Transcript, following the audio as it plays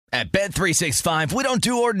At Bet365, we don't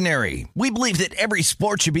do ordinary. We believe that every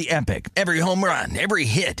sport should be epic. Every home run, every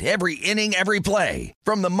hit, every inning, every play.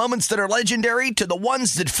 From the moments that are legendary to the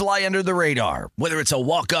ones that fly under the radar. Whether it's a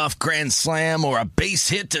walk-off grand slam or a base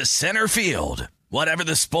hit to center field. Whatever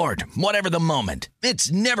the sport, whatever the moment.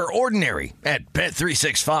 It's never ordinary at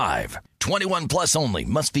Bet365. 21 plus only.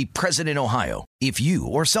 Must be present in Ohio. If you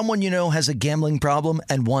or someone you know has a gambling problem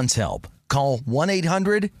and wants help, call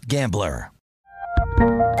 1-800-GAMBLER.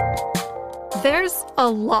 There's a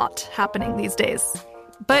lot happening these days,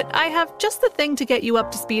 but I have just the thing to get you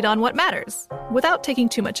up to speed on what matters without taking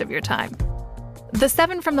too much of your time. The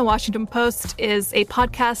 7 from the Washington Post is a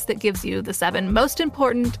podcast that gives you the 7 most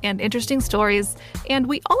important and interesting stories, and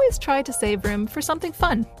we always try to save room for something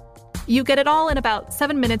fun. You get it all in about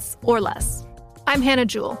 7 minutes or less. I'm Hannah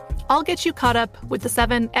Jewell. I'll get you caught up with the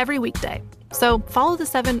 7 every weekday. So follow the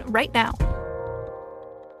 7 right now.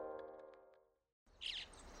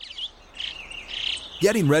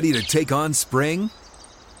 Getting ready to take on spring?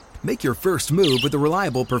 Make your first move with the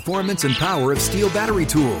reliable performance and power of Steel battery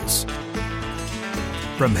tools.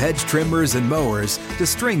 From hedge trimmers and mowers to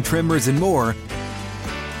string trimmers and more,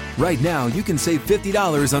 right now you can save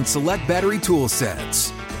 $50 on select battery tool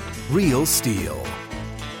sets. Real Steel.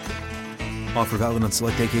 Offer valid on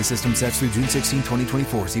select AK system sets through June 16,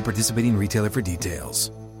 2024. See participating retailer for details.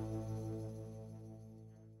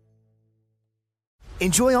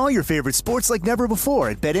 Enjoy all your favorite sports like never before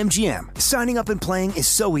at BetMGM. Signing up and playing is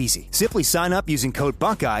so easy. Simply sign up using code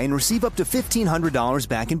Buckeye and receive up to $1,500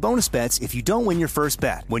 back in bonus bets if you don't win your first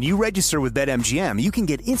bet. When you register with BetMGM, you can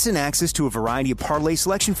get instant access to a variety of parlay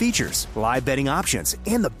selection features, live betting options,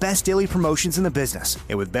 and the best daily promotions in the business.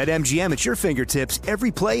 And with BetMGM at your fingertips, every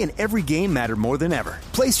play and every game matter more than ever.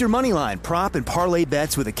 Place your moneyline, prop, and parlay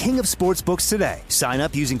bets with the king of sportsbooks today. Sign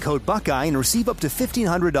up using code Buckeye and receive up to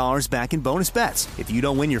 $1,500 back in bonus bets if you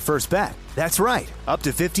don't win your first bet. That's right, up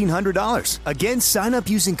to $1,500. Again, sign up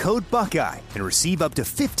using code Buckeye and receive up to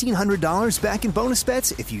 $1,500 back in bonus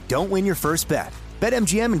bets if you don't win your first bet.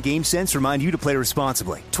 BetMGM and GameSense remind you to play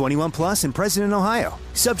responsibly. 21 plus and present in Ohio.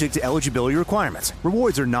 Subject to eligibility requirements.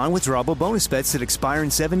 Rewards are non-withdrawable bonus bets that expire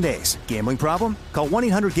in 7 days. Gambling problem? Call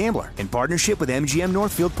 1-800-GAMBLER in partnership with MGM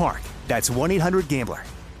Northfield Park. That's 1-800-GAMBLER.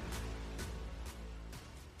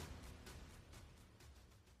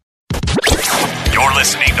 You're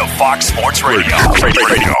listening to Fox Sports Radio.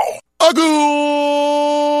 Good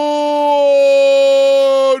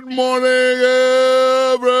morning,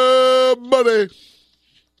 everybody.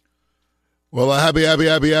 Well, a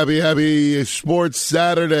happy Sports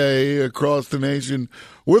Saturday across the nation.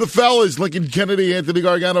 We're the fellas, Lincoln Kennedy, Anthony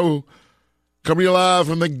Gargano, coming to you live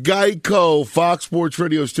from the Geico Fox Sports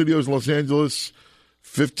Radio studios in Los Angeles.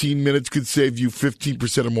 15 minutes could save you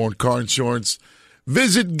 15% or more in car insurance.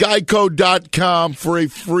 Visit geico.com for a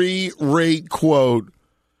free rate quote.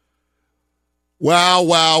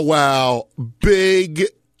 Wow. Big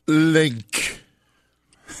link.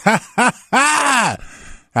 How's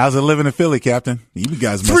it living in Philly, Captain? You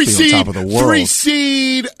guys must be on top of the world. 3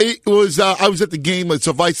 seed. It was. I was at the game.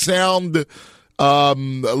 So if I sound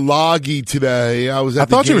loggy today, I was at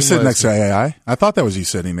the game. I thought you were sitting next to AI. I thought that was you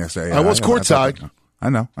sitting next to AI. I was courtside.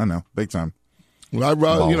 I know. Big time. Well,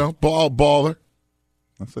 baller.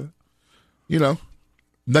 That's it.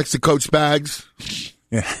 Next to Coach Spags.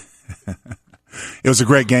 Yeah. It was a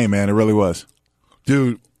great game, man. It really was.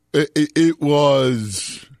 Dude, it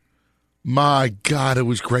was, my God, it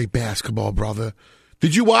was great basketball, brother.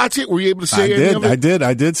 Did you watch it? Were you able to see any of it?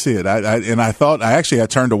 I did see it. I thought, I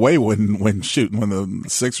turned away when the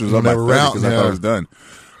Sixers were on my face because I thought it was done.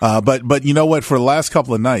 But you know what? For the last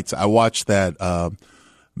couple of nights, I watched that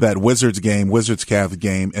Wizards-Cavs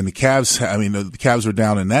game, and the Cavs were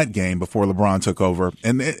down in that game before LeBron took over.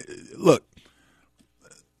 And look,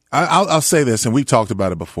 I'll say this, and we've talked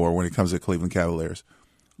about it before when it comes to Cleveland Cavaliers.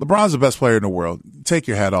 LeBron's the best player in the world. Take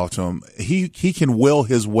your hat off to him. He can will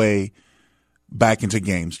his way back into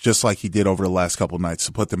games, just like he did over the last couple of nights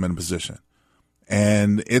to put them in a position.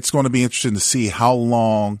 And it's going to be interesting to see how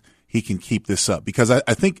long he can keep this up, because I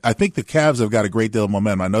think the Cavs have got a great deal of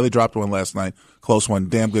momentum. I know they dropped one last night, close one,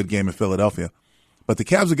 damn good game in Philadelphia. But the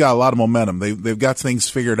Cavs have got a lot of momentum. They've got things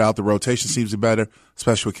figured out. The rotation seems to be better,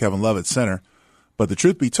 especially with Kevin Love at center. But the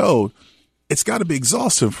truth be told, it's got to be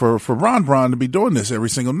exhausting for Ron Braun to be doing this every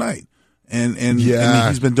single night. And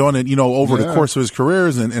he's been doing it, over the course of his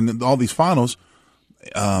careers and all these finals.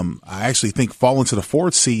 I actually think falling to the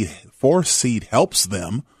fourth seed helps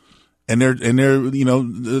them, and they're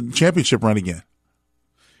the championship run again.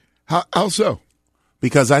 How so?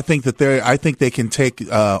 Because I think they can take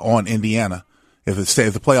on Indiana if the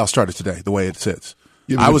playoffs started today, the way it sits.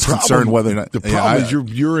 Yeah, but I was concerned whether or not. The problem is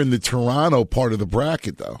you're in the Toronto part of the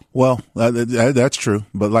bracket, though. Well, that's true.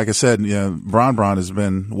 But like I said, Bron has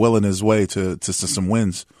been willing his way to some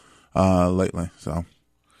wins lately. So.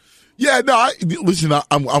 Yeah, no. Listen,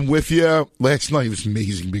 I'm with you. Last night was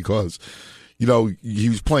amazing because, he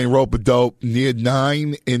was playing rope-a-dope. And he had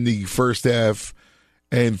 9 in the first half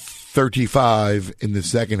and 35 in the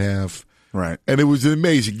second half. Right. And it was an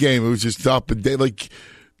amazing game. It was just up and down. Like,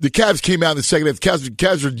 the Cavs came out in the second half.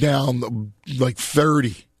 Cavs were down like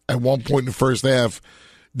 30 at one point in the first half.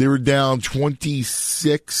 They were down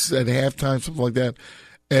 26 at halftime, something like that.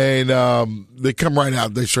 And they come right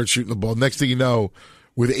out. They start shooting the ball. Next thing you know,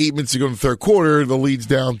 with 8 minutes to go in the third quarter, the lead's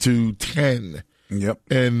down to 10. Yep.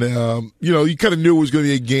 And, you kind of knew it was going to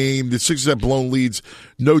be a game. The Sixers had blown leads.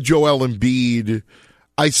 No Joel Embiid.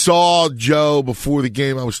 I saw Joe before the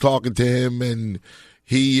game. I was talking to him, and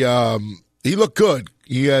he looked good.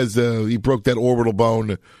 He broke that orbital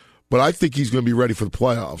bone, but I think he's going to be ready for the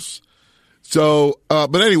playoffs. So,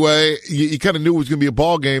 but anyway, you kind of knew it was going to be a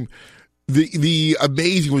ball game. The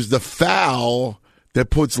amazing was the foul that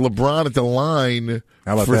puts LeBron at the line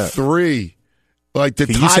for that? 3, like to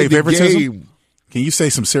Can tie you say the favoritism? game. Can you say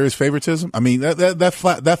some serious favoritism? I mean,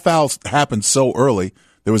 that foul happened so early.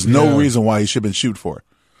 There was no reason why he should have been shooting for it.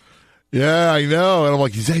 Yeah, I know. And I'm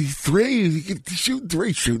like, he's 3. He could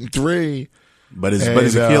shooting 3. But his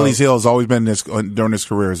Achilles heel has always been during his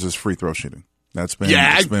career is his free throw shooting. It's been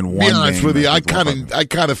one. Be honest with you, I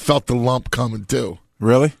kind of felt the lump coming too.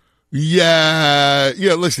 Really? Yeah.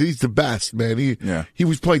 Listen, he's the best, man. He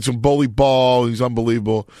was playing some bully ball. He's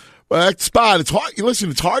unbelievable. But that spot, it's hard. Listen,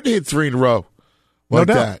 it's hard to hit 3 in a row like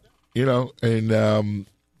that. And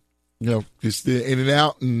just in and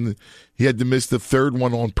out, and he had to miss the third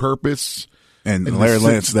one on purpose. And Larry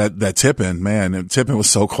Lance, that tip-in, man, tip-in was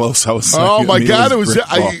so close. I was oh, my God, it was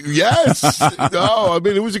yes. No, I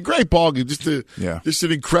mean, it was a great ball game. Just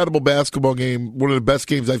an incredible basketball game. One of the best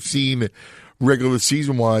games I've seen regular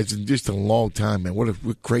season-wise in just a long time, man. What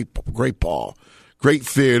a great ball. Great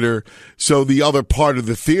theater. So the other part of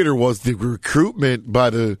the theater was the recruitment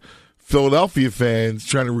by the Philadelphia fans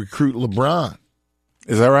trying to recruit LeBron.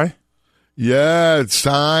 Is that right? Yeah,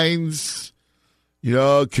 signs.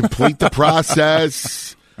 Complete the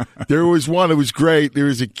process. There was one, it was great. There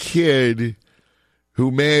was a kid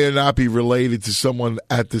who may or not be related to someone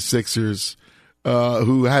at the Sixers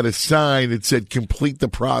who had a sign that said, complete the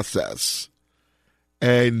process.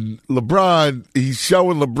 And LeBron, he's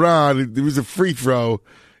showing LeBron, there was a free throw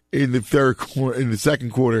in the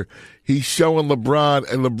second quarter. He's showing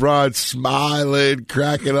LeBron, and LeBron's smiling,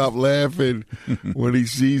 cracking up, laughing when he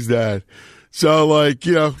sees that. So,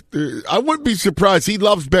 I wouldn't be surprised. He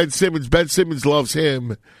loves Ben Simmons. Ben Simmons loves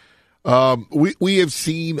him. We have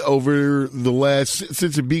seen over the last,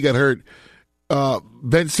 since Embiid got hurt,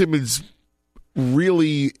 Ben Simmons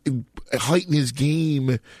really heightened his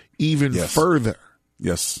game even further.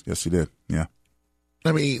 Yes, he did. Yeah.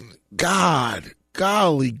 I mean, golly.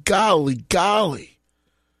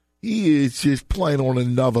 He is just playing on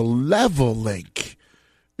another level, Link.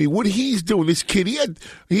 I mean, what he's doing, this kid,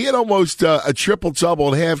 he had almost a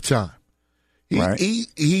triple-double at halftime.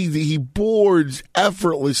 He boards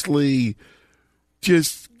effortlessly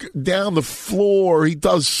just down the floor. He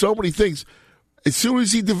does so many things. As soon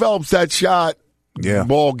as he develops that shot,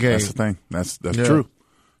 ball game. That's the thing. That's true.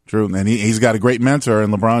 True. And he's got a great mentor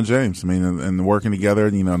in LeBron James. I mean, and working together,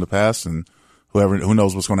 in the past, and who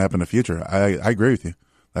knows what's going to happen in the future. I agree with you.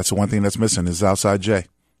 That's the one thing that's missing is outside Jay.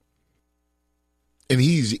 And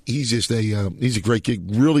he's just he's a great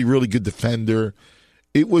kid, really, really good defender.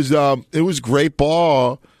 It was great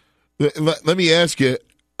ball. Let me ask you,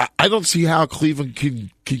 I don't see how Cleveland can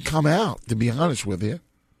come out, to be honest with you.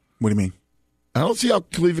 What do you mean? I don't see how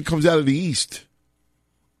Cleveland comes out of the East.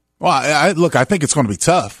 Well, I think it's going to be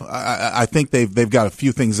tough. I think they've got a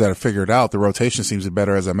few things that are figured out. The rotation seems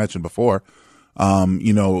better, as I mentioned before.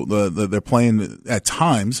 They're playing at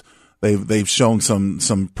times. They've shown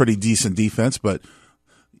some pretty decent defense, but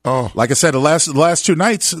like I said, the last 2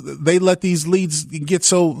 nights they let these leads get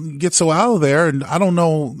so out of there, and I don't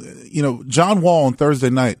know. John Wall on Thursday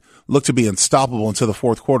night looked to be unstoppable until the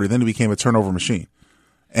fourth quarter. Then he became a turnover machine,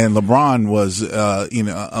 and LeBron was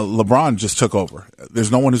LeBron just took over.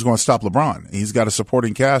 There's no one who's going to stop LeBron. He's got a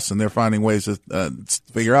supporting cast, and they're finding ways to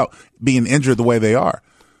figure out being injured the way they are.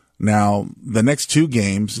 Now, the next 2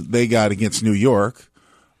 games they got against New York,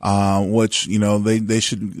 which, they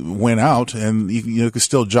should win out, and you can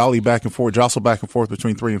still jostle back and forth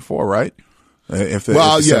between 3 and 4, right? If the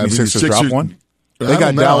 76ers drop one. They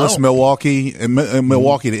got Dallas, Milwaukee, and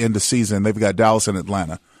Milwaukee to end the season. They've got Dallas and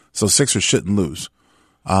Atlanta. So Sixers shouldn't lose.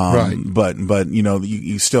 Right. But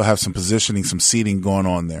you still have some positioning, some seating going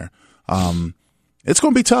on there. It's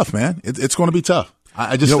going to be tough, man. It's going to be tough.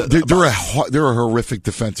 I just they're a horrific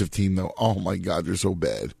defensive team, though. Oh my God, they're so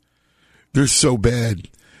bad. They're so bad.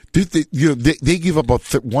 They give up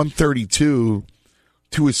 132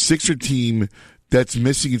 to a Sixer team that's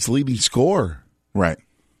missing its leading scorer. Right.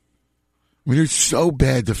 I mean, they're so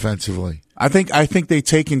bad defensively. I think they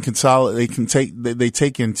take into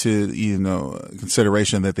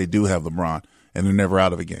consideration that they do have LeBron and they're never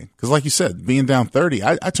out of a game. Because like you said, being down 30,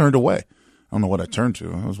 I turned away. I don't know what I turned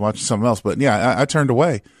to. I was watching something else, but yeah, I turned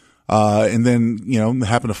away. And then,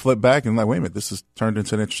 happened to flip back and like, wait a minute, this has turned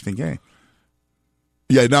into an interesting game.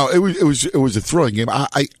 Yeah, no, it was a thrilling game.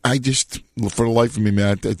 I just, for the life of me,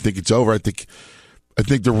 man, I think it's over. I think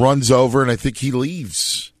the run's over, and I think he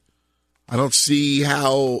leaves. I don't see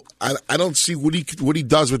how. I don't see what he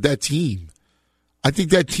does with that team. I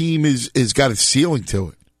think that team is got a ceiling to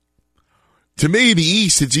it. To me, the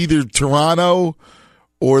East, it's either Toronto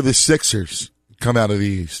or the Sixers come out of the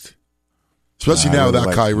East, especially now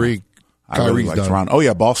without Kyrie. I really like Toronto. Oh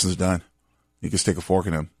yeah, Boston's done. You can stick a fork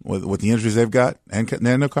in them with the injuries they've got, and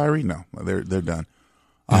no Kyrie. No, they're done.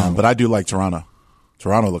 But I do like Toronto.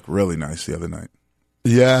 Toronto looked really nice the other night.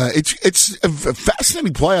 Yeah, it's a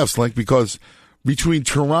fascinating playoffs link because between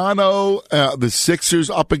Toronto, the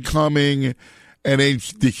Sixers up and coming, and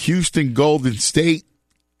the Houston Golden State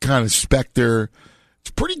kind of specter,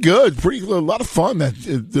 it's pretty good. A lot of fun. That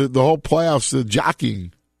the whole playoffs, the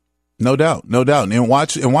jockeying. No doubt. And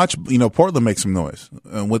watch. Portland make some noise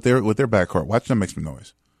with their backcourt. Watch them make some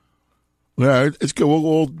noise. Yeah, it's good.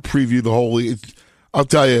 We'll preview the whole league. I'll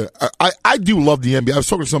tell you, I do love the NBA. I was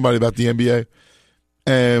talking to somebody about the NBA,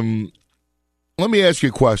 and let me ask you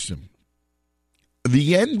a question.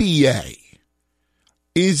 The NBA,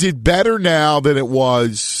 is it better now than it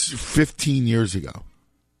was 15 years ago?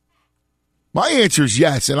 My answer is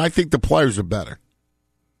yes, and I think the players are better.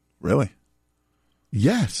 Really?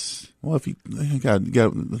 Yes. Well, if you got,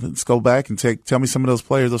 let's go back and tell me some of those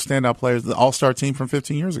players, those standout players, the All-Star team from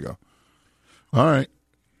 15 years ago. All right.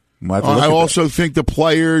 I also think the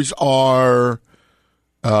players are.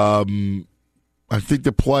 I think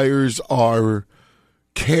the players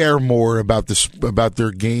care more about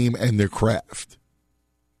their game and their craft.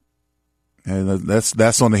 And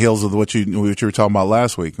that's on the heels of what you were talking about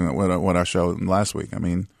last week. What I showed last week. I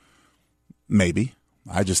mean, maybe.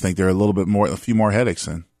 I just think there are a few more headaches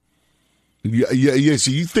in. Yeah. So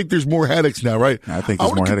you think there's more headaches now, right? I think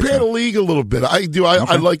there's more headaches. Compare the league a little bit. I do.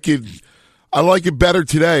 I like it. I like it better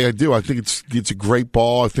today. I do. I think it's a great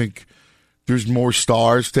ball. I think there's more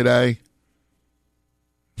stars today.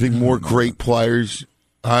 I think more great players.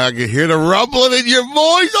 I can hear the rumbling in your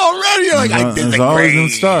voice already. You're like, I think there's always some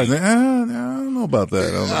stars. I don't know about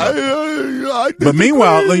that. But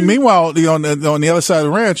meanwhile, on the other side of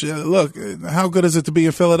the ranch, look, how good is it to be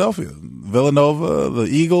in Philadelphia? Villanova, the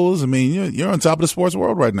Eagles. I mean, you're on top of the sports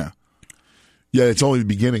world right now. Yeah, it's only the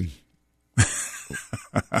beginning.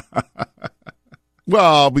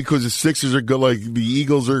 Well, because the Sixers are good. Like the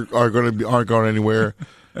Eagles aren't going anywhere.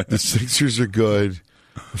 The Sixers are good.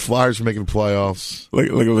 The Flyers are making the playoffs. Look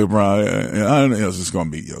at LeBron. I don't know. It's just going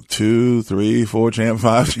to be 2, 3, 4,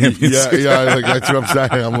 5 champions. Yeah. Like, that's what I'm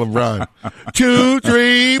saying. I'm LeBron. 2,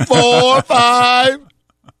 3, 4, 5.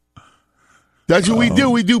 That's what we do.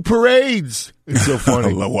 We do parades. It's so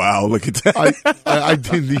funny. Wow, look at that. I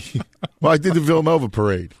did the Villanova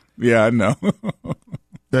parade. Yeah, I know.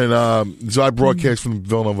 And so I broadcast from the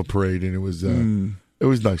Villanova parade, and it was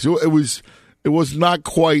nice. It was not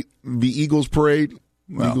quite the Eagles parade.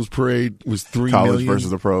 The Eagles parade was 3 college million. Versus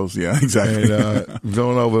the pros. Yeah, exactly. And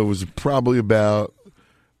Villanova was probably about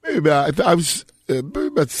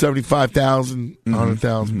 75,000,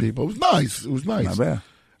 100,000 people. It was nice. It was nice. Not bad.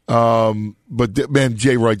 But man,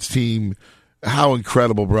 Jay Wright's team, how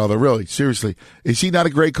incredible, brother! Really, seriously, is he not a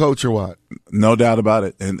great coach or what? No doubt about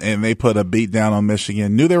it. And they put a beat down on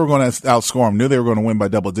Michigan. Knew they were going to outscore them. Knew they were going to win by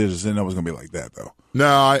double digits. Didn't know it was going to be like that though.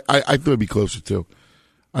 No, I thought it'd be closer too.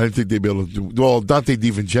 I didn't think they'd be able to do. Well, Dante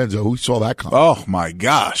DiVincenzo, who saw that coming? Oh my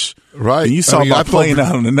gosh! Right, and you saw my playing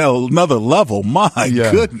out on another level. My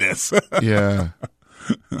goodness! Yeah,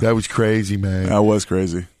 that was crazy, man. That was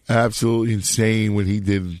crazy. Absolutely insane what he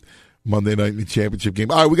did Monday night in the championship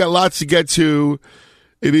game. All right, we got lots to get to.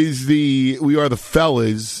 We are the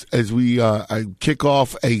fellas as we kick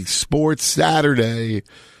off a sports Saturday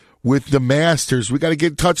with the Masters. We got to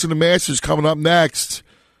get in touch with the Masters coming up next.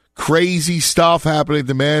 Crazy stuff happening at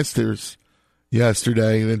the Masters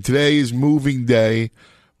yesterday. And then today is moving day.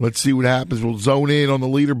 Let's see what happens. We'll zone in on the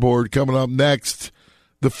leaderboard coming up next.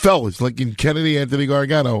 The fellas, Lincoln Kennedy, Anthony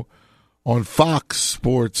Gargano, on Fox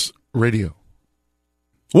Sports Radio.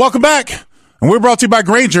 Welcome back. And we're brought to you by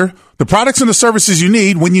Grainger, the products and the services you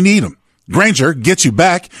need when you need them. Grainger gets you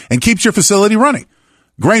back and keeps your facility running.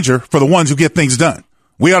 Grainger, for the ones who get things done.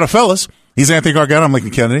 We are the fellas. He's Anthony Gargano. I'm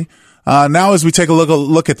Lincoln Kennedy. Now as we take a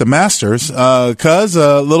look at the Masters, cuz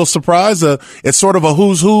a little surprise, it's sort of a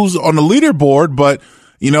who's on the leaderboard, but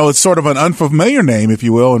it's sort of an unfamiliar name, if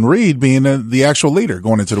you will, and Reed being the actual leader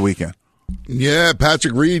going into the weekend. Yeah,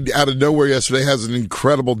 Patrick Reed out of nowhere yesterday has an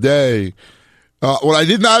incredible day. What I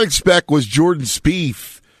did not expect was Jordan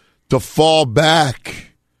Spieth to fall back.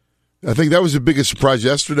 I think that was the biggest surprise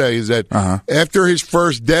yesterday is that after his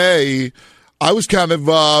first day, I was kind of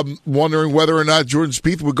wondering whether or not Jordan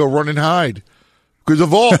Spieth would go run and hide. Because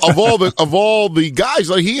of all the guys,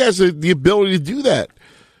 like he has the ability to do that.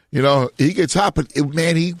 He gets hot, but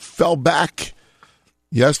he fell back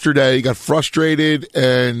yesterday. He got frustrated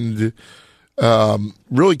and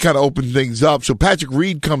really kind of opened things up. So Patrick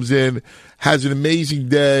Reed comes in, has an amazing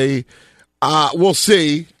day. We'll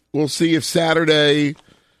see. We'll see if Saturday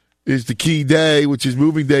is the key day, which is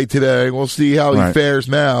moving day today. We'll see how he fares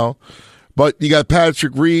now. But you got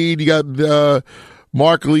Patrick Reed, you got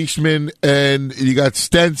Mark Leishman, and you got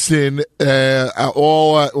Stenson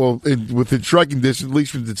all within striking distance.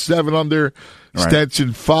 Leishman's at 7 under,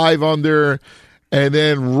 Stenson 5 under. And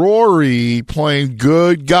then Rory playing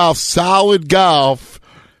good golf, solid golf,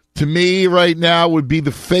 to me right now would be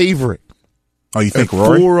the favorite. Oh, you think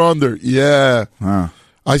Rory? 4 under, yeah. Huh.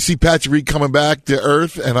 I see Patrick Reed coming back to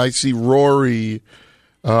earth, and I see Rory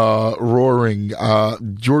roaring.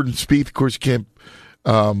 Jordan Spieth, of course, you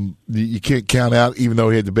can't count out, even though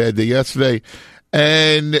he had the bad day yesterday.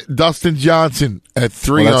 And Dustin Johnson at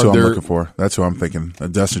 3 that's under. Who I'm looking for. That's who I'm thinking.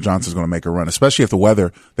 Dustin Johnson's going to make a run, especially if the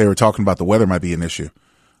weather, they were talking about the weather might be an issue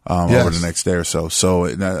over the next day or so. So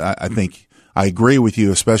I think I agree with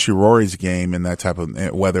you, especially Rory's game in that type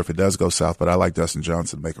of weather if it does go south, but I like Dustin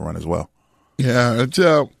Johnson to make a run as well. Yeah,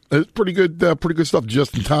 it's pretty good stuff.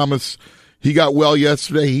 Justin Thomas, he got well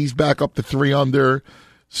yesterday. He's back up to 3 under.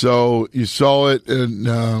 So you saw it. And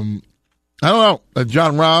I don't know.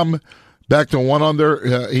 John Rahm back to 1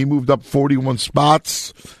 under. He moved up 41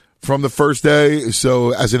 spots from the first day.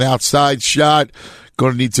 So as an outside shot,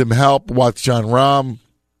 going to need some help. Watch John Rahm.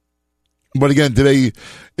 But again, today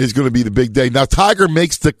is going to be the big day. Now, Tiger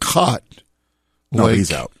makes the cut. No,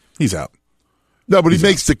 he's out. He's out. No, but he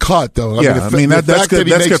makes the cut, though. That's good.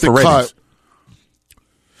 That's good for ratings.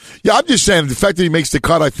 Yeah, I'm just saying the fact that he makes the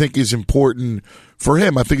cut, I think, is important for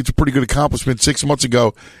him. I think it's a pretty good accomplishment. 6 months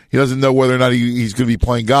ago, he doesn't know whether or not he's going to be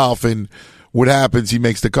playing golf, and what happens, he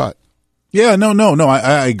makes the cut. Yeah, no.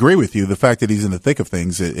 I agree with you. The fact that he's in the thick of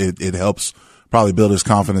things, it helps probably build his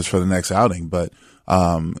confidence for the next outing. But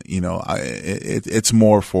it's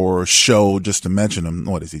more for show just to mention him.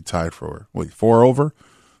 What is he tied for? 4 over?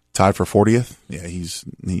 Tied for 40th? Yeah, he's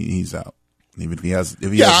out. Even if he has,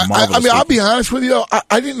 I'll be honest with you.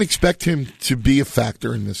 I didn't expect him to be a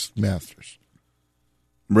factor in this Masters.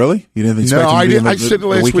 Really? You didn't expect him to be in the I said it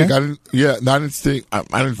last week. weekend? I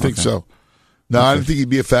didn't think so. No, I didn't think he'd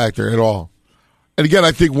be a factor at all. And again,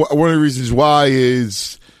 I think one of the reasons why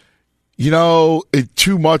is,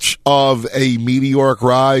 too much of a meteoric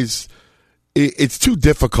rise. It's too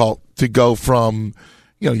difficult to go from.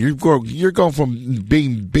 You're going from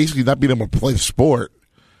being basically not being able to play the sport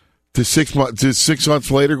to 6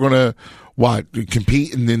 months later going to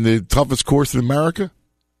compete in the toughest course in America,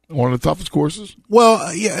 one of the toughest courses.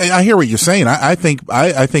 Well, yeah, I hear what you're saying. I think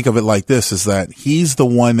of it like this: is that he's the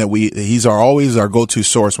one that he's always our go-to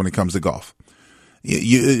source when it comes to golf.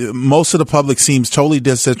 Most of the public seems totally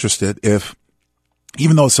disinterested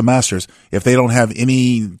even though it's the Masters, if they don't have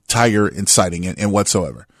any Tiger inciting in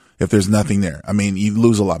whatsoever. If there's nothing there, you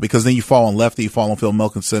lose a lot because then you fall on Lefty, you fall on Phil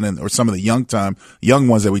Mickelson, or some of the young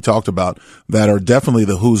ones that we talked about that are definitely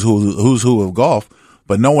the who's who of golf.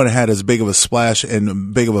 But no one had as big of a splash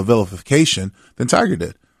and big of a vilification than Tiger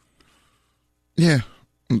did. Yeah.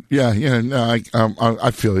 No,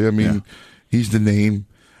 I feel you. He's the name.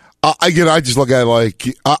 I just look at it like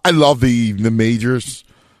I love the majors,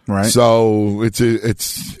 right? So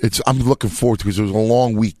it's I'm looking forward to it because it was a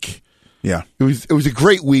long week. Yeah, it was a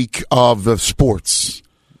great week of the sports.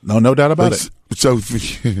 No doubt about it. So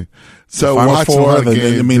Final Four,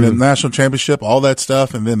 the national championship, all that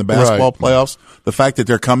stuff, and then the basketball playoffs. The fact that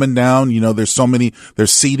they're coming down, there's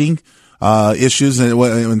seeding issues,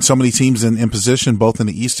 and so many teams in position, both in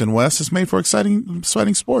the East and West, has made for exciting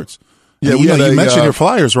sports. Yeah, you mentioned your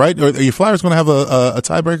Flyers, right? Are your Flyers going to have a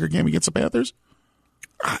tiebreaker game against the Panthers?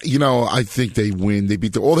 I think they win. They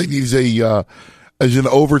beat all they need is an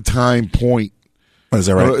overtime point Is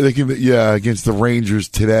that right? Against the Rangers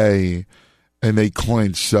today, and they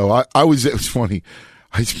clinched. So it was funny.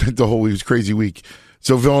 I spent the whole week, it was a crazy week.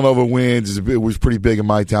 So Villanova wins. It was pretty big in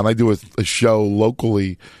my town. I do a show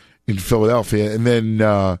locally in Philadelphia, and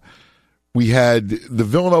then we had the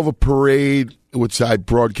Villanova parade, which I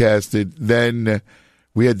broadcasted. Then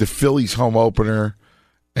we had the Phillies home opener,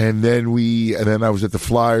 and then I was at the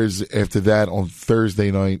Flyers after that on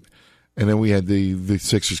Thursday night, and then we had the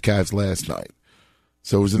Sixers Cavs last night.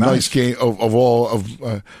 So it was a nice game of all of.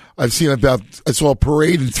 I saw a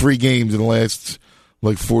parade in 3 games in the last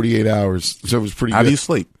 48 hours. So it was pretty. How good. do you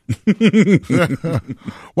sleep?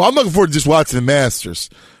 Well, I'm looking forward to just watching the Masters.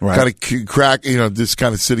 Right. Kind of crack, just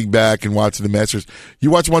kind of sitting back and watching the Masters. You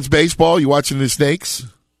watch much baseball? You watching the Snakes?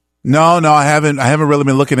 No, I haven't. I haven't really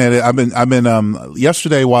been looking at it. I've been.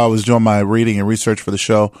 Yesterday, while I was doing my reading and research for the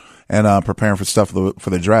show and preparing for stuff for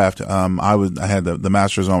the draft, I had the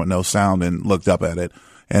Masters on with no sound and looked up at it,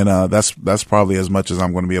 and that's probably as much as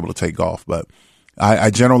I'm going to be able to take golf. But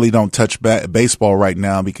I generally don't touch baseball right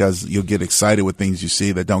now because you'll get excited with things you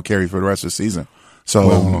see that don't carry for the rest of the season.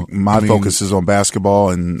 So my focus is on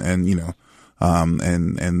basketball and the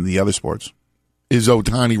other sports. Is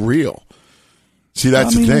Ohtani real? See,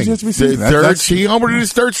 that's the thing. He homered in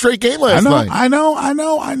his 3rd straight game last night. I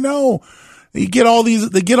know. They get all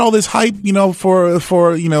this hype, for a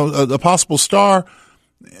possible star.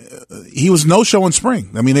 He was no show in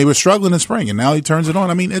spring. I mean, they were struggling in spring, and now he turns it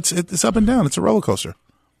on. I mean, it's up and down. It's a roller coaster.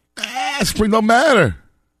 Spring don't matter.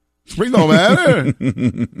 We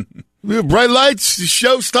have bright lights. The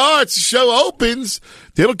show starts. The show opens.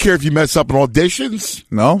 They don't care if you mess up in auditions.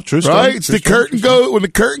 No, true story. Right? It's the curtain when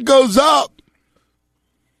the curtain goes up.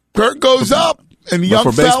 And the young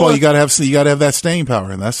for baseball, fella, you gotta have that staying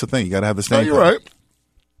power, and that's the thing. You gotta have the staying power. You're right.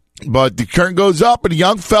 But the curtain goes up, and the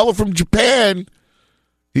young fella from Japan,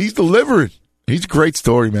 he's delivering. He's a great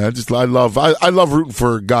story, man. I love rooting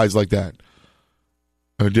for guys like that.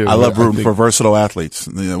 I do. I love rooting for versatile athletes.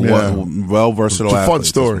 Versatile athletes. It's a fun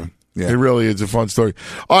story. Yeah. It really is a fun story.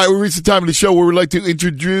 All right, we reached the time of the show where we'd like to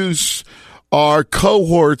introduce our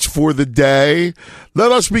cohorts for the day.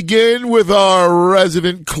 Let us begin with our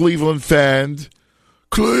resident Cleveland fan,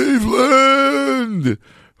 Cleveland,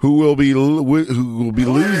 who will be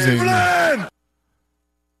losing a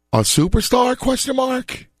superstar? Question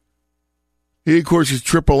mark. He, of course, is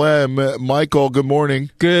Triple M. Michael, good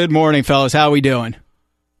morning. Good morning, fellas. How we doing?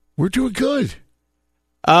 We're doing good.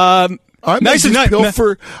 I may just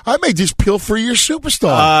pilfer your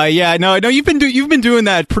superstar. No. You've been doing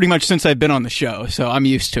that pretty much since I've been on the show, so I'm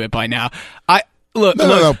used to it by now.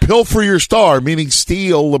 No. Pilfer your star, meaning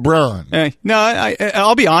steal LeBron.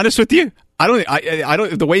 I'll be honest with you. I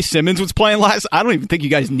don't. The way Simmons was playing last, I don't even think you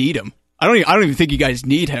guys need him. I don't even think you guys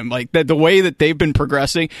need him. Like the way that they've been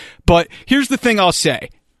progressing. But here's the thing I'll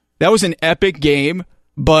say: that was an epic game,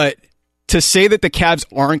 but to say that the Cavs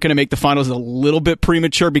aren't going to make the finals is a little bit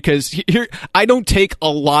premature because here I don't take a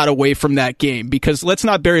lot away from that game because let's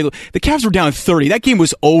not bury the Cavs were down 30. That game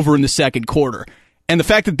was over in the second quarter. And the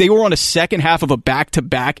fact that they were on a second half of a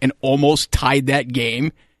back-to-back and almost tied that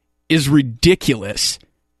game is ridiculous.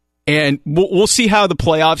 And we'll see how the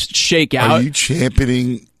playoffs shake out. Are you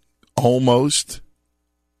championing almost?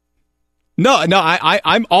 No.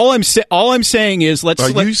 I'm all I'm saying is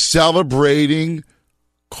Are you celebrating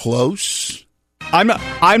close? I'm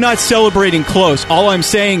not celebrating close. All I'm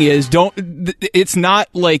saying is it's not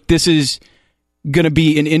like this is going to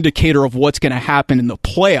be an indicator of what's going to happen in the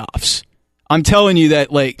playoffs. I'm telling you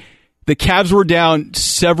that like the Cavs were down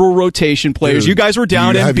several rotation players. Dude, you guys were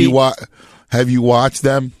down have you watched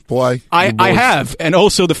them play? I have. And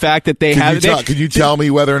also the fact that Can you tell me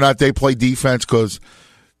whether or not they play defense? Because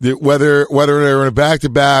whether they're in a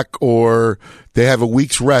back-to-back or they have a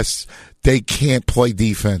week's rest, they can't play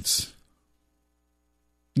defense.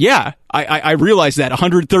 Yeah, I realize that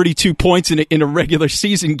 132 points in a regular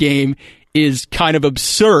season game is kind of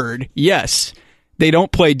absurd. Yes, they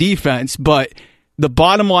don't play defense, but the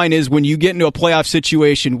bottom line is when you get into a playoff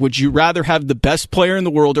situation, would you rather have the best player in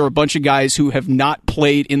the world or a bunch of guys who have not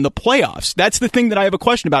played in the playoffs? That's the thing that I have a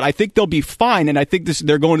question about. I think they'll be fine, and I think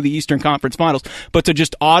they're going to the Eastern Conference Finals, but to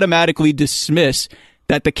just automatically dismiss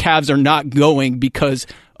that the Cavs are not going because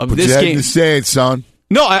of this game. To say it, son.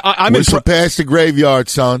 No, I'm past the graveyard,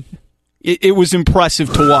 son. It was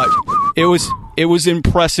impressive to watch. It was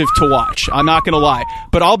impressive to watch. I'm not going to lie,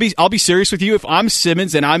 but I'll be serious with you. If I'm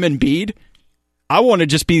Simmons and I'm Embiid, I want to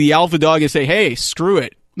just be the alpha dog and say, "Hey, screw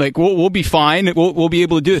it. Like we'll be fine. We'll be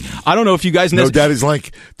able to do it." I don't know if you guys know. No, that's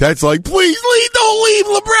like, please don't leave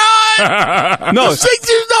LeBron. No, the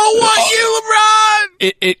Sixers don't want you,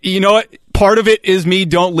 LeBron. You know what? part of it is me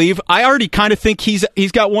don't leave. I already kind of think he's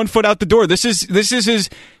got one foot out the door. This is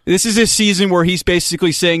his season where he's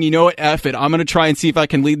basically saying, you know what, F it. I'm going to try and see if I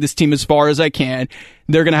can lead this team as far as I can.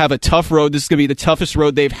 They're going to have a tough road. This is going to be the toughest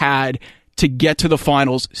road they've had to get to the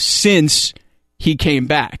finals since he came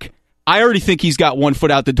back. I already think he's got one foot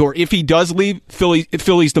out the door. If he does leave,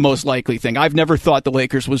 Philly's the most likely thing. I've never thought the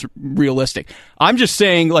Lakers was realistic. I'm just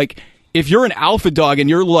saying, like, if you're an alpha dog and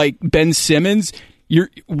you're like Ben Simmons,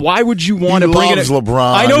 why would you want to bring it? He loves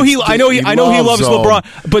LeBron. I know he loves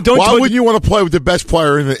LeBron, but why wouldn't you want to play with the best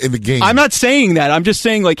player in the game? I'm not saying that. I'm just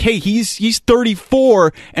saying, like, hey, he's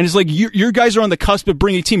 34, and it's like your guys are on the cusp of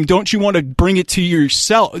bringing a team. Don't you want to bring it to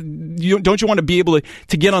yourself? Don't you want to be able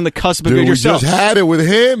to get on the cusp of it yourself? We just had it with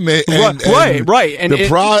him, right.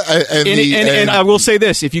 And I will say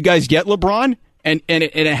this: if you guys get LeBron and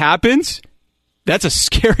it happens, that's a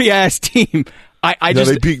scary ass team.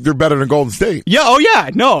 They're better than Golden State. Yeah. Oh yeah.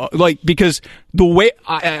 No. Like, because the way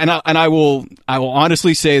I will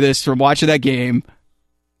honestly say this from watching that game,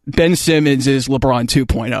 Ben Simmons is LeBron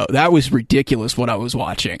 2.0. That was ridiculous what I was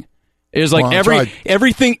watching. It was like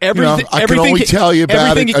everything. I can only tell you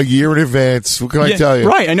about it a year in advance. What can I tell you?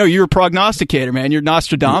 Right. I know you're a prognosticator, man. You're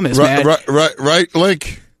Nostradamus, man. Right,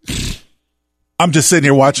 Link. I'm just sitting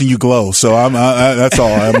here watching you glow. So that's all.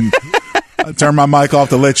 I turn my mic off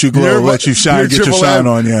to let you glow, let you shine, get your shine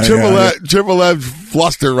on you. Triple M's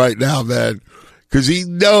flustered right now, man, because he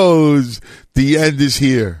knows the end is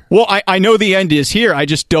here. Well, I know the end is here. I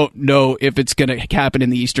just don't know if it's going to happen in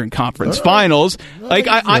the Eastern Conference Finals. Like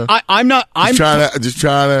I'm just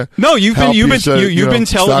trying to. No, you've been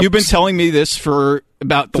telling me this for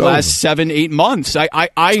about the last 7-8 months.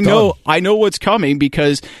 I know what's coming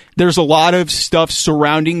because there's a lot of stuff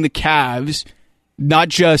surrounding the Cavs, not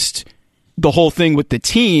just the whole thing with the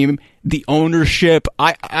team, the ownership.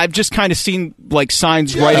 I've just kind of seen like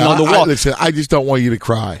signs writing on the wall. Listen, I just don't want you to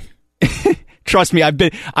cry. Trust me, I've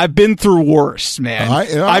been through worse, man.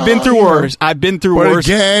 I've been through worse. But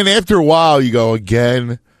again, after a while, you go,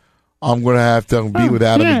 again, I'm going to have to be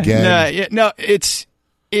without him again. No, it's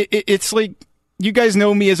like, you guys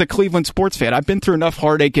know me as a Cleveland sports fan. I've been through enough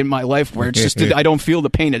heartache in my life where it's just I don't feel the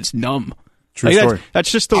pain. It's numb. True story.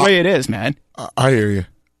 That's just the way it is, man. I hear you.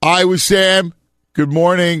 I was Sam. Good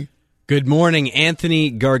morning. Good morning, Anthony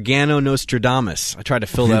Gargano Nostradamus. I tried to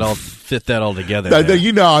fit that all together.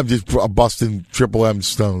 You know, I'm just busting Triple M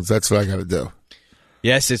stones. That's what I got to do.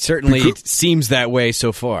 Yes, it certainly seems that way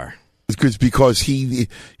so far. It's because he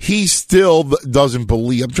still doesn't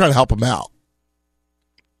believe. I'm trying to help him out.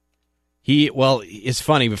 It's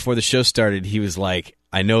funny. Before the show started, he was like,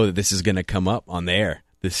 "I know that this is going to come up on the air."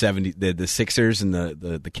 The Sixers and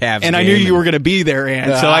the Cavs, and I knew you were going to be there,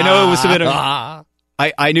 Ant. So I know it was a bit of.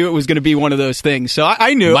 I knew it was going to be one of those things. So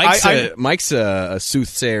I knew. Mike's a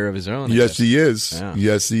soothsayer of his own. Yes, he is. Yeah.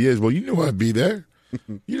 Yes, he is. Well, you knew I'd be there.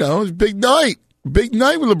 You know, it's a big night with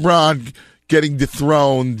LeBron getting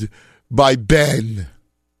dethroned by Ben.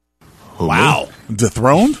 Wow,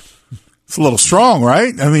 dethroned? It's a little strong,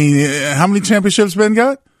 right? I mean, how many championships Ben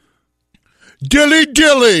got? Dilly.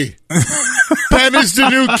 Ben is the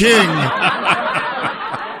new king.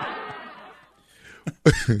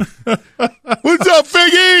 What's up,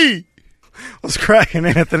 Figgy? What's cracking,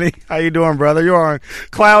 Anthony? How you doing, brother? You're on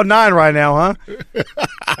cloud 9 right now, huh?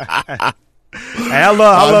 Hey, I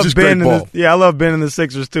love Ben. I love Ben in the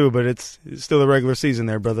Sixers too, but it's still the regular season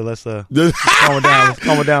there, brother. Let's calm it down. Let's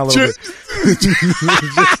calm it down a little bit.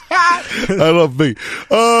 I love me.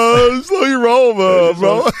 Slow your roll,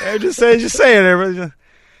 bro. Just say it, everybody.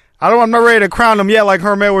 I'm not ready to crown them yet, like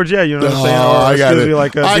Herm Edwards yet. You know what I'm saying? I got it.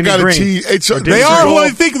 Like I got to tease. They are who I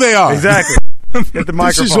think they are. Exactly. Get the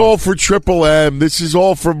microphone. This is all for Triple M. This is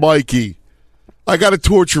all for Mikey. I got to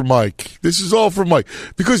torture Mike. This is all for Mike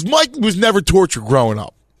because Mike was never tortured growing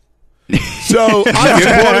up. So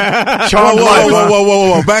I just want to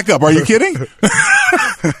whoa! Back up. Are you kidding?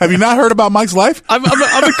 Have you not heard about Mike's life? I'm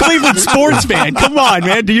a Cleveland sports fan. Come on,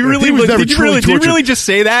 man. Did you really just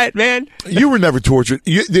say that, man? You were never tortured.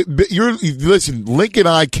 Listen, Link and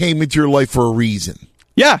I came into your life for a reason.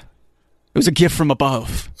 Yeah, it was a gift from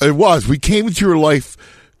above. It was. We came into your life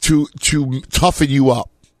to toughen you up.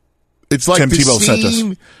 It's like Tim the Tebow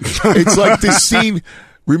scene. It's like the scene.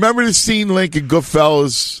 Remember the scene, Link, in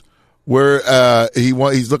Goodfellas, where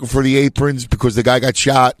he's looking for the aprons because the guy got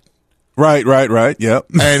shot. Right. Yep.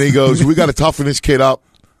 And he goes, "We got to toughen this kid up."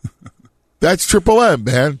 That's Triple M,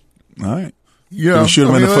 man. All right. You know, shoot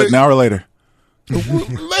him in the foot an hour later.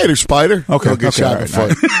 Later, Spider. Okay. He'll get shot in the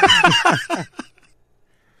foot.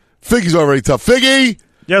 Figgy's already tough. Figgy.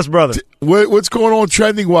 Yes, brother. What's going on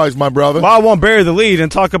trending-wise, my brother? Well, I won't bury the lead and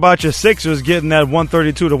talk about your Sixers getting that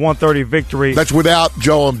 132-130 victory. That's without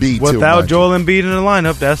Joel Embiid, Without Joel Embiid in the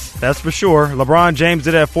lineup, that's for sure. LeBron James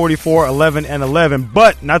did at 44, 11, and 11.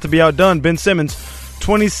 But, not to be outdone, Ben Simmons,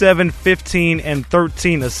 27, 15, and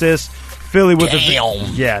 13 assists. Philly with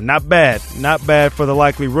not bad. Not bad for the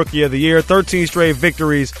likely Rookie of the Year. 13 straight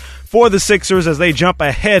victories for the Sixers as they jump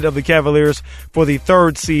ahead of the Cavaliers for the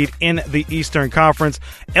 3rd seed in the Eastern Conference.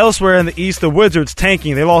 Elsewhere in the East, the Wizards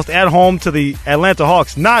tanking. They lost at home to the Atlanta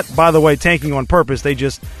Hawks. Not, by the way, tanking on purpose. They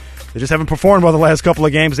just haven't performed well the last couple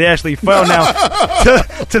of games. They actually fell now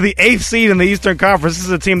to the 8th seed in the Eastern Conference. This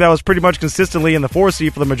is a team that was pretty much consistently in the 4th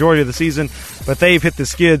seed for the majority of the season, but they've hit the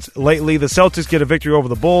skids lately. The Celtics get a victory over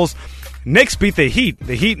the Bulls. Knicks beat the Heat.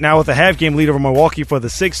 The Heat now with a half-game lead over Milwaukee for the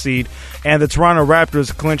 6th seed. And the Toronto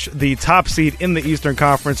Raptors clinch the top seed in the Eastern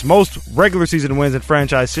Conference. Most regular season wins in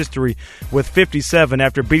franchise history with 57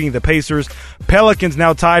 after beating the Pacers. Pelicans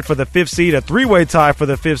now tied for the 5th seed. A 3-way tie for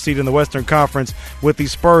the 5th seed in the Western Conference with the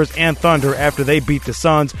Spurs and Thunder after they beat the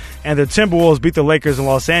Suns. And the Timberwolves beat the Lakers in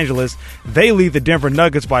Los Angeles. They lead the Denver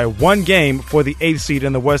Nuggets by 1 game for the 8th seed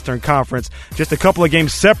in the Western Conference. Just a couple of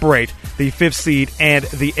games separate the 5th seed and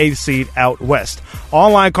the 8th seed out west.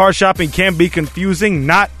 Online car shopping can be confusing.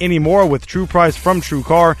 Not anymore with True Price from True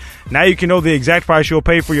Car. Now you can know the exact price you'll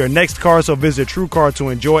pay for your next car, so visit True Car to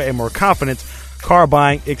enjoy a more confident car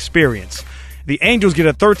buying experience. The Angels get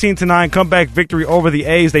a 13-9 comeback victory over the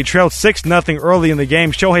A's. They trailed 6-0 early in the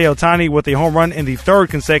game. Shohei Ohtani with a home run in the 3rd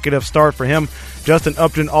consecutive start for him. Justin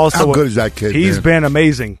Upton also. How good is that kid? He's been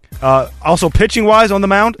amazing. Also pitching-wise on the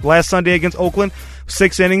mound last Sunday against Oakland.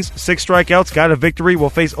 6 innings, 6 strikeouts, got a victory. Will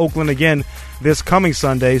face Oakland again this coming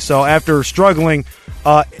Sunday. So after struggling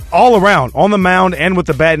all around on the mound and with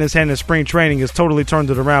the bat in his hand in spring training, has totally turned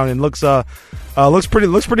it around and looks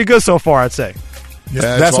pretty good so far, I'd say.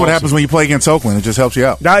 Yeah, that's what happens when you play against Oakland. It just helps you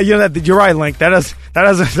out. You're right, Link. That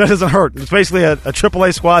doesn't hurt. It's basically a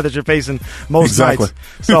AAA squad that you're facing most nights.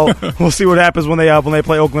 So we'll see what happens when they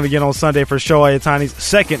play Oakland again on Sunday for Shohei Ohtani's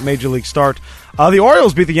 2nd Major League start. The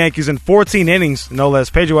Orioles beat the Yankees in 14 innings, no less.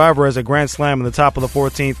 Pedro Alvarez a grand slam in the top of the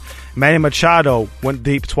 14th. Manny Machado went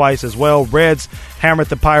deep twice as well. The Pirates hammered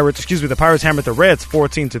the Reds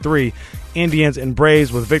 14-3. Indians and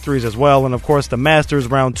Braves with victories as well. And, of course, the Masters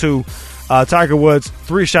round 2. Tiger Woods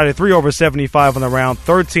shot a 3 over 75 on the round,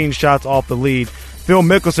 13 shots off the lead. Phil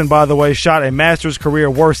Mickelson, by the way, shot a Masters career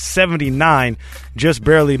worst 79, just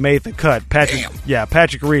barely made the cut.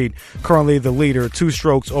 Patrick Reed, currently the leader, 2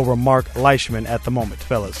 strokes over Mark Leishman at the moment,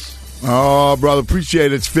 fellas. Oh, brother,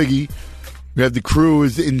 appreciate it. It's Figgy. We have the crew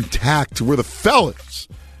is intact. We're the fellas.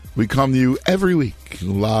 We come to you every week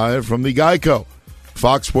live from the Geico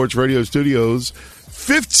Fox Sports Radio studios.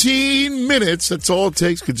 15 minutes. That's all it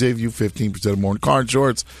takes. Could save you 15% or more in car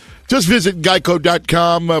insurance. Just visit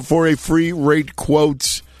geico.com for a free rate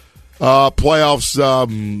quote. Playoffs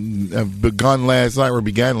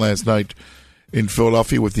began last night in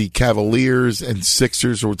Philadelphia with the Cavaliers and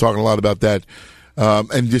Sixers. So we're talking a lot about that.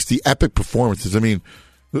 And just the epic performances. I mean,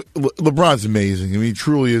 LeBron's amazing. I mean, he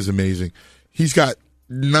truly is amazing. He's got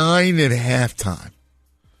 9 at halftime.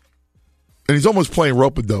 And he's almost playing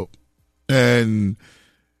rope-a-dope. And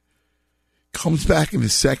comes back in the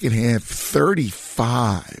second half,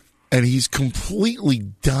 35, and he's completely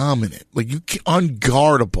dominant,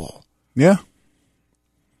 unguardable. Yeah.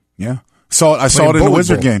 I saw it in the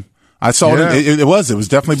Wizard game. I saw it. It was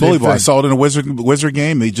definitely bully ball. I saw it in a Wizard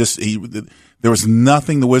game. There was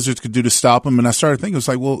nothing the Wizards could do to stop him, and I started thinking, it was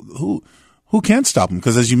like, well, who can stop him?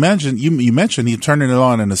 Because as you mentioned, he turned it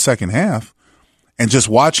on in the second half, and just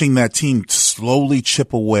watching that team slowly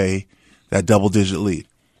chip away that double-digit lead,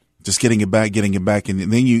 just getting it back, and then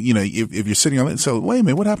if you're sitting on it, so wait a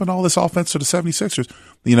minute, what happened to all this offense to the 76ers?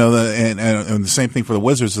 And the same thing for the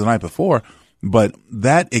Wizards the night before. But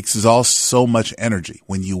that exhausts so much energy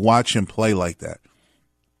when you watch him play like that,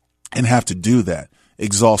 and have to do that.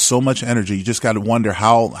 Exhausts so much energy. You just got to wonder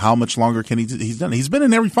how much longer can he's done it. He's been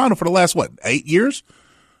in every final for the last 8 years.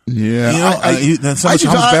 Yeah,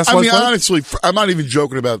 honestly, I'm not even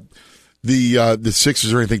joking about the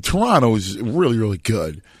Sixers or anything. Toronto is really, really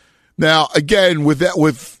good. Now, again,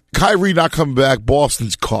 with Kyrie not coming back,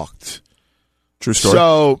 Boston's cooked. True story.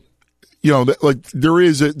 So, there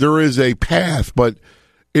is a path, but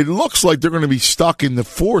it looks like they're going to be stuck in the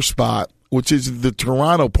 4 spot, which is the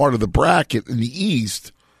Toronto part of the bracket in the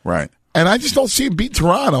East. Right. And I just don't see them beat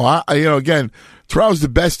Toronto. Again, Toronto's the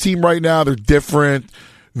best team right now. They're different.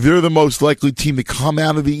 They're the most likely team to come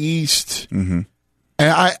out of the East. Mm-hmm.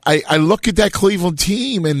 And I look at that Cleveland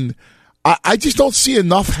team, and I just don't see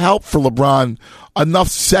enough help for LeBron, enough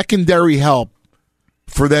secondary help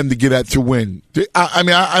for them to get at to win? I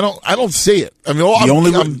mean, I don't see it. I mean,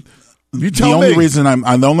 the only reason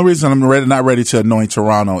I'm not ready to anoint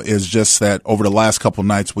Toronto is just that over the last couple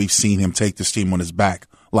nights we've seen him take this team on his back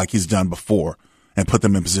like he's done before and put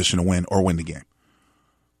them in position to win or win the game.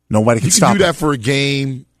 Nobody can stop him. Do that for a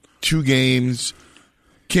game, 2 games.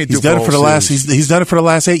 Can't do he's done it for the last. He's done it for the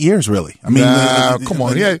last 8 years, really. I mean, come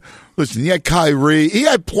on. He had Kyrie. He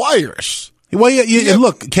had players. Well, yeah.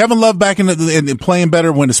 Look, Kevin Love back in playing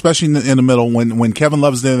better when, especially in the middle, when Kevin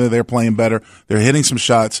Love's there, they're playing better. They're hitting some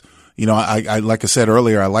shots. You know, I like I said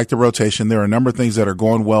earlier, I like the rotation. There are a number of things that are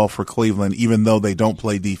going well for Cleveland, even though they don't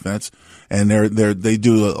play defense and they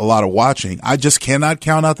do a lot of watching. I just cannot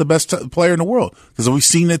count out the best player in the world because we've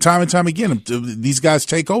seen it time and time again. These guys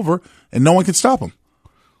take over and no one can stop them.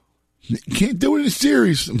 Can't do it in a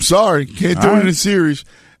series. I'm sorry, can't do it in a series.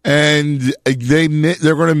 And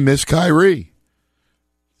they're going to miss Kyrie.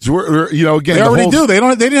 So again, they already do. They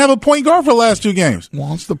didn't have a point guard for the last 2 games. Well,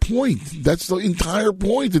 that's the point. That's the entire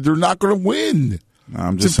point, that they're not going to win.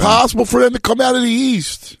 It's impossible for them to come out of the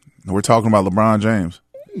East. We're talking about LeBron James.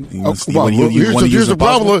 Here's the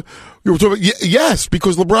problem. You were talking about, yes,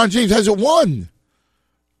 because LeBron James hasn't won.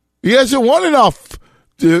 He hasn't won enough.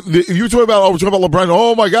 You were talking about LeBron.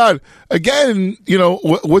 Oh my God! Again,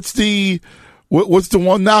 what's the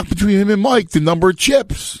one knock between him and Mike? The number of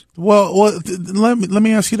chips. Well, let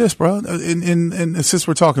me ask you this, bro. And since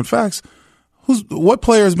we're talking facts, what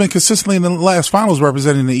player has been consistently in the last finals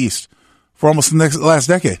representing the East for almost the last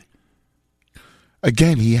decade?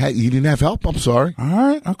 Again, he didn't have help. I'm sorry. All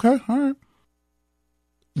right. Okay. All right.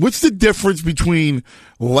 What's the difference between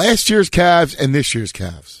last year's Cavs and this year's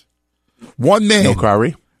Cavs? One man. No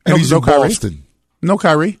Kyrie. And he's in Boston. No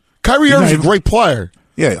Kyrie. Kyrie Irving's a great player.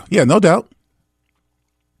 Yeah, no doubt.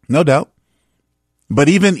 No doubt. But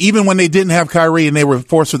even when they didn't have Kyrie and they were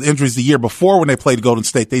forced with injuries the year before when they played Golden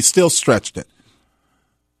State, they still stretched it.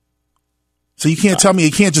 So you can't tell me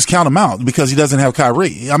you can't just count him out because he doesn't have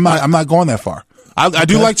Kyrie. I'm not going that far. I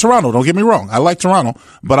do like Toronto. Don't get me wrong. I like Toronto,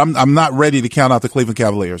 but I'm not ready to count out the Cleveland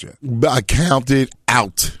Cavaliers yet. I counted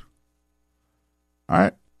out. All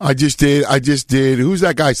right. I just did. Who's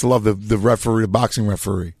that guy I used to love, the referee, the boxing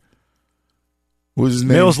referee? What was his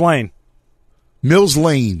name? Mills Lane. Mills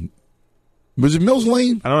Lane. Was it Mills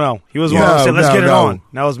Lane? I don't know. He was one who said, let's get it on.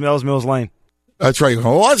 That was Mills Lane. That's right.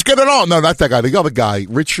 Oh, let's get it on. No, not that guy. The other guy.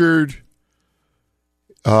 Richard.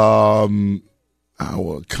 Come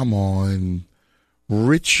on.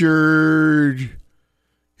 Richard.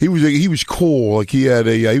 He was cool. Like he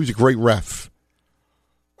was a great ref.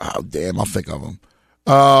 Oh, damn. I'll think of him.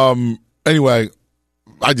 Anyway,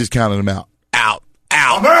 I just counted him out. Out.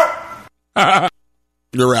 I'm out.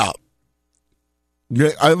 You're out.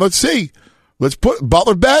 Let's see. Let's put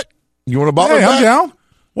Butler bet. You want a Butler bet? I'm down.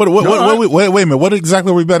 Wait a minute. What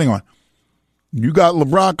exactly are we betting on? You got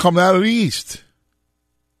LeBron coming out of the East.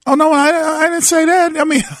 Oh, no, I didn't say that. I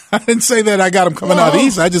mean, I didn't say that I got him coming out of the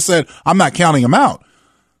East. I just said I'm not counting him out.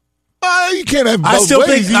 You can't have both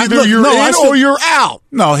ways. Either you're in or you're out.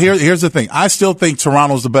 No, here's the thing. I still think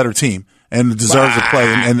Toronto's the better team and deserves to play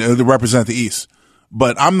and to represent the East.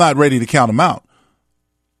 But I'm not ready to count them out.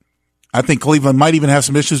 I think Cleveland might even have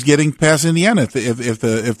some issues getting past Indiana if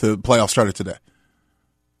the playoffs started today.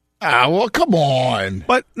 Well, come on.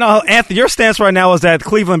 But no, Anthony, your stance right now is that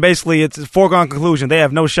Cleveland basically it's a foregone conclusion. They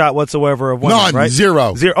have no shot whatsoever of winning. None, right?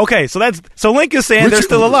 Zero. Okay, so Link is saying they're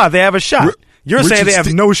still alive. They have a shot. You're saying they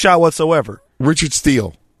have no shot whatsoever. Richard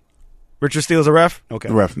Steele. Richard Steele's a ref? Okay.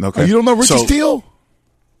 The ref, okay. Oh, you don't know Richard Steele?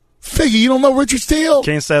 Figgy, you don't know Richard Steele?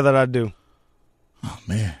 Can't say that I do. Oh,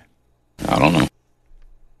 man. I don't know.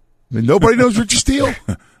 I mean, nobody knows Richard Steele?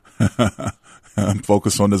 I'm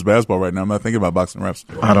focused on this basketball right now. I'm not thinking about boxing refs.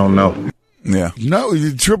 I don't know. Yeah. No,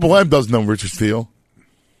 Triple M doesn't know Richard Steele.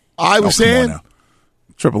 I was saying.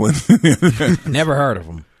 Triple M. Never heard of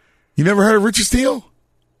him. You never heard of Richard Steele?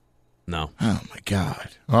 No. Oh, my God.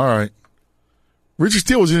 All right. Richard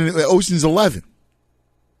Steele was in Ocean's 11.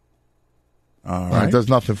 All right. Does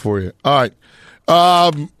nothing for you. All right.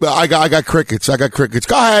 I got crickets.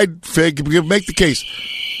 Go ahead, Fig. Make the case.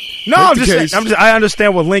 No, I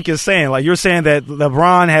understand what Link is saying. Like, you're saying that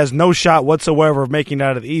LeBron has no shot whatsoever of making it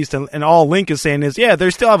out of the East, and all Link is saying is, yeah,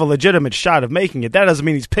 they still have a legitimate shot of making it. That doesn't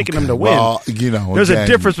mean he's picking them to win. Well, there's a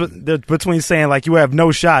difference between saying like you have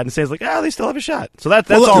no shot and saying like, they still have a shot. So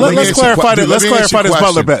that's all. Let's clarify this. Let's clarify this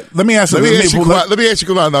Butler bet. Let me ask you. Let me ask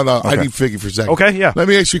you. No. Okay. I need Figgy for a second. Okay, yeah. Let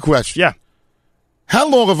me ask you a question. Yeah. How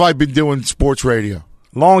long have I been doing sports radio?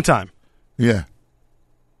 Long time. Yeah.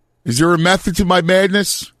 Is there a method to my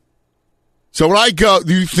madness? So when I go,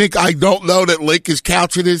 do you think I don't know that Link is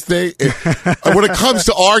couching his thing? When it comes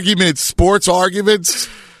to arguments, sports arguments,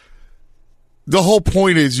 the whole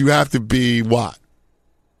point is you have to be what?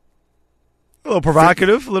 A little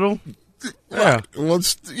provocative, a little. Yeah. Well,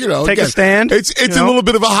 take a stand. It's a little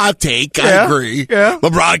bit of a hot take. I agree. Yeah.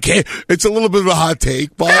 LeBron can't. It's a little bit of a hot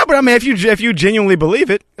take, but yeah. But I mean, if you genuinely believe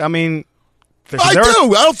it, I mean, I do.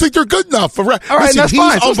 I don't think they're good enough. All right, that's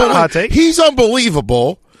fine. So it's not a hot take. He's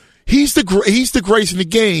unbelievable. He's the greatest in the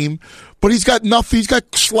game, but he's got nothing. He's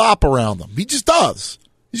got slop around him. He just does.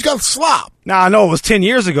 He's got slop. Now, I know it was 10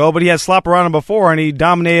 years ago, but he had slop around him before, and he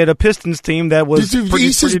dominated a Pistons team that was pretty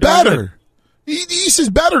East is better. East is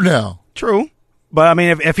better now. True. But, I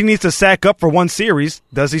mean, if he needs to sack up for one series,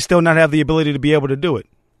 does he still not have the ability to be able to do it?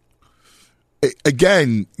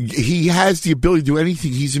 Again, he has the ability to do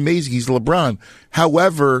anything. He's amazing. He's LeBron.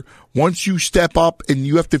 However, once you step up and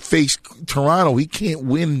you have to face Toronto, he can't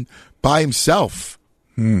win by himself.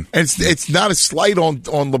 And it's not a slight on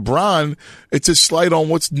LeBron. It's a slight on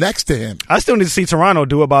what's next to him. I still need to see Toronto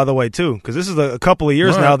do it, by the way, too, because this is a couple of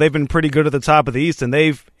years now. They've been pretty good at the top of the East, and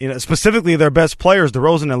they've, specifically their best players,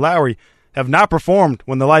 DeRozan and Lowry, have not performed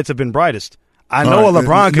when the lights have been brightest. I know what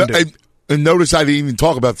LeBron can do. And notice I didn't even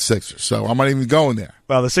talk about the Sixers, so I'm not even going there.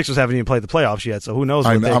 Well, the Sixers haven't even played the playoffs yet, so who knows?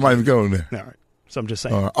 I'm not even going there. All right, so I'm just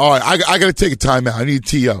saying. All right, I got to take a timeout. I need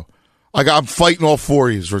T.O. I'm fighting all four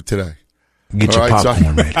of you for today. Get your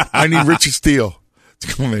popcorn ready. I need Richard Steele to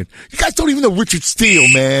come in. You guys don't even know Richard Steele,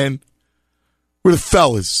 man. We're the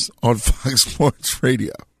fellas on Fox Sports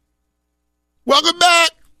Radio. Welcome back.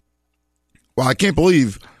 Well, I can't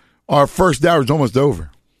believe our first hour is almost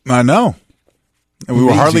over. I know. And we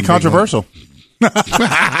were hardly controversial. I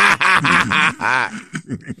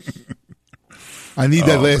need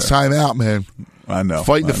that last time out, man. I know.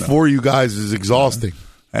 Fighting the four of you guys is exhausting.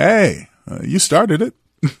 Hey, you started it.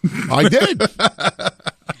 I did.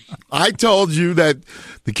 I told you that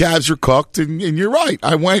the Cavs are cooked, and you're right.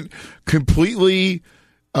 I went completely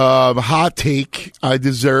hot take. I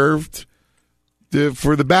deserved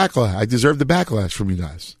for the backlash. I deserved the backlash from you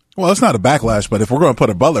guys. Well, it's not a backlash, but if we're going to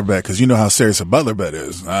put a Butler bet, because you know how serious a Butler bet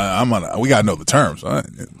is, we got to know the terms. I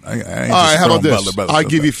ain't all right, how about this? I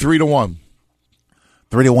give you 3-1.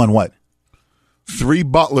 3-1 what? 3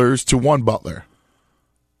 Butlers to 1 Butler.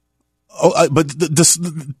 Oh, but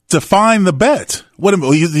define the bet. What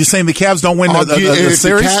you're saying? The Cavs don't win the series?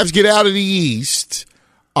 If the Cavs get out of the East,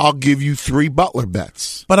 I'll give you 3 Butler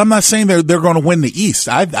bets. But I'm not saying they're going to win the East.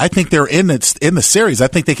 I think they're in the series. I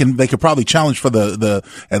think they could probably challenge for the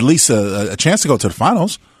at least a chance to go to the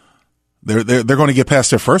finals. They're going to get past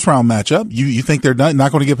their first round matchup. You think they're not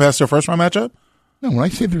going to get past their first round matchup? No, when I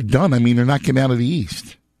say they're done, I mean they're not getting out of the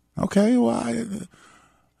East. Okay, well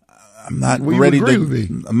I'm not ready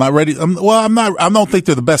to. I'm not ready. I'm not. I don't think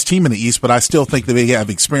they're the best team in the East, but I still think that they have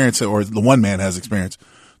experience, or the one man has experience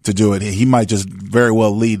to do it. He might just very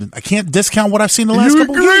well lead. I can't discount what I've seen the last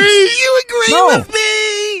couple of years. You agree with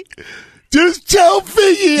me? Just tell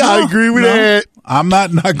Figgy I agree with that. I'm not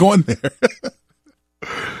going there.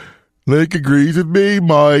 Lake agrees with me,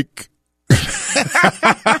 Mike.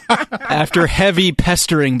 After heavy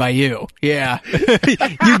pestering by you. Yeah.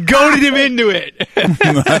 You goaded him into it.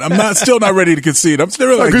 I'm still not ready to concede. I'm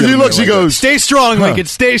still because he looks, he goes, stay strong, Lincoln.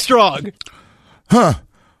 Stay strong.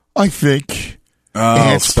 I think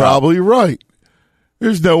Ant's probably right.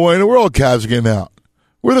 There's no way in the world Cavs are getting out.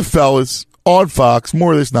 We're the fellas on Fox.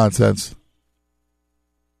 More of this nonsense.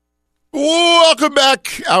 Welcome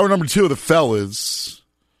back. Hour number 2 of the fellas.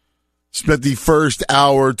 Spent the first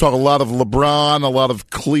hour talking a lot of LeBron, a lot of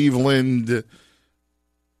Cleveland, a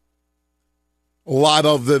lot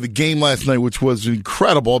of the game last night, which was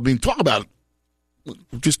incredible. I mean, talk about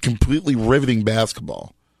just completely riveting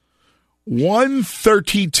basketball.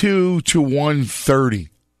 132 to 130.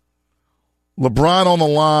 LeBron on the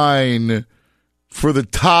line for the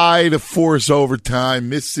tie to force overtime.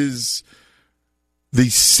 Misses the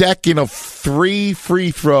second of 3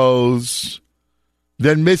 free throws.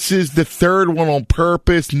 Then misses the third one on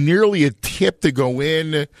purpose, nearly a tip to go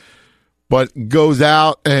in, but goes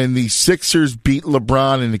out, and the Sixers beat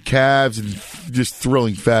LeBron and the Cavs in just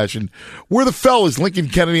thrilling fashion. We're the fellas, Lincoln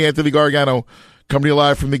Kennedy, Anthony Gargano, coming to you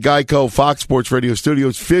live from the Geico Fox Sports Radio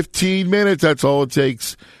studios. 15 minutes, that's all it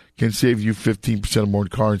takes. Can save you 15% or more in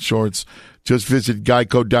car insurance. Just visit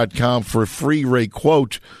geico.com for a free rate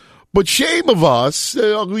quote. But shame of us,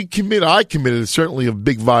 I committed certainly a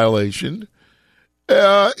big violation.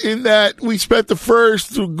 In that we spent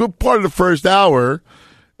a good part of the first hour,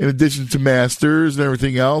 in addition to Masters and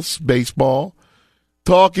everything else, baseball,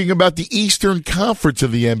 talking about the Eastern Conference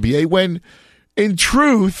of the NBA, when, in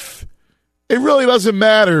truth, it really doesn't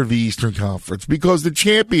matter the Eastern Conference because the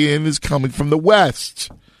champion is coming from the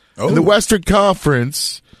West. Oh. And the Western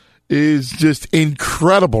Conference is just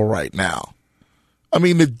incredible right now. I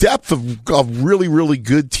mean, the depth of really, really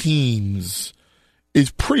good teams is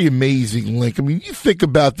pretty amazing, Link. I mean, you think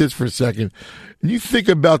about this for a second. You think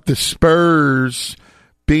about the Spurs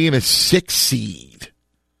being a 6 seed.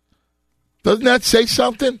 Doesn't that say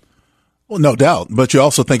something? Well, no doubt. But you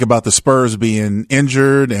also think about the Spurs being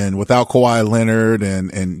injured and without Kawhi Leonard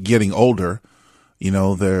and getting older. You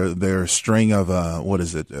know, their string of,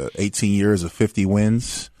 18 years of 50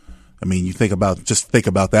 wins. I mean, you think about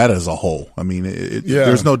that as a whole. I mean,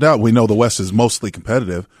 there's no doubt. We know the West is mostly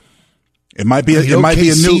competitive. It might be a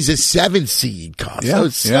OKC's a 7 seed,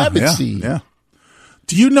 seed. Yeah.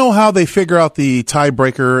 Do you know how they figure out the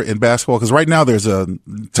tiebreaker in basketball? Because right now there's a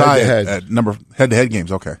tie at head-to-head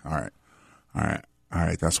games. Okay, all right.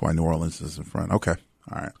 That's why New Orleans is in front. Okay,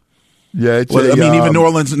 all right. Yeah, even New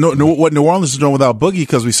Orleans. What New Orleans is doing without Boogie,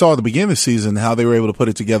 because we saw at the beginning of the season how they were able to put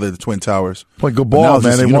it together, the Twin Towers. Play good ball,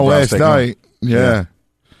 man. They won last night. Yeah.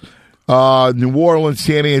 New Orleans,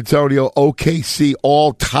 San Antonio, OKC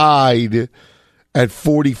all tied at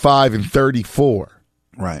 45 and 34.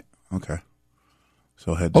 Right. Okay.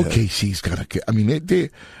 So OKC's got to. I mean,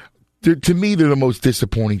 they're to me they're the most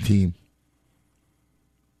disappointing team.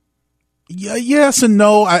 Yeah, yes and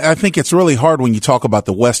no. I think it's really hard when you talk about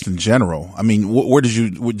the West in general. I mean, where did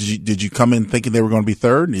you come in thinking they were going to be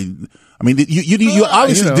third? I mean, you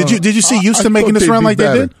obviously did you see Houston making this run like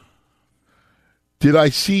they did? Did I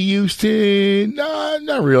see Houston? No,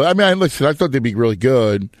 not really. I mean, listen, I thought they'd be really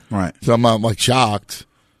good. Right. So I'm not shocked.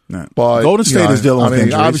 No. But Golden State is dealing with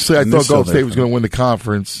injuries. Obviously, I thought Golden State was going to win the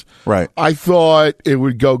conference. Right. I thought it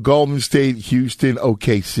would go Golden State, Houston,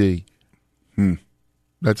 OKC.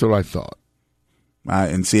 That's what I thought.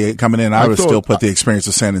 And see, coming in, I would still put the experience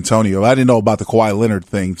of San Antonio. I didn't know about the Kawhi Leonard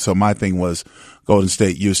thing, so my thing was Golden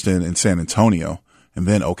State, Houston, and San Antonio, and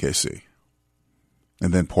then OKC,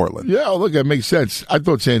 and then Portland. Yeah, look, that makes sense. I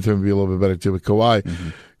thought San Antonio would be a little bit better too with Kawhi. Mm-hmm.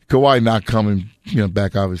 Kawhi not coming,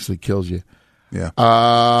 back obviously kills you. Yeah.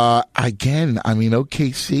 Again, I mean,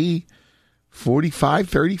 OKC,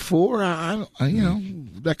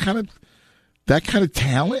 45-34. That kind of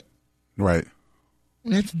talent. Right.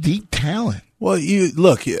 That's deep talent. Well, you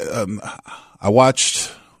look. I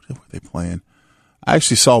watched. What were they playing? I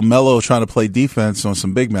actually saw Melo trying to play defense on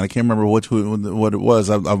some big men. I can't remember what it was.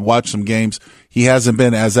 I've watched some games. He hasn't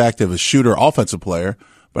been as active as shooter, offensive player,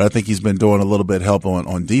 but I think he's been doing a little bit help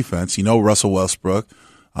on defense. Russell Westbrook,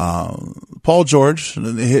 Paul George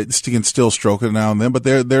can still stroke it now and then, but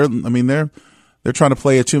they're trying to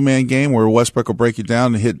play a 2-man game where Westbrook will break you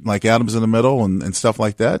down and hit like Adams in the middle and stuff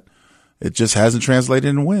like that. It just hasn't translated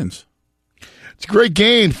into wins. It's a great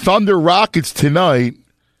game. Thunder Rockets tonight.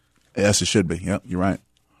 Yes, it should be. Yep, you're right.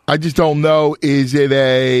 I just don't know. Does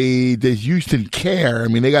Houston care? I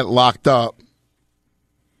mean, they got locked up.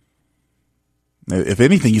 If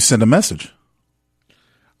anything, you send a message.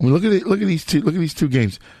 I mean, look at these two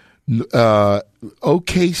games.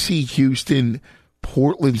 OKC, Houston,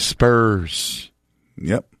 Portland, Spurs.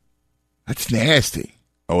 Yep. That's nasty.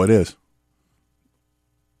 Oh, it is.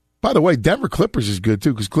 By the way, Denver Clippers is good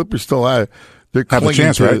too because Clippers still have a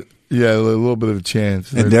chance, right? Yeah, a little bit of a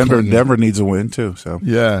chance. And Denver needs a win too. So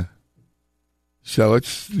yeah, so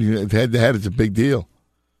it's head to head. It's a big deal.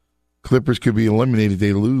 Clippers could be eliminated.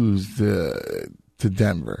 They lose to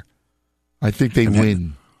Denver. I think they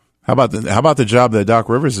win. How about the job that Doc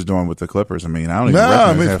Rivers is doing with the Clippers? I mean, I don't even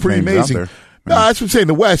recognize it's pretty amazing. No, that's what I'm saying.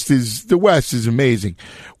 The West is amazing,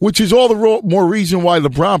 which is all the more reason why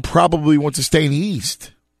LeBron probably wants to stay in the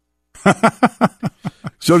East.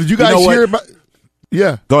 So did you guys hear about?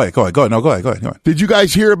 Yeah, go ahead. No, go ahead. Did you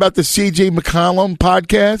guys hear about the CJ McCollum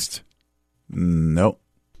podcast? Nope.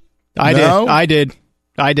 I did.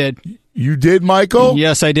 You did, Michael?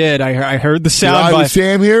 Yes, I did. I heard the sound. Did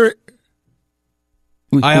Sam hear it?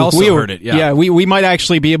 I also heard it. Yeah, we might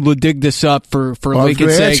actually be able to dig this up for Lincoln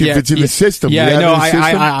saying if it's in the system. Yeah, no,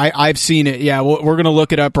 I've seen it. Yeah, we're gonna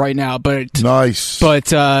look it up right now. But nice.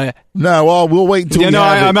 But no, well, we'll wait until.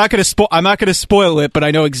 I'm not gonna spoil it, but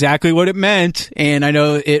I know exactly what it meant, and I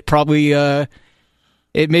know it probably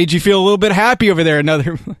it made you feel a little bit happy over there.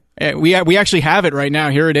 We actually have it right now.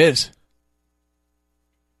 Here it is.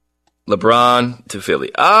 LeBron to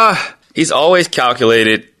Philly. He's always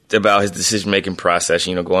calculated about his decision-making process,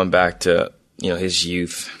 going back to, his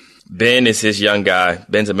youth. Ben is his young guy.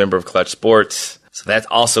 Ben's a member of Clutch Sports, so that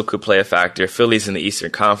also could play a factor. Philly's in the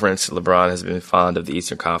Eastern Conference. LeBron has been fond of the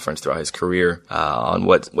Eastern Conference throughout his career on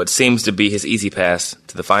what seems to be his easy pass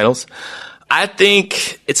to the finals. I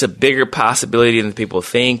think it's a bigger possibility than people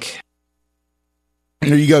think.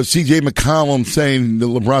 There you go, C.J. McCollum saying that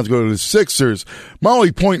LeBron's going to the Sixers. My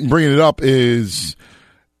only point in bringing it up is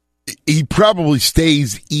he probably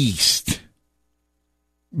stays East.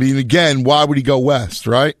 I mean, again, why would he go West,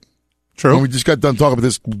 right? True. And we just got done talking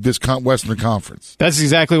about this Western Conference. That's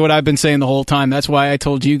exactly what I've been saying the whole time. That's why I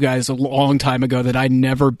told you guys a long time ago that I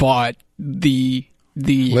never bought the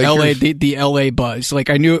LA buzz. Like,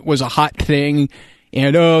 I knew it was a hot thing.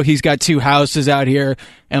 And, he's got 2 houses out here.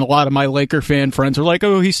 And a lot of my Laker fan friends are like,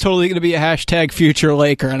 he's totally going to be a hashtag future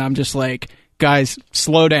Laker. And I'm just like, guys,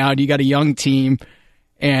 slow down. You got a young team.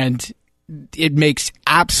 And it makes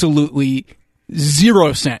absolutely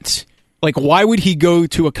zero sense. Like, why would he go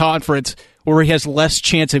to a conference where he has less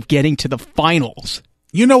chance of getting to the finals?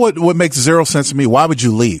 You know what makes zero sense to me? Why would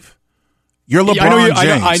you leave? You're LeBron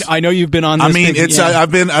James. I know you've been on this. I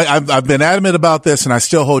mean, I've been adamant about this, and I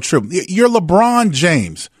still hold true. You're LeBron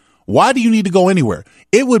James. Why do you need to go anywhere?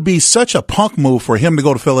 It would be such a punk move for him to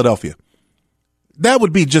go to Philadelphia. That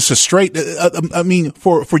would be just a straight. I mean,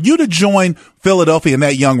 for you to join Philadelphia in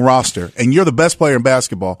that young roster, and you're the best player in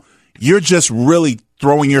basketball, you're just really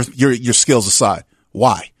throwing your skills aside.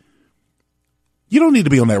 Why? You don't need to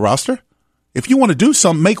be on that roster. If you want to do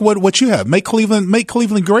something, make what you have. Make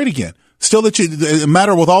Cleveland great again. Still, it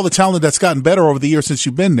matter with all the talent that's gotten better over the years since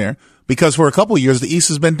you've been there, because for a couple of years the East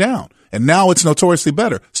has been down, and now it's notoriously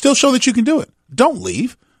better. Still show that you can do it. Don't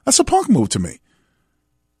leave. That's a punk move to me.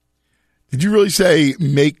 Did you really say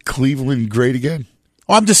make Cleveland great again?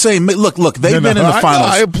 Oh, I'm just saying. Look. They've been in the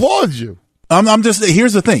finals. I applaud you. I'm just.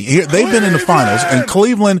 Here's the thing. They've been in the finals, and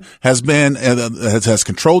Cleveland has been has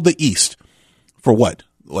controlled the East for what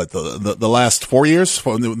the last 4 years,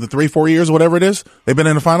 for the 3-4 years, whatever it is. They've been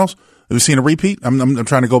in the finals. Have you seen a repeat? I'm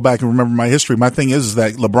trying to go back and remember my history. My thing is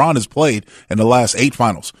that LeBron has played in the last 8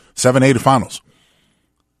 finals, 7-8 finals.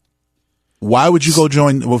 Why would you go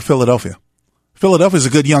join with Philadelphia? Philadelphia's a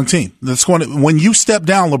good young team. When you step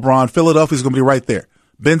down, LeBron, Philadelphia's going to be right there.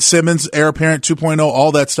 Ben Simmons, heir apparent 2.0,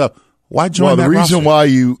 all that stuff. Why join that roster?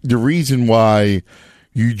 The reason why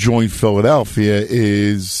you joined Philadelphia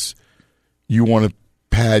is you want to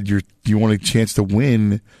you want a chance to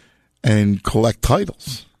win and collect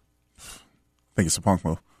titles. I think it's a punk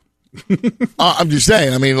move. I'm just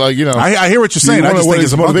saying. I mean, I hear what you're saying. I just think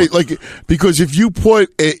it's a punk move. Because if you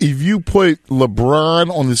put LeBron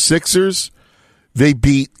on the Sixers, they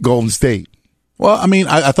beat Golden State. Well, I mean,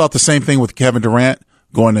 I thought the same thing with Kevin Durant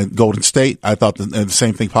going to Golden State. I thought the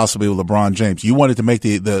same thing possibly with LeBron James. You wanted to make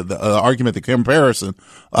the argument, the comparison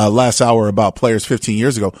last hour about players 15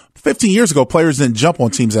 years ago. 15 years ago, players didn't jump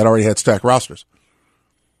on teams that already had stacked rosters.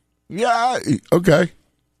 Yeah, okay.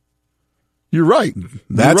 You're right.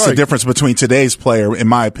 That's the difference between today's player, in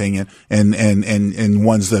my opinion, and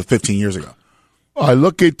ones that 15 years ago. I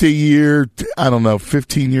look at the year,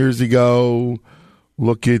 15 years ago.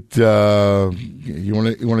 Look at you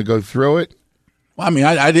want to go through it? Well, I mean,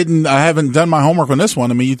 I haven't done my homework on this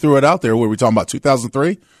one. I mean, you threw it out there. What were we talking about?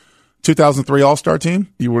 2003 All-Star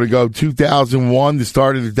team? You want to go 2001, the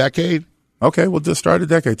start of the decade? Okay, we'll just start the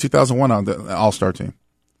decade. 2001 on the All-Star team.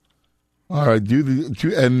 All right,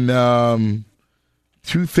 2001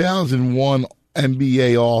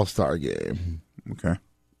 NBA All-Star game. Okay.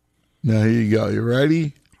 Now, here you go. You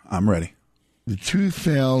ready? I'm ready. The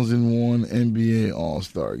 2001 NBA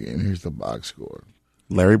All-Star game. Here's the box score.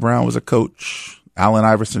 Larry Brown was a coach. Allen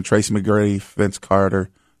Iverson, Tracy McGrady, Vince Carter,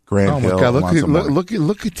 Grant Hill. Oh, my God.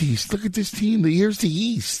 Look at these. Look at this team. Here's the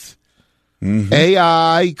East. Mm-hmm.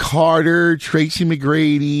 A.I., Carter, Tracy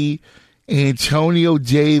McGrady, Antonio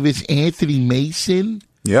Davis, Anthony Mason.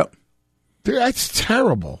 Yep. That's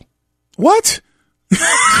terrible. What?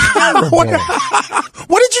 Terrible. What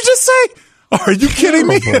did you just say? Are you kidding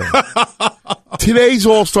me? Today's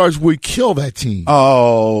All-Stars would kill that team.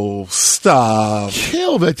 Oh, stop.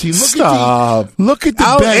 Kill that team. Look at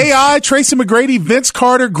the bench. A.I., Tracy McGrady, Vince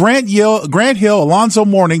Carter, Grant Hill, Alonzo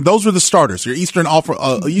Mourning. Those were the starters. Your Eastern Conference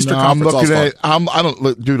All-Star. I'm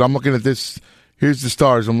looking at this. Here's the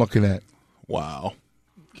stars I'm looking at. Wow.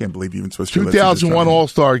 Can't believe you even switched your 2001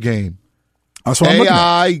 All-Star game. That's what I'm looking at.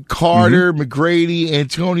 A.I., Carter, McGrady,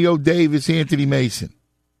 Antonio Davis, Anthony Mason.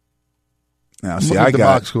 Now, see, I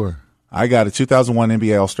got a 2001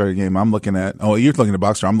 NBA All-Star game. I'm looking at. Oh, you're looking at the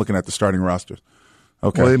box score. I'm looking at the starting rosters.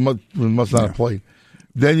 Okay. Well, they must not have played.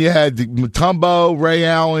 Then you had Mutombo, Ray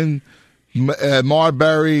Allen,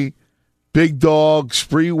 Marbury, Big Dog,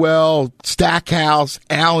 Sprewell, Stackhouse,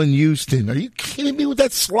 Allen Houston. Are you kidding me with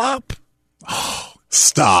that slop? Oh,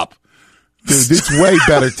 stop. Dude, it's way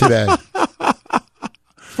better today.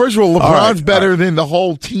 First of all, LeBron's better than the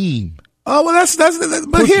whole team. Oh, well, that's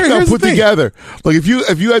but here's the thing. Together. Like if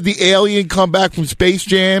you had the alien come back from Space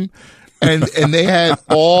Jam and they had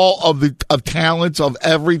all of talents of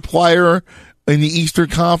every player in the Eastern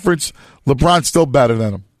Conference. LeBron's still better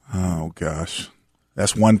than him. Oh gosh,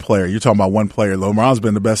 that's one player. You're talking about one player. LeBron's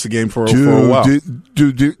been the best of the game for a while.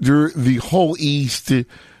 Dude, the whole East.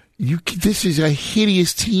 This is a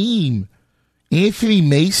hideous team. Anthony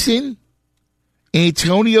Mason,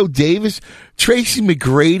 Antonio Davis, Tracy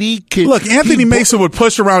McGrady. Look, Anthony Mason would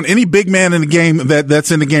push around any big man in the game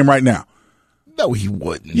that's in the game right now. No, he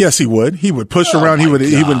wouldn't. Yes, he would. He would push around. He would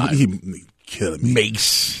kill me.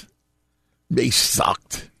 Mace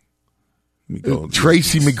sucked.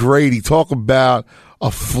 Tracy McGrady, talk about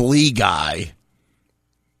a flea guy.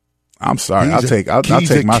 I'm sorry. I'll take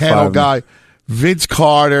my kennel 5 guy. Vince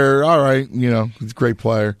Carter, all right, he's a great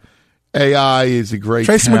player. AI is a great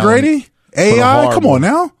Tracy talent, McGrady? AI? Come on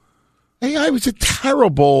now. AI was a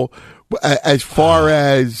terrible as far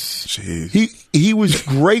as he was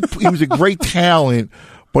great. He was a great talent,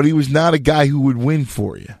 but he was not a guy who would win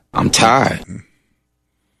for you. I'm tired.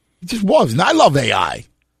 He just wasn't. I love AI.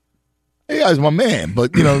 AI is my man,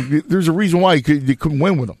 but there's a reason why you couldn't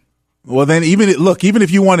win with him. Well, then even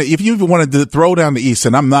if you wanted to throw down the East,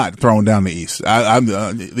 and I'm not throwing down the East,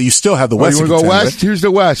 you still have the West. You want to go West? Right? Here's the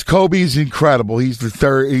West. Kobe is incredible. He's the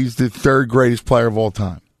third greatest player of all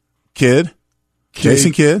time.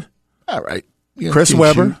 Jason Kidd. All right. Chris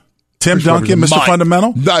Webber. Tim Duncan, Mr.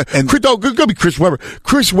 Fundamental. It's gonna be Chris Webber.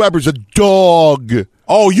 Chris Webber's a dog.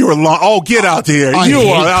 Oh, you're lying. Oh, get out there. You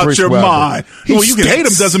are out Chris your Webber. mind. Well, you can hate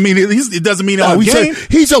him doesn't mean it doesn't mean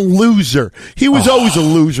he's a loser. He was always a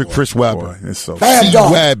loser, Chris Webber. Boy, it's so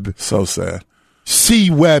Webb. So sad. C.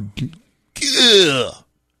 Webb. Ugh.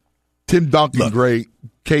 Tim Duncan, great.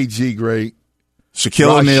 KG, great.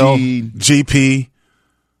 Shaquille O'Neal, GP.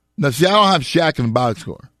 Now, see, I don't have Shaq in the box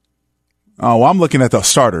score. Oh, well, I'm looking at the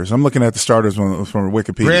starters. I'm looking at the starters from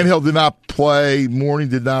Wikipedia. Grant Hill did not play. Mourning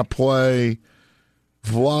did not play.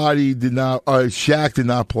 Vlade did not. Shaq did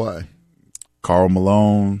not play. Karl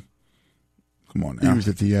Malone. Come on now. He was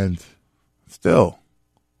at the end. Still.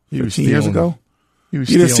 He was 15 years ago. He was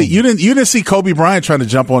you didn't see Kobe Bryant trying to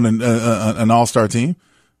jump on an all-star team?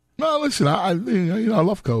 No, listen, I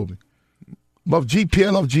love Kobe. Love GP. I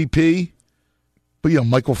love GP. But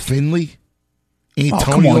Michael Finley.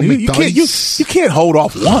 Antonio McDyess. You can't hold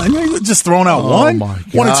off one. You're just throwing out one. My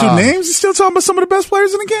God. One or two names. You're still talking about some of the best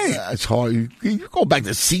players in the game. Yeah, it's hard. You go back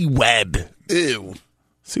to C. Webb. Ew.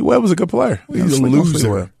 C. Webb was a good player. He's a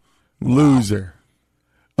loser. Loser.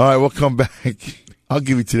 All right, we'll come back. I'll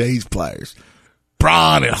give you today's players.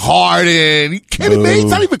 Bron and Harden. Kevin Bates,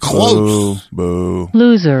 not even close. Boo.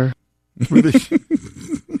 Loser. We're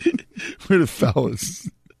the fellas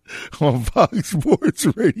on Fox Sports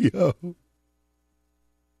Radio.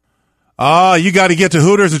 You got to get to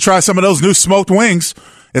Hooters and try some of those new smoked wings.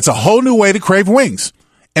 It's a whole new way to crave wings.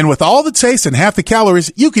 And with all the taste and half the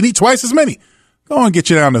calories, you can eat twice as many. Go on and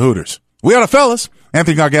get you down to Hooters. We are the fellas.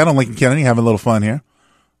 Anthony Gargano and Lincoln Kennedy having a little fun here.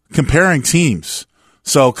 Comparing teams.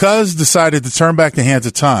 So Cuz decided to turn back the hands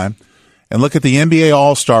of time and look at the NBA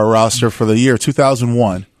All-Star roster for the year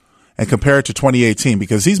 2001 and compare it to 2018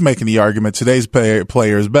 because he's making the argument today's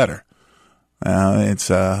player is better. I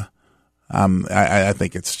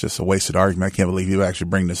think it's just a wasted argument. I can't believe you actually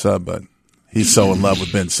bring this up, but he's so in love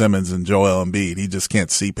with Ben Simmons and Joel Embiid. He just can't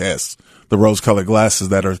see past the rose-colored glasses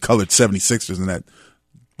that are colored 76ers in that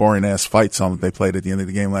boring-ass fight song that they played at the end of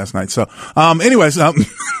the game last night. So, anyways,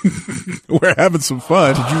 we're having some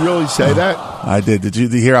fun. Did you really say that? I did. Did you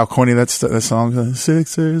hear how corny that song is?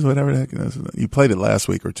 Sixers, whatever the heck it is. You played it last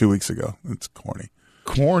week or 2 weeks ago. It's corny.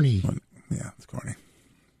 Corny? Yeah, it's corny.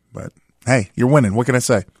 But, hey, you're winning. What can I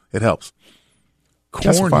say? It helps.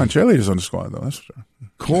 Got some fine cheerleaders on the squad, though. That's for sure.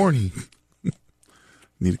 Corny.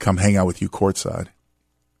 Need to come hang out with you courtside.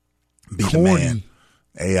 Be the man.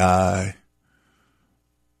 AI.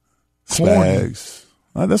 Spags.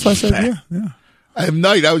 That's what I said. Yeah. M.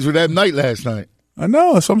 Night. I was with M. Night last night. I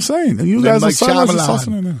know. That's what I'm saying. You guys are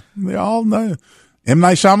silent. They all know. M.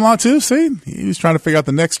 Night Shyamalan, too. See? He was trying to figure out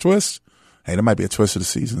the next twist. Hey, that might be a twist of the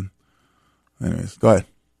season. Anyways, go ahead.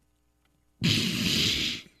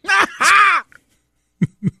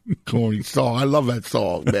 Corny song. I love that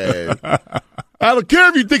song, man. I don't care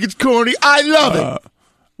if you think it's corny. I love it.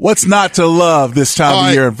 What's not to love this time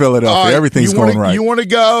of year in Philadelphia? Everything's going right. You want to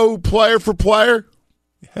go player for player?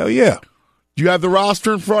 Hell yeah. Do you have the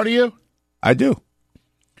roster in front of you? I do.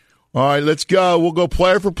 All right, let's go. We'll go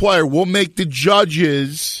player for player. We'll make the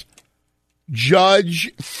judges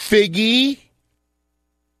Judge Figgy.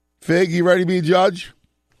 Fig, you ready to be a judge?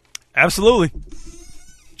 Absolutely.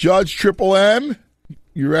 Judge Triple M,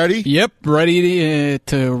 you ready? Yep, ready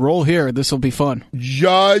to roll here. This will be fun.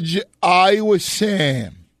 Judge Iowa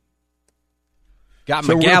Sam. Got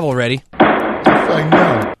my gavel ready. I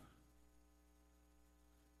know.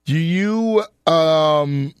 Do you,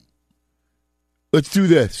 let's do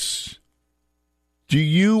this.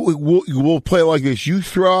 We'll play it like this. You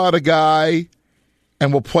throw out a guy,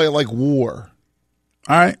 and we'll play it like war.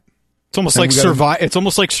 All right. It's almost like It's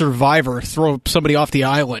almost like Survivor. Throw somebody off the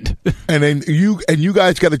island, and then you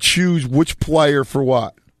guys got to choose which player for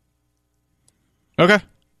what. Okay.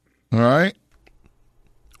 All right.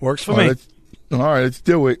 Works for me. All right, let's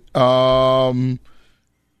do it. Go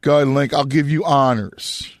ahead, Link. I'll give you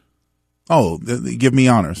honors. Oh, give me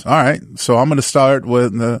honors. All right. So I'm going to start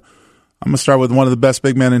with one of the best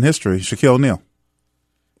big men in history, Shaquille O'Neal.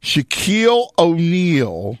 Shaquille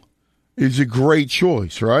O'Neal is a great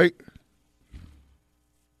choice, right?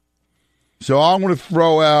 So I'm going to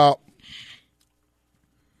throw out.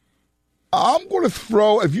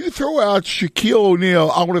 If you throw out Shaquille O'Neal,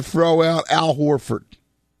 I'm going to throw out Al Horford.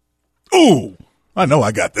 Ooh, I know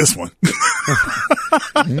I got this one.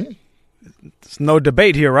 There's no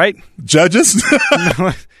debate here, right? Judges?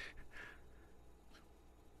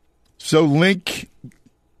 So Link.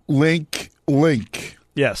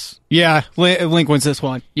 Yes. Yeah, Link wins this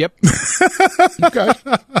one. Yep. Okay.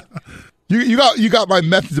 You got my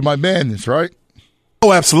method to my madness, right?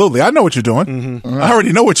 Oh, absolutely. I know what you're doing. Mm-hmm. Right. I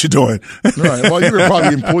already know what you're doing. All right. Well, you're going to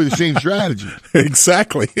probably employ the same strategy.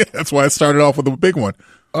 Exactly. That's why I started off with a big one.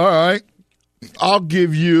 All right. I'll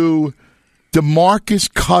give you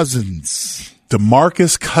DeMarcus Cousins.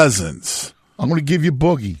 DeMarcus Cousins. I'm going to give you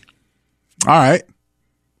Boogie. All right.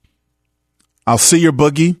 I'll see your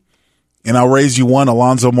Boogie, and I'll raise you one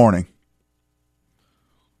Alonzo Mourning.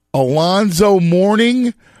 Alonzo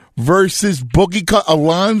Mourning versus Boogie.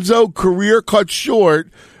 Alonzo career cut short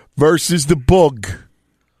versus the Boog.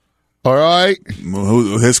 All right.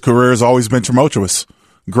 His career has always been tumultuous.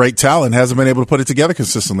 Great talent, hasn't been able to put it together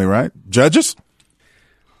consistently, right? Judges?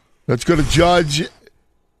 Let's go to Judge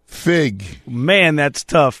Fig. Man, that's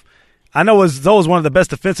tough. I know Zoe is one of the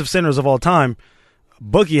best defensive centers of all time.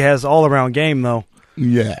 Boogie has all-around game, though.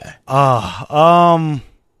 Yeah.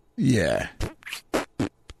 Yeah.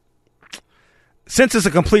 Since it's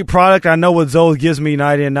a complete product, I know what Zoe gives me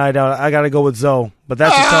night in, night out. I got to go with Zoe, but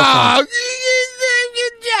that's a tough one.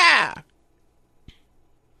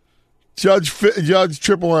 Judge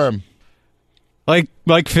Triple M.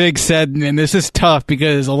 Like Fig said, man, this is tough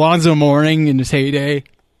because Alonzo Mourning in his heyday,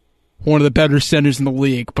 one of the better centers in the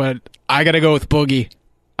league. But I got to go with Boogie.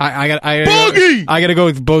 I got to go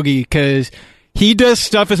with Boogie because he does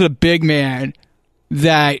stuff as a big man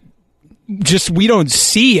that just we don't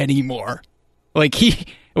see anymore. Like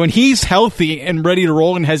when he's healthy and ready to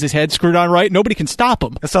roll and has his head screwed on right, nobody can stop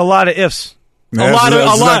him. That's a lot of ifs. A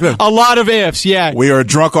lot of ifs, yeah. We are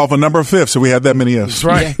drunk off a number of fifths, so we have that many ifs. That's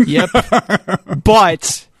right. Yeah, yep.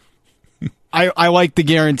 But I like the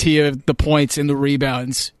guarantee of the points and the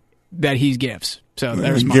rebounds that he gives. So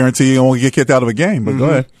there's mine. Guarantee you won't get kicked out of a game, but go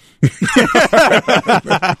ahead.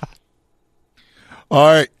 All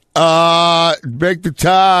right. Break the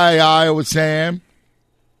tie, Iowa Sam.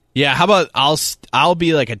 Yeah, how about I'll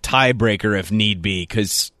be like a tiebreaker if need be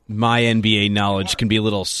because my NBA knowledge can be a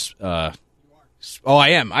little. I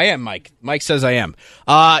am, Mike. Mike says I am.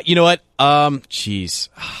 You know what? Jeez,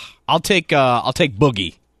 I'll take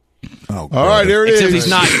Boogie. Oh, all right, there it Except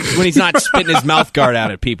is. when he's not spitting his mouth guard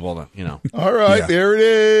out at people, you know. All right, there it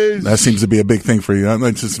is. That seems to be a big thing for you. I'm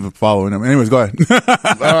just following him. Anyways, go ahead.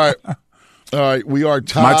 All right. We are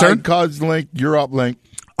tied. My turn? Cuz Link, you're up, Link.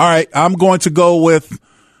 All right, I'm going to go with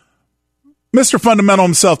Mr. Fundamental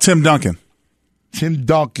himself, Tim Duncan. Tim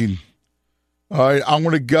Duncan. All right, I'm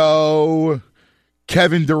going to go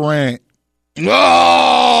Kevin Durant. Oh!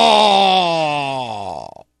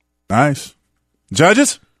 Nice.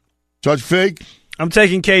 Judges? Judge Fig? I'm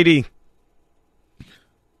taking KD.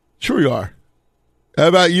 Sure you are. How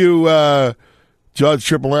about you, Judge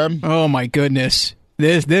Triple M? Oh, my goodness.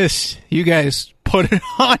 This, you guys put it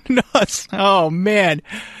on us. Oh, man.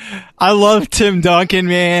 I love Tim Duncan,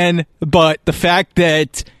 man, but the fact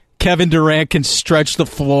that Kevin Durant can stretch the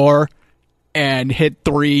floor and hit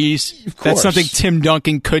threes, that's something Tim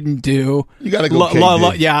Duncan couldn't do. You got to go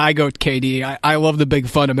KD. Yeah, I go with KD. I love the big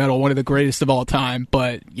fundamental, one of the greatest of all time,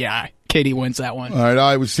 but yeah, KD wins that one. All right,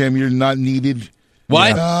 Iowa Sam, you're not needed. What?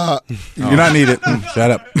 You're not needed.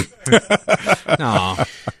 Shut up. No.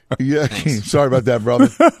 Yeah, sorry about that, brother.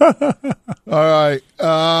 All right,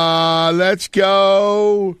 let's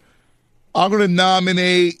go. I'm going to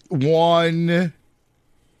nominate one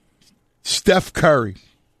Steph Curry.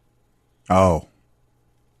 Oh.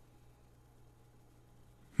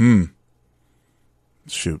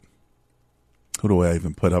 Shoot. Who do I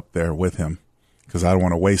even put up there with him? Because I don't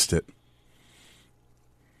want to waste it.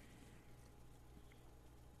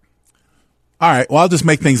 All right. Well, I'll just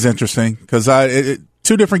make things interesting because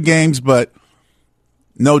two different games, but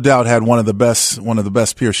no doubt had one of the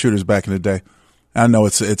best pure shooters back in the day. I know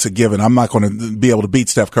it's a given. I'm not going to be able to beat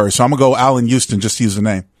Steph Curry, so I'm going to go Allen Houston just to use the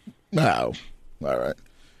name. No. All right.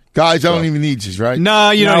 Guys, I don't even need you, right?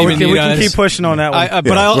 No, you don't even need us. We can keep pushing on that one.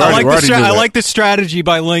 I like the strategy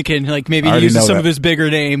by Lincoln. Like maybe he uses some of his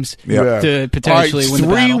bigger names to potentially win the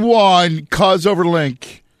battle. 3-1, Cuz over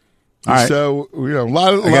Link. All right. So, a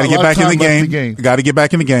lot of I got to get back in the game. Got to get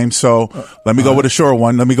back in the game. So let me go with a short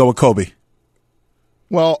one. Let me go with Kobe.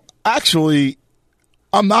 Well, actually,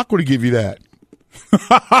 I'm not going to give you that.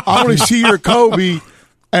 I'm going to see your Kobe,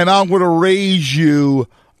 and I'm going to raise you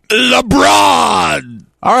LeBron.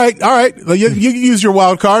 All right. You use your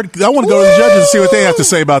wild card. I want to go to the judges and see what they have to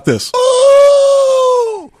say about this.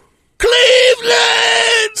 Ooh,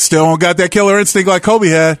 Cleveland! Still don't got that killer instinct like Kobe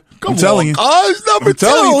had. I'm telling you. He's number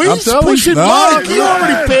 2. He's pushing Mike. He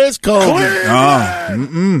already passed Kobe.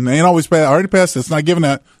 They ain't always passed. Already passed. It's not giving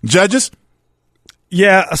that. Judges?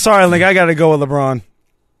 Yeah, sorry, Link. I got to go with LeBron.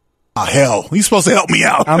 Oh, hell. You're supposed to help me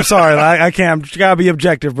out. I'm sorry. I can't. You got to be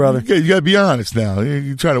objective, brother. Okay, you got to be honest now.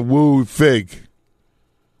 You're trying to woo Fig.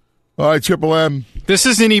 All right, Triple M. This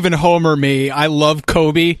isn't even Homer me. I love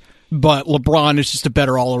Kobe, but LeBron is just a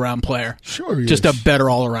better all-around player. Sure he just is. a better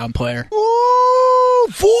all-around player. Ooh,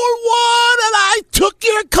 4-1, and I took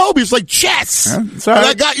your Kobe. It's like chess. Yeah, and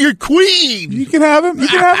I got your queen. You can have him. You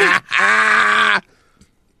can have him.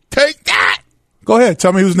 Take that. Go ahead.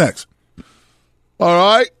 Tell me who's next. All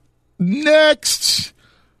right. Next,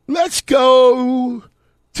 let's go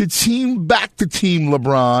to Team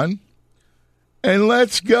LeBron. And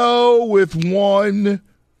let's go with one.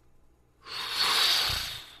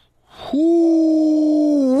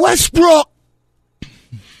 Westbrook.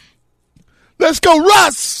 Let's go,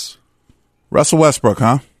 Russ. Russell Westbrook,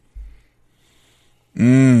 huh?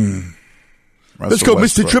 Let's go,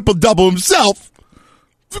 Mr. Triple-Double himself.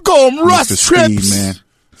 Go him, Russ. Mr. Trips. Speed, man.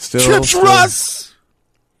 Trips, Russ.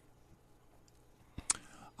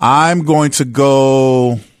 I'm going to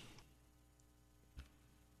go.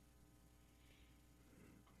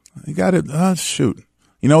 You got it. Shoot.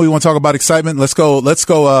 You know, we want to talk about excitement. Let's go.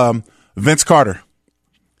 Vince Carter.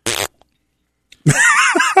 Go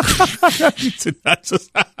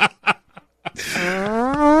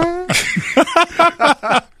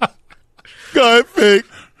ahead, Fig.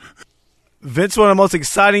 Vince, one of the most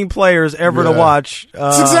exciting players ever to watch.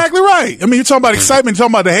 That's exactly right. I mean, you're talking about excitement. You're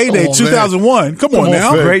talking about the heyday, 2001. Come on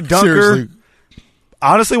now. Fig. Great dunker. Seriously.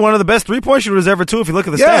 Honestly, one of the best three-point shooters ever, too, if you look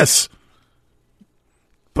at the stats.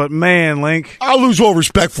 But, man, Link. I'll lose all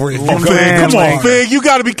respect for you. Come on, Fig. You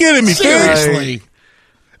got to be kidding me, Seriously. Fig.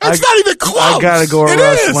 It's not even close. I got to go with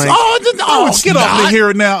Russ Link. Get off me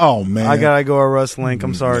here now. Oh, man. I got to go with Russ Link.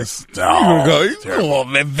 I'm sorry.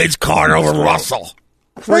 Vince Carter over Russell.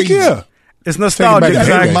 Heck yeah. It's nostalgic.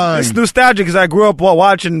 It's nostalgic because I grew up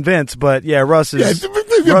watching Vince, but yeah, Russ is a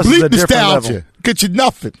different level. Get you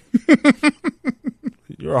nothing.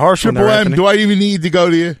 You're a harsh Triple M, do I even need to go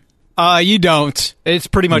to you? You don't. It's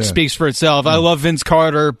pretty much speaks for itself. I love Vince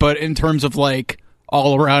Carter, but in terms of like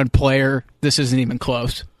all-around player, this isn't even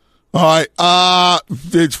close. All right,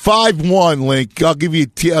 it's 5-1, Link. I'll give you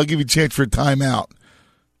a chance for a timeout.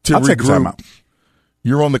 I'll take a timeout.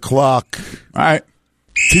 You're on the clock. All right.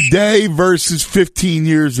 Today versus 15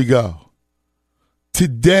 years ago.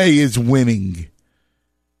 Today is winning.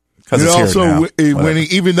 Because it's also here now. winning,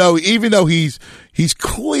 even though he's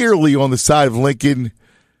clearly on the side of Lincoln.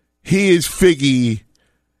 He is Figgy.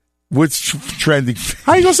 What's trending?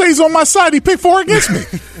 How you gonna say he's on my side? He picked 4 against me.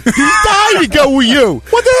 He died to go with you.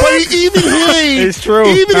 What the heck? But even it's true.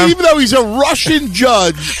 Even though he's a Russian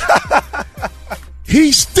judge,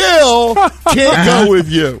 he still can't go with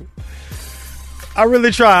you. I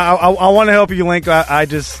really try. I want to help you, Link. I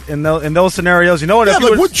just in those scenarios, you know what? Yeah,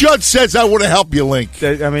 what judge says I want to help you, Link?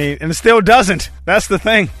 I mean, and it still doesn't. That's the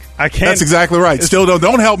thing. I can't. That's exactly right. Still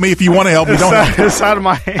don't help me if you want to help me. Don't help me. It's out of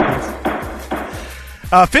my hands.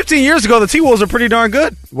 15 years ago, the T-Wolves were pretty darn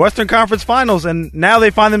good. Western Conference Finals, and now they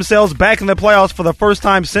find themselves back in the playoffs for the first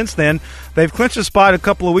time since then. They've clinched a spot a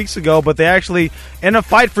couple of weeks ago, but they actually in a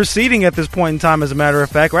fight for seeding at this point in time, as a matter of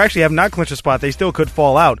fact, or actually have not clinched a spot. They still could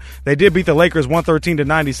fall out. They did beat the Lakers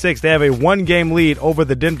 113-96. They have a 1-game lead over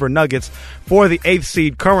the Denver Nuggets for the 8th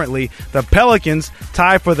seed currently. The Pelicans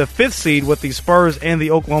tie for the 5th seed with the Spurs and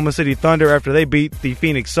the Oklahoma City Thunder after they beat the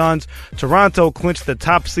Phoenix Suns. Toronto clinched the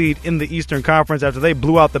top seed in the Eastern Conference after they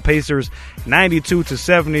blew out the Pacers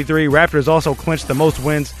 92-73. Raptors also clinched the most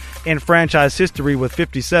wins in franchise history with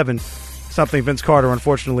 57. Something Vince Carter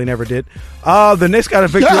unfortunately never did. The Knicks got a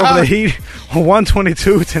victory over the Heat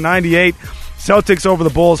 122-98. Celtics over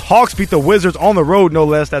the Bulls. Hawks beat the Wizards on the road, no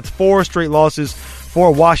less. That's 4 straight losses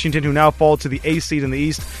for Washington, who now fall to the 8th seed in the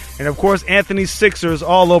East. And, of course, Anthony's Sixers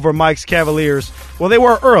all over Mike's Cavaliers. Well, they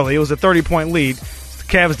were early. It was a 30-point lead. The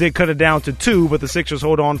Cavs did cut it down to 2, but the Sixers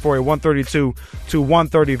hold on for a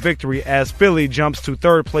 132-130 victory as Philly jumps to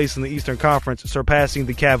 3rd place in the Eastern Conference, surpassing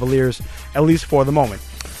the Cavaliers, at least for the moment.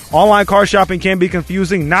 Online car shopping can be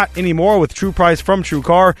confusing, not anymore with True Price from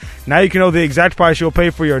TrueCar. Now you can know the exact price you'll pay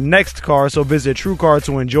for your next car, so visit TrueCar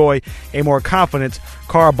to enjoy a more confident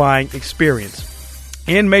car buying experience.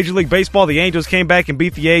 In Major League Baseball, the Angels came back and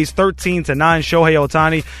beat the A's 13-9. Shohei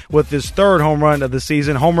Ohtani with his 3rd home run of the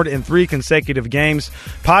season, homered in 3 consecutive games.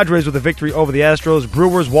 Padres with a victory over the Astros.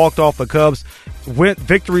 Brewers walked off the Cubs.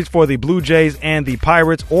 Victories for the Blue Jays and the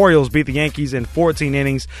Pirates. Orioles beat the Yankees in 14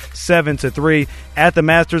 innings, 7-3. At the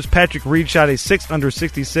Masters, Patrick Reed shot a 6 under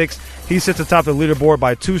 66. He sits atop the leaderboard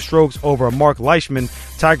by 2 strokes over Mark Leishman.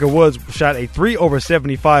 Tiger Woods shot a 3 over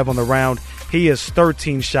 75 on the round. He is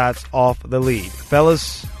 13 shots off the lead.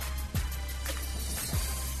 Fellas?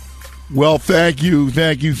 Well, thank you,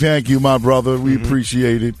 my brother. We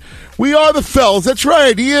appreciate it. We are the fellas. That's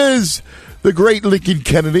right. He is the great Lincoln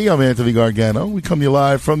Kennedy. I'm Anthony Gargano. We come to you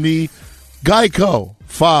live from the Geico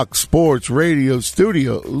Fox Sports Radio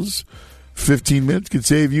studios. 15 minutes can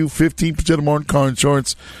save you 15% or more on car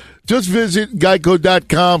insurance. Just visit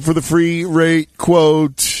geico.com for the free rate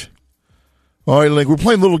quote. All right, Link, we're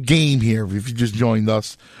playing a little game here if you just joined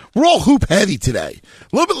us. We're all hoop heavy today.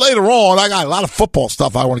 A little bit later on, I got a lot of football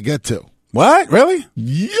stuff I want to get to. What? Really?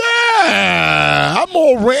 Yeah! I'm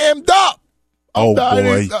all rammed up. I'm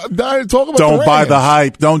dying to talk about the Rams. Don't buy the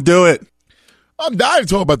hype. Don't do it. I'm dying to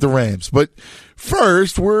talk about the Rams. But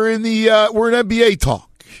first, we're in NBA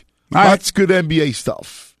talk. Lots of good NBA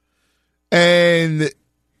stuff. And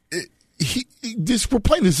we're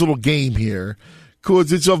playing this little game here.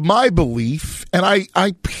 Because it's of my belief, and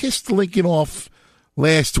I pissed Lincoln off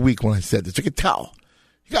last week when I said this. I could tell.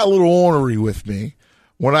 He got a little ornery with me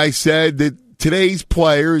when I said that today's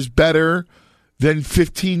player is better than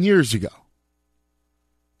 15 years ago.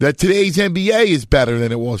 That today's NBA is better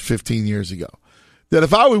than it was 15 years ago. That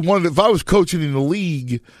if I was coaching in the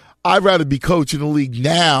league, I'd rather be coaching the league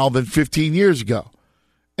now than 15 years ago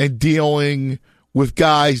and dealing with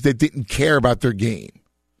guys that didn't care about their game.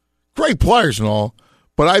 Great players and all,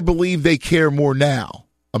 but I believe they care more now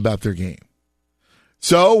about their game.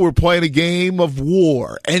 So we're playing a game of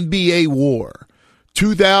war, NBA war,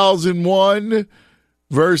 2001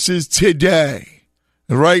 versus today.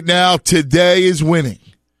 And right now, today is winning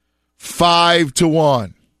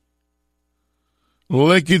 5-1.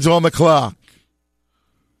 Lincoln's on the clock.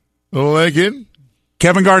 Lincoln.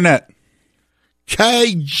 Kevin Garnett.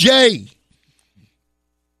 KJ.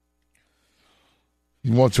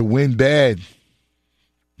 You want to win bad.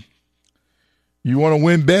 You want to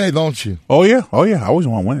win bad, don't you? Oh, yeah. I always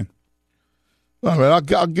want to win. All right,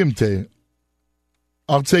 I'll give him to you.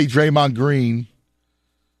 I'll take Draymond Green.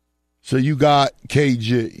 So you got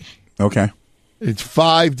KG. Okay. It's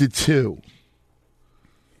 5-2.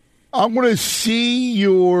 I'm going to see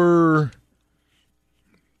your...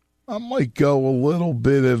 I might go a little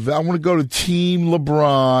bit of... I'm going to go to Team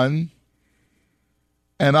LeBron.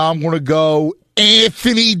 And I'm going to go...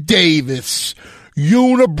 Anthony Davis,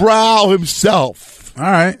 unibrow himself. All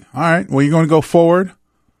right. Well, you're going to go forward.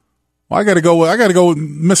 Well, I got to go with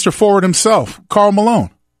Mr. Forward himself, Karl Malone.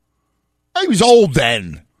 He was old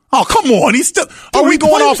then. Oh, come on. He's still. Are we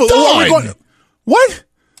going off of what?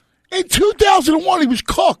 In 2001, he was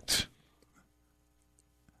cooked.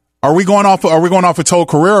 Are we going off of total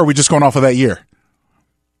career, or are we just going off of that year?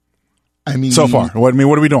 I mean, so far, what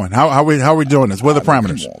are we doing? How are we doing this? What are the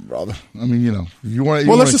parameters? Come on, brother. I mean, you want.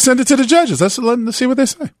 Well, let's just send it to the judges. Let's see what they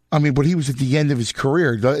say. I mean, but he was at the end of his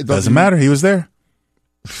career. It doesn't matter. He was there.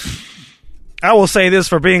 I will say this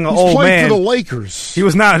for being an old man. For the Lakers. He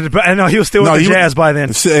was not. No, he was still with the Jazz by then.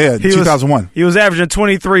 Yeah, 2001. He was averaging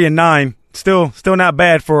 23 and 9. Still not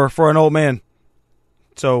bad for an old man.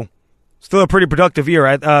 So, still a pretty productive year.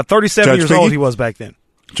 At 37 years old, he was back then.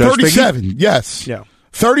 37, yes. Yeah.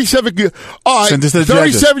 37. All right,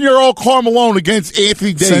 37-year-old Karl Malone against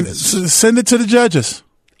Anthony Davis. Send it to the judges.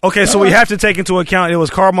 Okay, so we have to take into account it was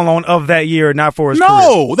Karl Malone of that year, not for his career.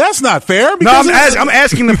 No, that's not fair. No, I'm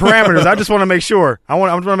asking the parameters. I just want to make sure. I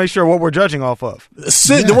want to make sure what we're judging off of. Yes.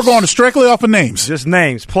 We're going strictly off of names. Just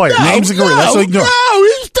names, players. Names and career. That's what you're doing. No,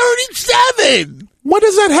 he's 37. What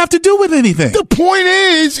does that have to do with anything? The point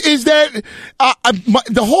is that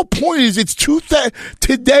the whole point is it's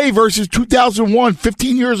today versus 2001,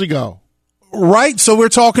 15 years ago. Right, so we're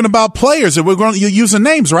talking about players, and you're using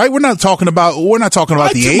names, right? We're not talking about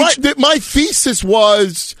the age. My thesis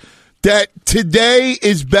was that today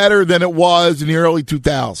is better than it was in the early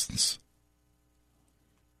 2000s.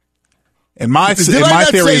 And my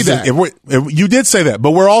theory is that you did say that,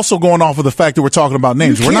 but we're also going off of the fact that we're talking about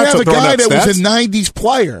names. You we're not have a guy that stats. was a 90s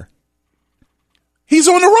player. He's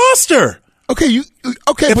on the roster. Okay,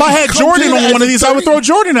 If I had Jordan on one of these, I would throw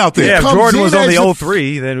Jordan out there. Yeah, if Jordan was on the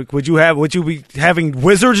 03, then would you be having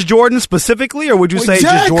Wizards Jordan specifically, or would you say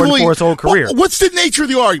just Jordan for his whole career? Well, what's the nature of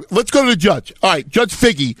the argument? Let's go to the judge. All right, Judge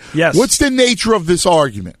Figge. Yes. What's the nature of this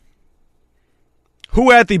argument?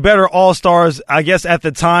 Who had the better All-Stars, I guess, at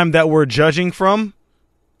the time that we're judging from?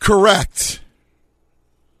 Correct.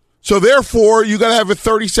 So, therefore, you got to have a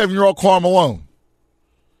 37-year-old Karl Malone.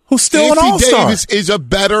 Who's still an All-Star. Davis is a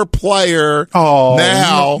better player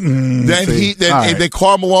now than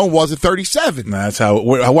Karl Malone was at 37. That's how.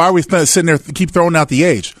 Why are we sitting there keep throwing out the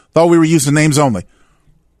age? Thought we were using names only.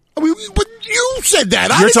 I mean, but you said that.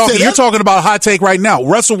 You're talking about a hot take right now.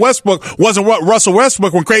 Russell Westbrook wasn't Russell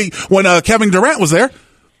Westbrook when Kevin Durant was there.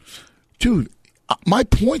 Dude, my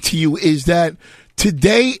point to you is that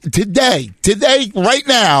today, right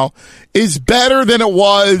now, is better than it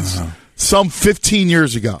was some 15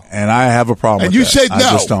 years ago. And I have a problem with that. And you said no.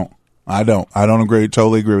 I just don't. I don't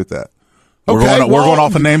totally agree with that. We're Okay, going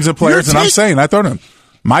off of names and players, and I'm saying I throw them.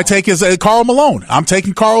 My take is Karl Malone. I'm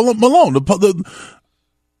taking Karl Malone.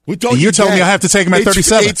 You're telling me I have to take him at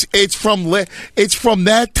 37. It's from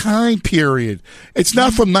that time period. It's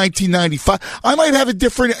not from 1995. I might have a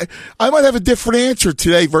different answer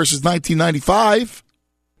today versus 1995.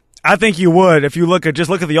 I think you would if you look at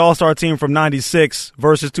the All-Star team from 96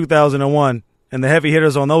 versus 2001 and the heavy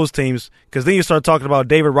hitters on those teams, because then you start talking about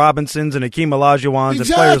David Robinsons and Hakeem Olajuwons and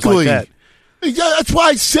players like that. That's why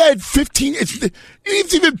I said 15.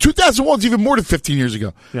 It's even 2001 is even more than 15 years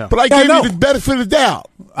ago. Yeah. But I gave you the benefit of the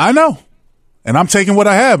doubt. I know, and I'm taking what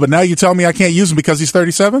I have. But now you tell me I can't use him because he's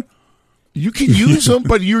 37. You can use him,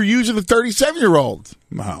 but you're using a 37-year-old.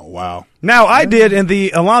 Oh, wow. Now, I did in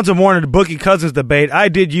the Alonzo Mourning Boogie Cousins debate, I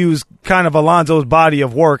did use kind of Alonzo's body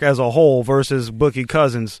of work as a whole versus Boogie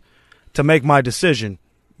Cousins to make my decision.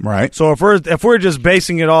 Right. So if we're just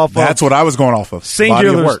basing it off that's what I was going off of.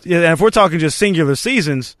 Singular work. Yeah, and if we're talking just singular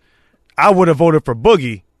seasons, I would have voted for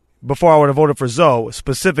Boogie before I would have voted for Zoe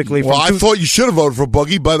specifically. Well, I thought you should have voted for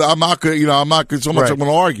Boogie, but I'm not going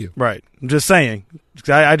to argue. Right. I'm just saying.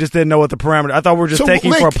 I just didn't know what the parameter. I thought we were just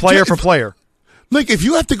taking for player. Look, if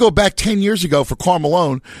you have to go back 10 years ago for Karl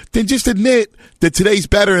Malone, then just admit that today's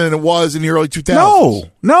better than it was in the early 2000s.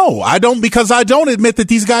 No, I don't, because I don't admit that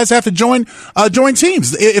these guys have to join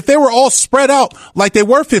teams. If they were all spread out like they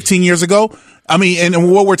were 15 years ago, I mean,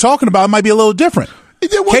 and what we're talking about might be a little different.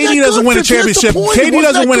 KD doesn't win a championship. KD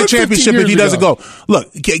doesn't win a championship if he doesn't go.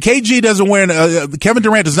 Look, KG doesn't win. Kevin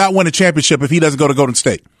Durant does not win a championship if he doesn't go to Golden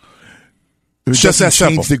State. It's just that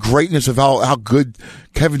simple. Change the greatness of how good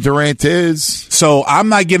Kevin Durant is. So I'm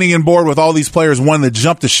not getting on board with all these players wanting to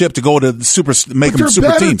jump the ship to go to make them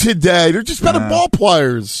super teams. Today, they're just better ball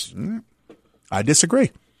players. I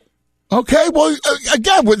disagree. Okay, well,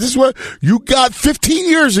 again, this is what you got 15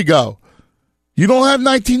 years ago. You don't have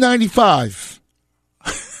 1995.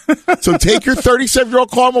 So take your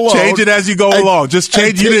 37-year-old Karl Malone. Change it as you go along. Just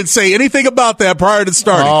change. You didn't say anything about that prior to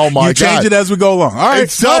starting. Oh, my God. You change it as we go along. All right.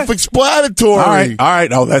 It's self-explanatory. All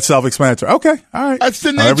right. Oh, that's self-explanatory. Okay. All right. That's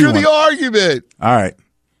the nature of the argument. All right.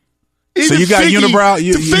 Even so you got unibrow.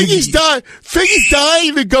 Figgy's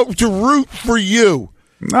dying to go to root for you.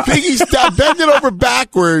 Figgy's bending over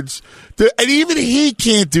backwards. And even he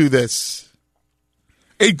can't do this.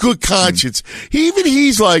 In good conscience.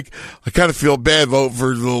 He's like, I kind of feel bad voting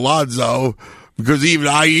for Alonzo because even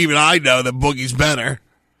I know that Boogie's better.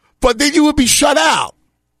 But then you would be shut out.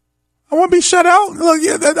 I wouldn't be shut out. Look,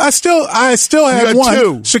 yeah, I still have one.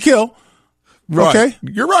 Two. Shaquille. Right. Okay.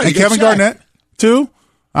 You're right. And Kevin Garnett. 2. All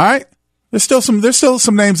right. There's still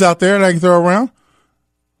some names out there that I can throw around.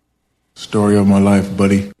 Story of my life,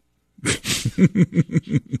 buddy.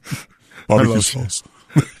 Barbecue sauce.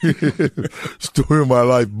 Story of my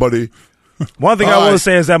life, buddy. One thing I will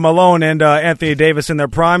say is that Malone and Anthony Davis in their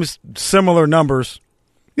primes, similar numbers.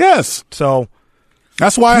 Yes. So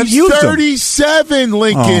that's why I used 37,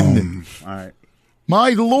 Lincoln. All right. My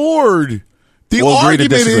Lord. The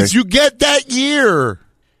argument is you get that year.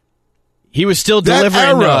 He was still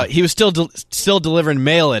delivering. He was still delivering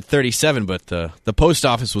mail at 37, but the post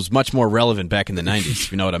office was much more relevant back in the 90s.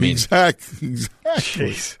 If you know what I mean? Exactly.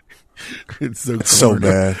 Jeez. It's so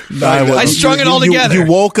bad. I strung it all together.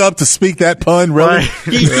 You woke up to speak that pun, really? Right.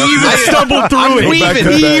 He even stumbled through it.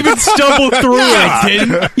 He even stumbled through it. I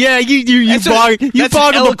didn't. Yeah, you boggled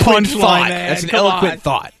the punchline. That's an eloquent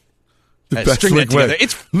thought. best string that Link way. together.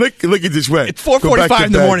 It's look at this way. It's 4:45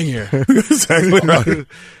 in the morning here. Exactly right.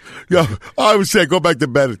 Yo, I would say go back to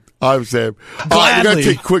bed. I would say, we got to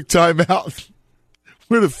take a quick time out.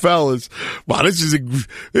 We're the fellas. Wow, this is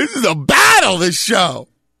a battle. This show.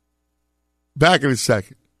 Back in a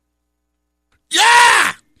second.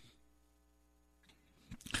 Yeah.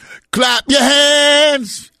 Clap your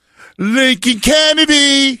hands, Lincoln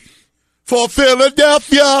Kennedy for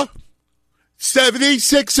Philadelphia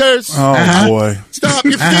 76ers. Oh boy! Stop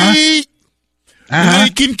your feet,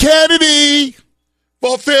 Lincoln Kennedy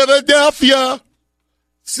for Philadelphia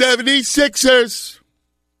 76ers.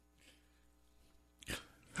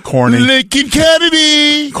 Corny. Lincoln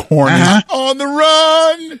Kennedy. Corny. On the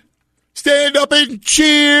run. Stand up and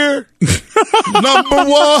cheer. Number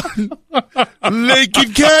one.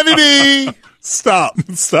 Lincoln Kennedy. Stop. 2,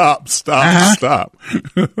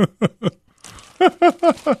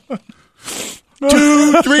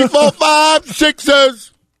 3, 4, 5,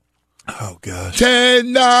 Sixers. Oh, gosh.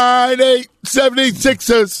 10, 9, 8,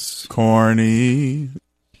 76ers. Corny.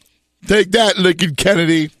 Take that, Lincoln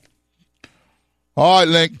Kennedy. All right,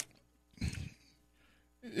 Link.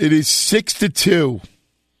 It is 6-2.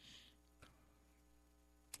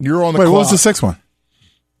 You're on the Wait, clock. what was the sixth one?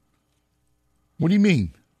 What do you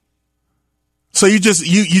mean? So you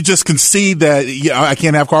just concede that I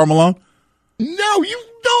can't have Karl Malone? No, you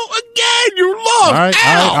don't. Again, you're lost. All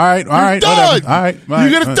right. You're done. All right.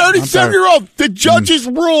 You got a 37-year-old. The judges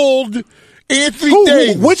ruled Anthony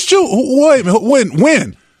Davis. Which wait,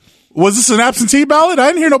 when? Was this an absentee ballot? I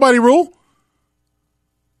didn't hear nobody rule.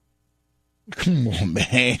 Come on,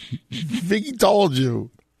 man. Figgy told you.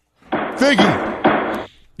 Figgy.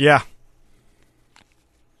 Yeah.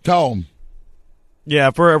 Tell him. Yeah,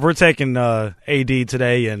 if we're taking AD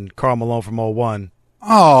today and Karl Malone from 01.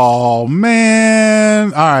 Oh,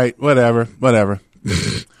 man. All right, whatever.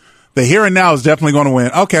 The here and now is definitely going to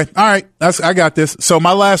win. Okay, all right. I got this. So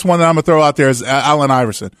my last one that I'm going to throw out there is Allen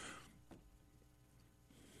Iverson.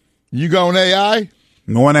 You going AI?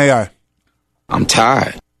 Going AI. I'm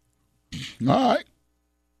tired. All right.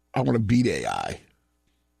 I want to beat AI.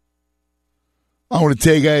 I want to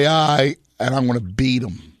take AI and I want to beat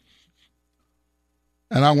him.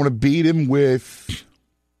 And I want to beat him with...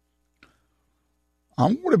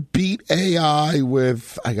 I'm going to beat AI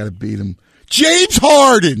with... I got to beat him. James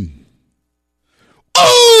Harden.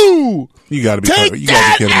 Oh! You got to be Take kidding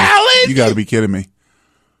that, me. Allen! You got to be kidding me.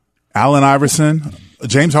 Allen Iverson?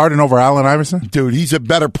 James Harden over Allen Iverson? Dude, he's a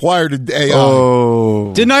better player than AI.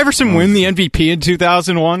 Oh. Didn't Iverson win the MVP in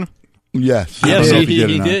 2001? Yes. Yes, he he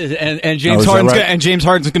did. did. And James Harden's right? James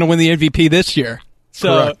Harden's going to win the MVP this year.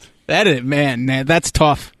 So Correct. that is, man, that's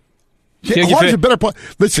tough. Harden's a better player.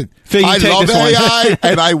 Listen, Fig, I take love this one. AI,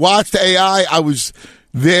 and I watched AI. I was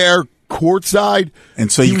there courtside.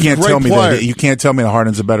 And so He you was a can't great tell me player. that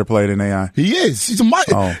Harden's a better player than AI. He is. He's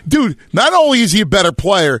Oh. Dude, not only is he a better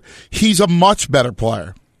player, he's a much better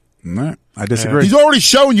player. All right. I disagree. He's already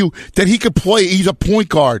shown you that he could play. He's a point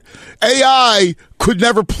guard. AI could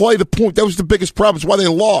never play the point. That was the biggest problem. That's why they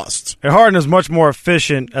lost. And Harden is much more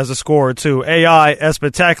efficient as a scorer, too. AI, as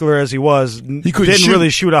spectacular as he was, didn't really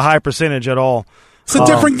shoot a high percentage at all. It's a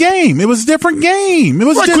different game. It was a different game. It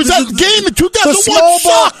was Right, because that game in 2001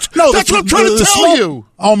 sucked. No, that's what I'm trying to tell you.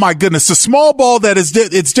 Oh, my goodness. The small ball that is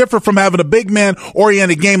it's different from having a big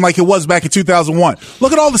man-oriented game like it was back in 2001.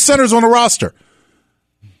 Look at all the centers on the roster.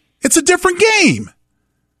 It's a different game.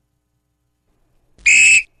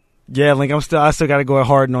 Yeah, Link, I still got to go at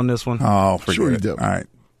Harden on this one. Oh, forget Sure you it. do. All right.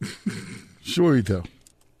 Sure you do.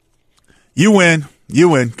 You win,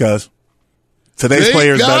 cuz. Today's Thank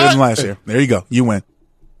player is better God. than last year. There you go. You win.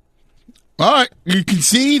 All right. You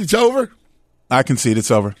concede. It's over. I concede.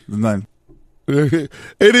 It's over. There's nothing.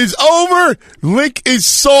 It is over. Link is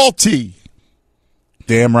salty.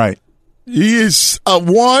 Damn right. He is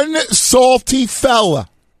one salty fella.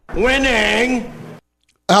 Winning.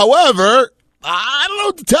 However, I don't know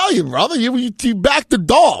what to tell you, brother. You backed the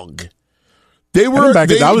dog. They were.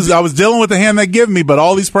 I was dealing with the hand they give me, but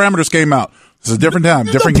all these parameters came out. It's a different time,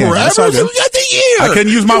 different game. That's all You good. got the year. I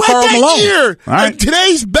couldn't use my Karl Malone. Year. All right. And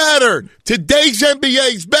today's better. Today's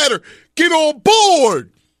NBA is better. Get on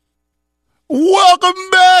board. Welcome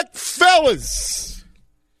back, fellas.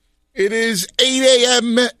 It is 8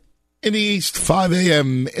 a.m. in the East, 5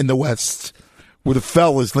 a.m. in the West. With the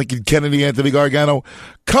fellas, Lincoln Kennedy, Anthony Gargano,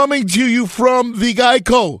 coming to you from the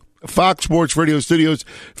Geico Fox Sports Radio Studios.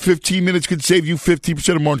 15 minutes could save you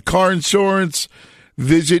 15% or more on car insurance.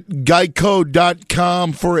 Visit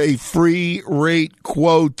geico.com for a free rate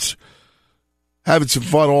quote. Having some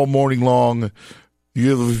fun all morning long. You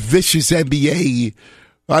have a vicious NBA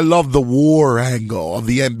I love the war angle of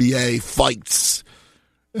the NBA fights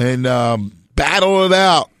and battle it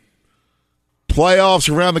out. Playoffs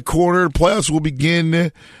around the corner. Playoffs will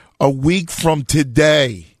begin a week from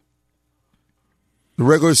today. The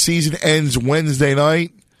regular season ends Wednesday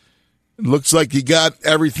night. It looks like you got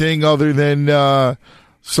everything other than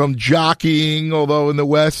some jockeying, although in the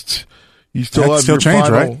West you still have still your change,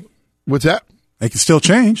 final. right? What's that? It can still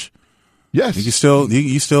change. Yes. You still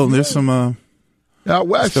there's some out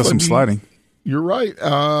West. Still some sliding. You're right.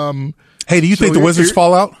 Hey, do you think the Wizards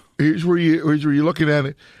fall out? Here's where you're looking at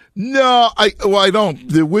it. No, I don't.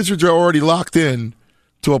 The Wizards are already locked in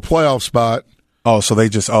to a playoff spot. Oh, so they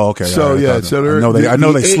just okay. So right, yeah, so I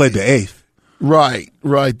know they slid to 8th. Right.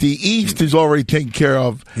 The East is already taken care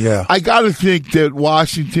of. Yeah. I got to think that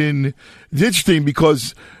Washington is interesting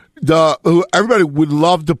because everybody would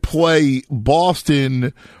love to play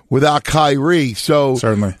Boston without Kyrie. So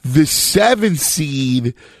certainly the 7th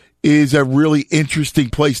seed is a really interesting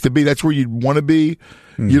place to be. That's where you'd want to be.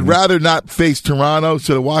 Mm-hmm. You'd rather not face Toronto.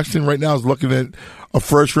 So Washington right now is looking at a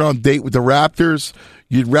first-round date with the Raptors.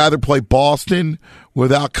 You'd rather play Boston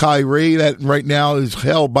without Kyrie. That right now is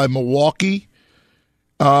held by Milwaukee.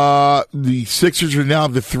 The Sixers are now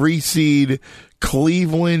the 3 seed.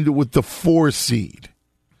 Cleveland with the 4 seed.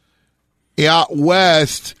 Out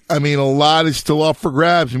West, I mean, a lot is still up for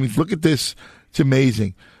grabs. I mean, look at this. It's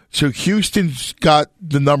amazing. So Houston's got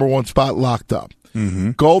the number 1 spot locked up.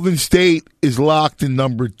 Mm-hmm. Golden State is locked in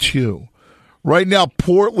number 2. Right now,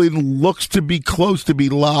 Portland looks to be close to be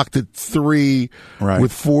locked at 3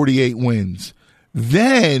 with 48 wins.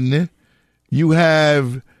 Then you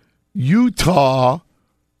have Utah,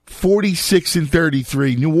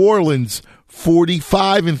 46-33. New Orleans,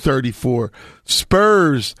 45-34.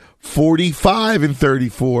 Spurs,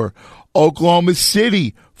 45-34. Oklahoma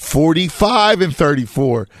City,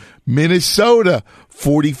 45-34. Minnesota,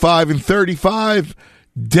 45-35.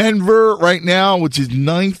 Denver right now, which is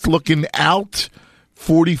 9th looking out,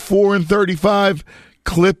 44-35.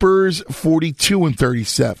 Clippers,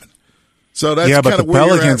 42-37. So that's kind of where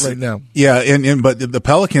you're at right now. Yeah, but the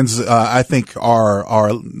Pelicans, I think,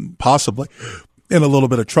 are possibly in a little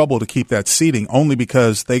bit of trouble to keep that seeding, only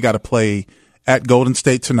because they got to play at Golden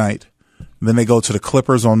State tonight. Then they go to the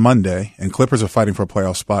Clippers on Monday, and Clippers are fighting for a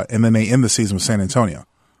playoff spot, and then they end the season with San Antonio.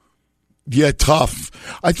 Yeah, tough.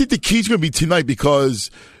 I think the key's going to be tonight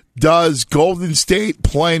because does Golden State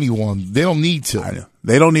play anyone? They don't need to. I know.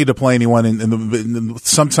 They don't need to play anyone. And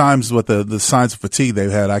sometimes with the signs of fatigue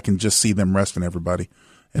they've had, I can just see them resting everybody.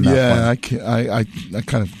 And I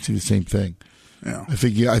kind of see the same thing. Yeah. I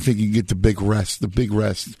think you get the big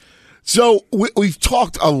rest. So we've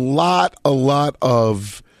talked a lot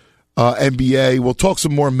of NBA. We'll talk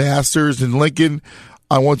some more Masters. And Lincoln,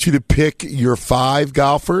 I want you to pick your 5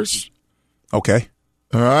 golfers. Okay.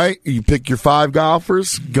 All right. You pick your 5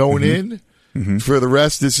 golfers going in. Mm-hmm. For the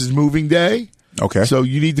rest, this is moving day. Okay. So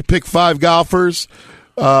you need to pick 5 golfers.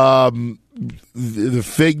 The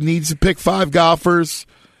Fig needs to pick 5 golfers.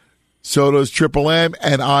 So does Triple M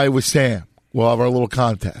and I with Sam. We'll have our little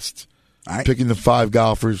contest. Right. Picking the 5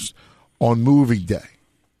 golfers on moving day.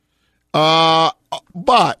 But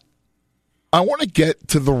I want to get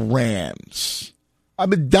to the Rams. I've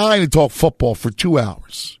been dying to talk football for 2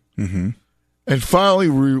 hours. Mm-hmm. And finally,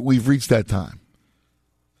 we've reached that time.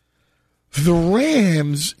 The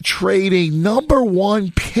Rams trade a number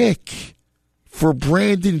 1 pick for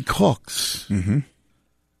Brandon Cooks. Mm-hmm.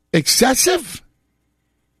 Excessive?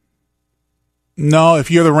 No, if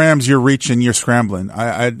you're the Rams, you're reaching, you're scrambling.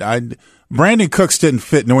 Brandon Cooks didn't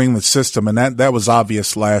fit New England's system, and that was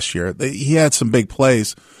obvious last year. He had some big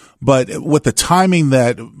plays, but with the timing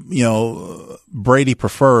that Brady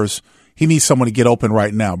prefers, he needs someone to get open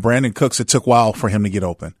right now. Brandon Cooks, it took a while for him to get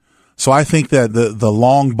open. So I think that the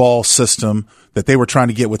long ball system that they were trying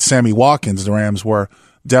to get with Sammy Watkins, the Rams were,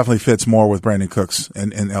 definitely fits more with Brandon Cooks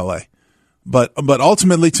in L.A. But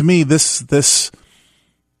ultimately, to me, the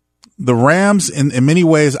Rams, in many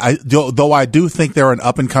ways, though I do think they're an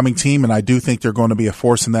up-and-coming team, and I do think they're going to be a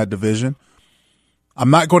force in that division, I'm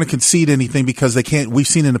not going to concede anything because they can't. We've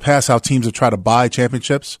seen in the past how teams have tried to buy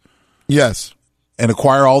championships. Yes. And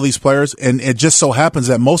acquire all these players. And it just so happens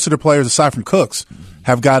that most of the players, aside from Cooks,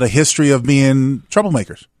 have got a history of being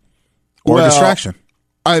troublemakers or a distraction.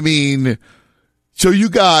 I mean, so you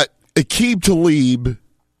got Aqib Talib,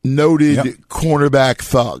 noted cornerback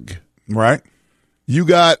thug. Right. You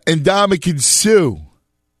got Ndamukong Suh,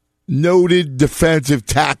 noted defensive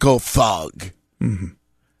tackle thug. Mm-hmm.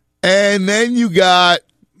 And then you got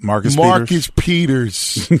Marcus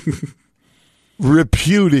Peters.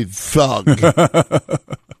 Reputed thug.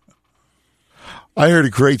 I heard a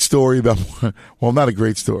great story about, well, not a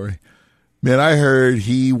great story. Man, I heard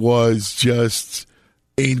he was just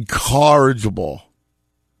incorrigible.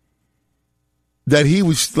 That he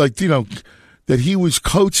was like, that he was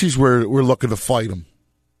coaches were looking to fight him.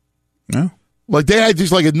 Yeah. Like they had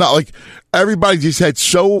just everybody just had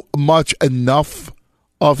so much enough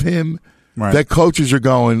of him that coaches are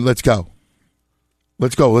going, let's go.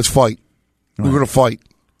 Let's fight. Right. We're going to fight.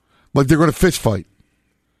 Like they're going to fist fight.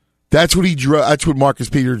 That's what he drove. That's what Marcus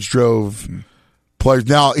Peters drove players.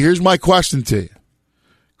 Now, here's my question to you,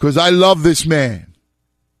 because I love this man.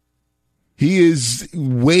 He is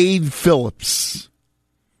Wade Phillips.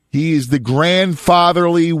 He is the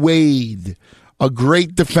grandfatherly Wade, a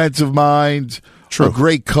great defensive mind, a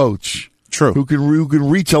great coach, who can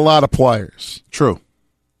reach a lot of players. True.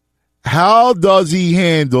 How does he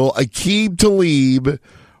handle Aqib Talib,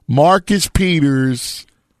 Marcus Peters,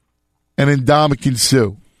 and Ndamukong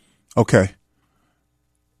Suh? Okay.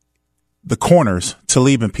 The corners,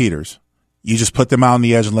 Talib and Peters, you just put them out on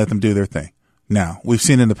the edge and let them do their thing. Now, we've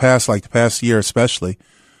seen in the past, like the past year especially,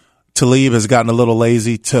 Talib has gotten a little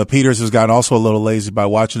lazy. Peters has gotten also a little lazy by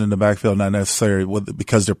watching in the backfield, not necessarily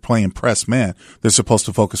because they're playing press man. They're supposed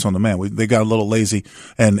to focus on the man. They got a little lazy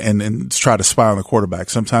and try to spy on the quarterback.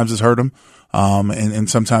 Sometimes it's hurt them, and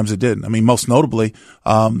sometimes it didn't. I mean, most notably,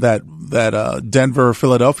 that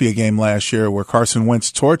Denver-Philadelphia game last year where Carson Wentz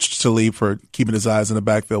torched Talib for keeping his eyes in the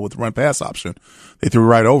backfield with the run-pass option. They threw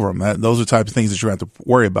right over him. Those are the types of things that you have to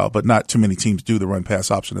worry about, but not too many teams do the run-pass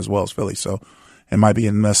option as well as Philly, so it might be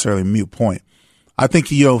a necessarily moot point. I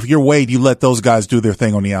think, if you're Wade, you let those guys do their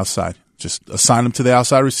thing on the outside. Just assign them to the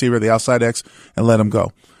outside receiver, the outside X, and let them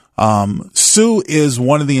go. Suh is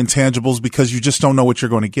one of the intangibles because you just don't know what you're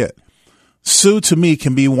going to get. Suh, to me,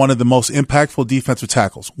 can be one of the most impactful defensive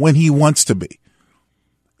tackles when he wants to be.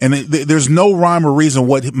 And there's no rhyme or reason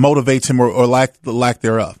what motivates him or lack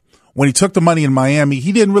thereof. When he took the money in Miami,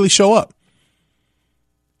 he didn't really show up.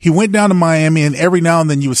 He went down to Miami, and every now and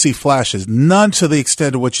then you would see flashes, none to the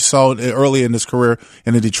extent of what you saw early in his career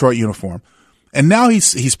in the Detroit uniform. And now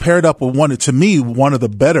he's paired up with one of the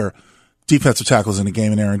better defensive tackles in the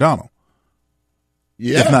game in Aaron Donald.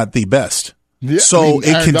 Yeah. If not the best. Yeah, so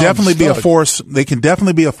it can definitely be a force. They can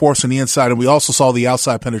definitely be a force on the inside, and we also saw the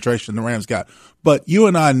outside penetration the Rams got. But you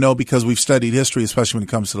and I know, because we've studied history, especially when it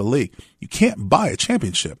comes to the league, you can't buy a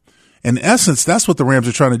championship. In essence, that's what the Rams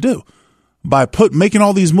are trying to do. By making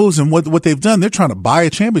all these moves and what they've done, they're trying to buy a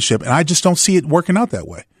championship, and I just don't see it working out that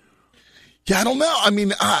way. Yeah, I don't know. I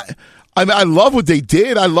mean, I love what they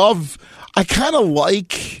did. I kind of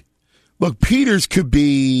like. Look, Peters could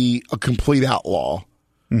be a complete outlaw.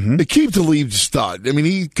 Mm-hmm. Aqib Talib's stud. I mean,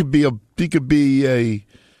 he could be a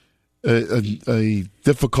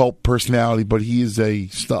difficult personality, but he is a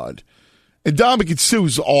stud. And Ndamukong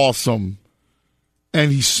Suh's awesome,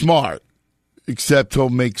 and he's smart. Except he'll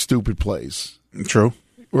make stupid plays. True.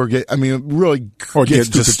 Or get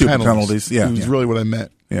stupid penalties. Yeah. Is really what I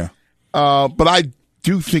meant. Yeah. But I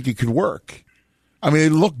do think it could work. I mean,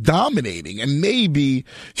 it looked dominating. And maybe,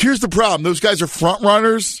 here's the problem. Those guys are front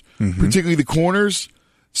runners, particularly the corners.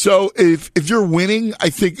 So if you're winning,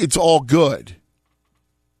 I think it's all good.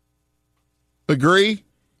 Agree?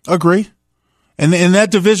 Agree. And in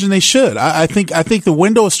that division, they should. I think the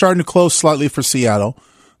window is starting to close slightly for Seattle.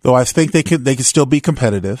 Though I think they could still be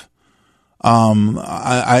competitive.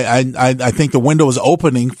 I think the window is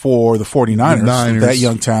opening for the 49ers. That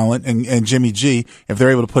young talent and Jimmy G, if they're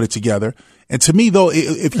able to put it together. And to me, though,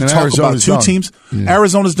 if you talk about two teams,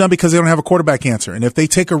 Arizona's done because they don't have a quarterback answer. And if they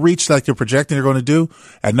take a reach like they're projecting they're going to do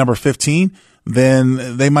at number 15,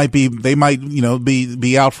 then they might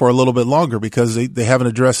be out for a little bit longer because they haven't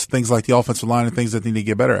addressed things like the offensive line and things that they need to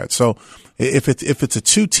get better at. So if it's a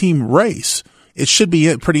 2-team race, it should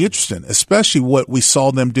be pretty interesting, especially what we saw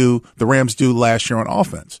them do, the Rams do last year on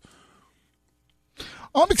offense.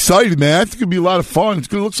 I'm excited, man. I think it'll be a lot of fun.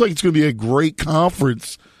 It looks like it's going to be a great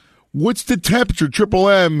conference. What's the temperature, Triple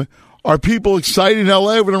M? Are people excited in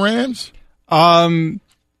LA over the Rams?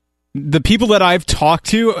 The people that I've talked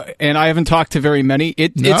to, and I haven't talked to very many,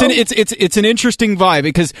 it's an interesting vibe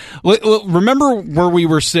because remember where we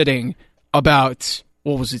were sitting about,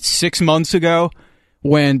 6 months ago?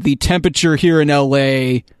 When the temperature here in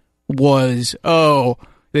LA was,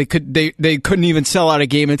 they couldn't even sell out a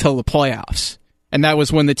game until the playoffs, and that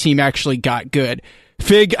was when the team actually got good.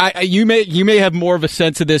 Fig, you may have more of a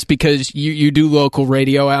sense of this because you do local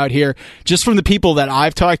radio out here. Just from the people that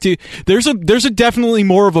I've talked to, there's a definitely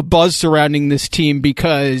more of a buzz surrounding this team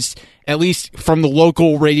because at least from the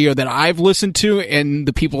local radio that I've listened to and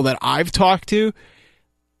the people that I've talked to,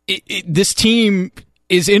 this team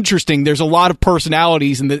is interesting. There's a lot of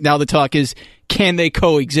personalities, and now the talk is, can they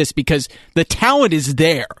coexist? Because the talent is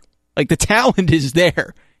there. Like, the talent is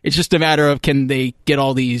there. It's just a matter of, can they get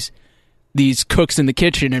all these cooks in the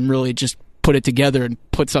kitchen and really just put it together and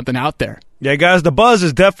put something out there. Yeah, guys, the buzz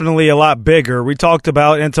is definitely a lot bigger. We talked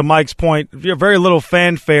about, and to Mike's point, very little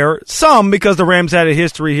fanfare. Some because the Rams had a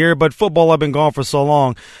history here, but football had been gone for so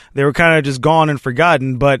long. They were kind of just gone and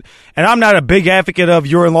forgotten. And I'm not a big advocate of,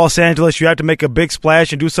 you're in Los Angeles, you have to make a big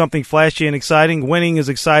splash and do something flashy and exciting. Winning is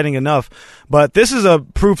exciting enough. But this is a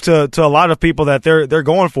proof to a lot of people that they're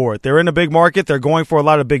going for it. They're in a big market. They're going for a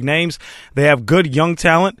lot of big names. They have good young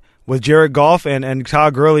talent with Jared Goff and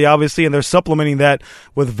Todd Gurley, obviously, and they're supplementing that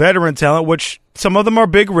with veteran talent, which some of them are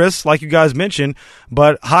big risks, like you guys mentioned,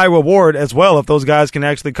 but high reward as well if those guys can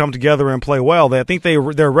actually come together and play well. I think they're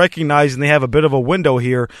recognizing they have a bit of a window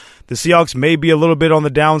here. The Seahawks may be a little bit on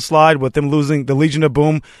the downslide with them losing the Legion of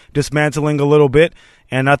Boom, dismantling a little bit,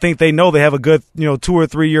 and I think they know they have a good 2 or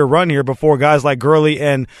 3 year run here before guys like Gurley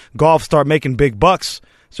and Goff start making big bucks.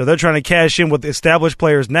 So they're trying to cash in with established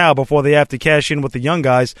players now before they have to cash in with the young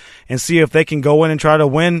guys and see if they can go in and try to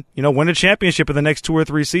win a championship in the next 2 or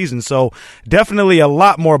 3 seasons. So definitely a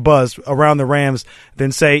lot more buzz around the Rams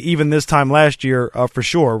than, say, even this time last year for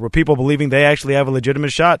sure, with people believing they actually have a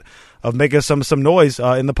legitimate shot of making some noise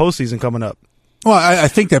in the postseason coming up. Well, I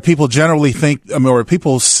think that people generally think, or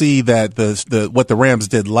people see that what the Rams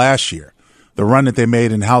did last year, the run that they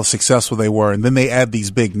made and how successful they were, and then they add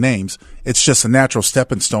these big names. It's just a natural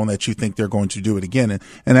stepping stone that you think they're going to do it again.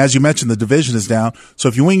 And as you mentioned, the division is down. So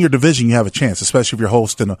if you win your division, you have a chance, especially if you're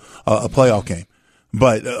hosting a playoff game.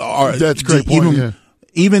 But that's a great point.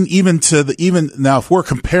 Even now, if we're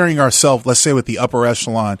comparing ourselves, let's say with the upper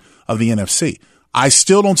echelon of the NFC, I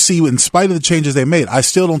still don't see, in spite of the changes they made, I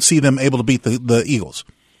still don't see them able to beat the Eagles.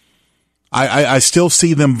 I still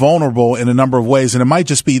see them vulnerable in a number of ways, and it might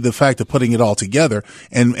just be the fact of putting it all together,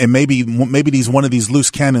 and maybe one of these loose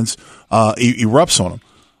cannons erupts on them.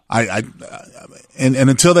 And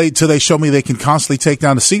until they show me they can constantly take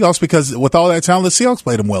down the Seahawks, because with all that talent, the Seahawks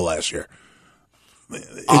played them well last year.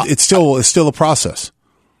 It's still a process.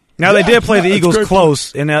 Now, they did play the Eagles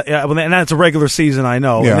close, and that's a regular season, I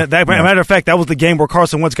know. Yeah, matter of fact, that was the game where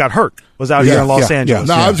Carson Wentz got hurt, was out here in Los Angeles.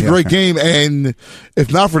 No, it was a great game, and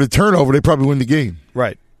if not for the turnover, they probably win the game.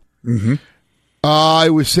 Right. Mm-hmm.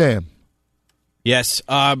 I was Sam. Yes.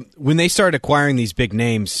 When they started acquiring these big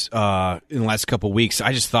names in the last couple of weeks,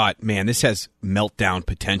 I just thought, man, this has meltdown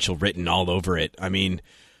potential written all over it. I mean,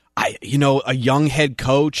 a young head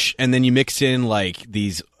coach, and then you mix in like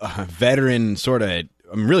these veteran sort of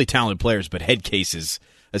really talented players, but head cases,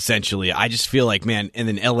 essentially. I just feel like, man, and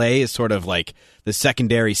then LA is sort of like the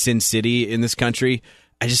secondary Sin City in this country.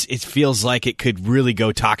 It feels like it could really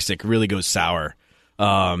go toxic, really go sour.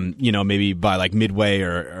 Maybe by like midway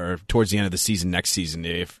or towards the end of the season next season,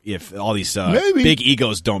 if all these big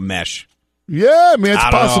egos don't mesh. Yeah, man, it's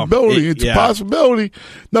a possibility. It's a possibility.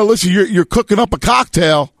 No, listen, you're cooking up a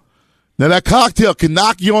cocktail. Now that cocktail can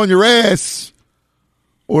knock you on your ass,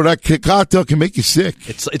 or that cocktail can make you sick.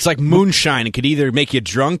 It's like moonshine. It could either make you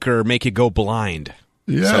drunk or make you go blind.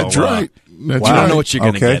 Yeah, that's right. That's I don't know what you're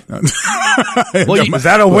going to get. Is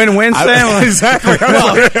that a win-win, Sam? Exactly.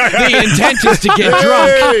 Well, the intent is to get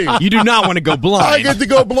drunk. You do not want to go blind. I get to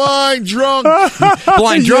go blind, drunk.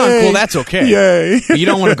 Blind, drunk. Well, that's okay. Yay. But you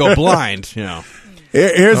don't want to go blind,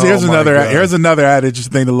 Here's another adage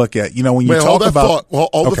thing to look at. When you talk about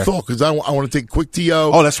the thought, because I want to take a quick TO.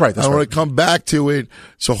 Oh, that's right. I want to come back to it.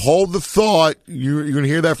 So hold the thought. You're going to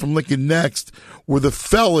hear that from Lincoln next. We're the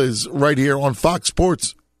fellas right here on Fox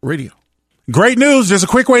Sports Radio. Great news. There's a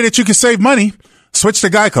quick way that you can save money. Switch to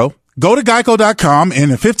Geico. Go to geico.com,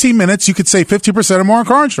 and in 15 minutes, you could save 50% or more on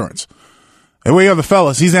car insurance. And we are the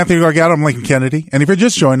fellas. He's Anthony Gargano. I'm Lincoln Kennedy. And if you're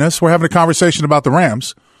just joining us, we're having a conversation about the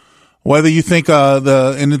Rams. Whether you think in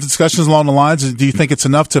the discussions along the lines, do you think it's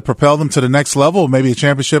enough to propel them to the next level, maybe a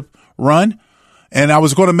championship run? And I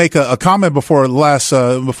was going to make a comment before we left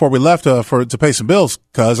to pay some bills,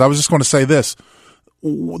 because I was just going to say this: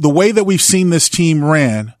 the way that we've seen this team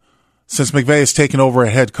ran since McVay has taken over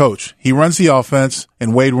as head coach, he runs the offense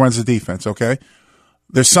and Wade runs the defense. Okay,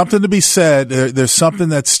 there's something to be said. There's something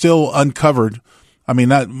that's still uncovered. I mean,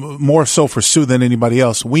 not more so for Sue than anybody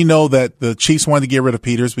else. We know that the Chiefs wanted to get rid of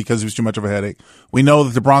Peters because he was too much of a headache. We know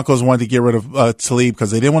that the Broncos wanted to get rid of Talib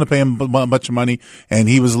because they didn't want to pay him a bunch of money, and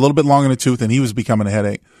he was a little bit long in the tooth, and he was becoming a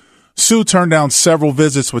headache. Sue turned down several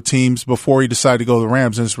visits with teams before he decided to go to the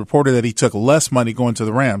Rams, and it's reported that he took less money going to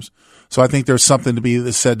the Rams. So I think there's something to be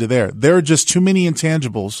said to there. There are just too many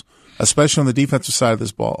intangibles, especially on the defensive side of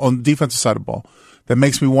the ball, that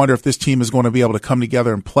makes me wonder if this team is going to be able to come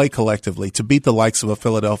together and play collectively to beat the likes of a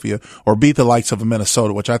Philadelphia or beat the likes of a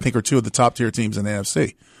Minnesota, which I think are two of the top tier teams in the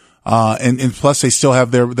NFC. And plus they still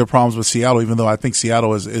have their problems with Seattle, even though I think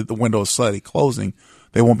Seattle the window is slightly closing.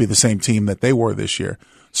 They won't be the same team that they were this year.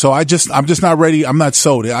 So I'm just not ready. I'm not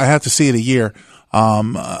sold. I have to see it a year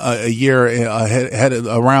ahead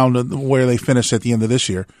around where they finished at the end of this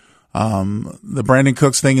year. The Brandon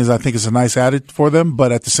Cooks thing I think is a nice added for them,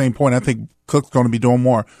 but at the same point, I think Cook's going to be doing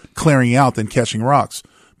more clearing out than catching rocks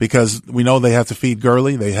because we know they have to feed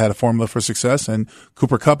Gurley. They had a formula for success, and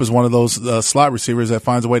Cooper Kupp is one of those slot receivers that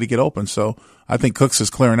finds a way to get open. So I think Cooks is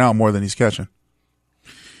clearing out more than he's catching.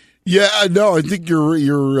 Yeah, no, I think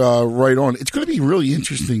you're right on. It's going to be really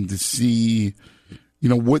interesting to see,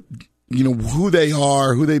 who they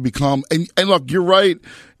are, who they become. And look, you're right.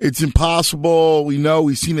 It's impossible. We know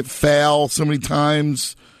we've seen it fail so many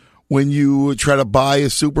times when you try to buy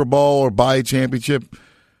a Super Bowl or buy a championship.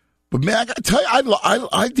 But man, I got to tell you,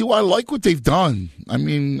 I like what they've done. I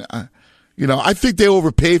mean, I think they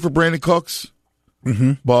overpaid for Brandon Cooks,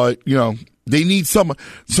 but they need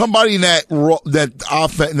somebody in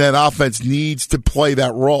that offense needs to play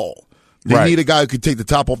that role. They need a guy who could take the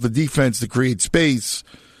top off the defense to create space.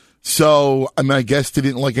 So, I guess they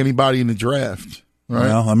didn't like anybody in the draft, right?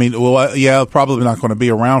 Well, probably not going to be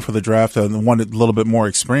around for the draft and wanted a little bit more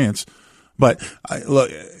experience. But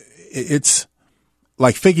look, it's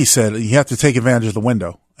like Figgy said, you have to take advantage of the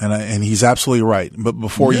window. And he's absolutely right. But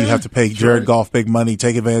before you have to pay Jared Goff big money,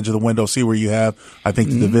 take advantage of the window, see where you have. I think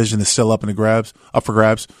the division is still up for grabs.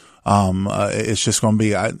 It's just going to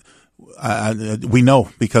be, we know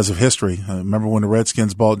because of history. Remember when the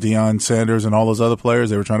Redskins bought Deion Sanders and all those other players?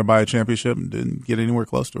 They were trying to buy a championship and didn't get anywhere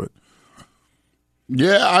close to it.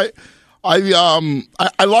 Yeah,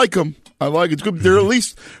 I like them. I like it. It's good. They're at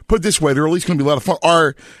least, put it this way, they're at least going to be a lot of fun.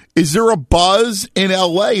 Is there a buzz in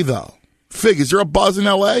L.A., though? Fig, is there a buzz in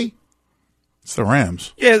L.A.? It's the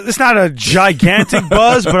Rams. Yeah, it's not a gigantic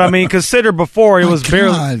buzz, but consider before it was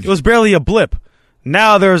barely a blip.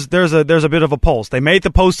 Now there's a bit of a pulse. They made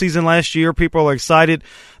the postseason last year. People are excited.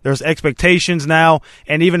 There's expectations now,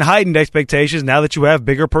 and even heightened expectations now that you have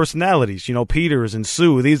bigger personalities. Peters and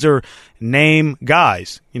Sue. These are name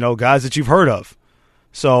guys. Guys that you've heard of.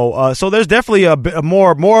 So there's definitely a bit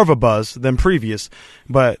more of a buzz than previous,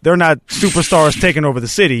 but they're not superstars taking over the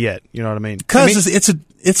city yet. You know what I mean? Because it's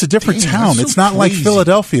a different town. It's not like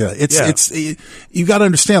Philadelphia. You got to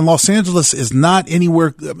understand, Los Angeles is not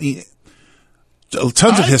anywhere.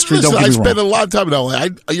 Tons of history. Don't get me wrong. I spent a lot of time in LA.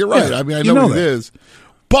 You're right. Yeah, I know what it is,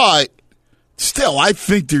 but still, I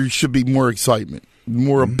think there should be more excitement,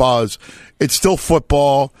 more buzz. It's still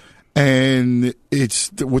football, and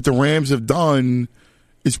it's what the Rams have done.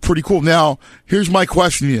 It's pretty cool. Now, here's my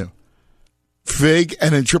question to you. Fig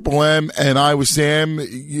and then Triple M and I with Sam,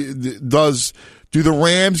 do the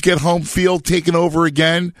Rams get home field taken over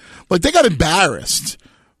again? Like, they got embarrassed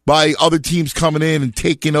by other teams coming in and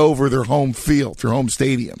taking over their home field, their home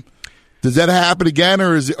stadium. Does that happen again,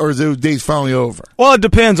 or is those days finally over? Well, it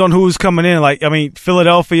depends on who's coming in.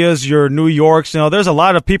 Philadelphia's, your New York's. There's a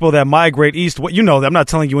lot of people that migrate east. I'm not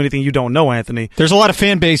telling you anything you don't know, Anthony. There's a lot of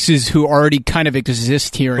fan bases who already kind of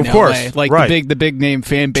exist here in LA. The big name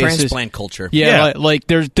fan bases. Transplant culture. Yeah.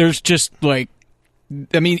 There's just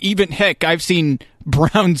even heck, I've seen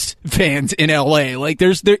Browns fans in LA.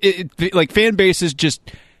 Fan bases just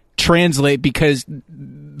translate because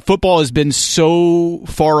football has been so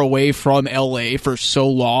far away from LA for so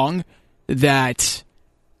long that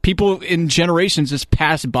people in generations just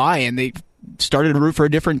passed by and they started to root for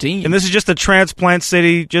a different team. And this is just a transplant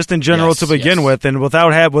city just in general to begin with, and with the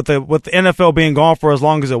NFL being gone for as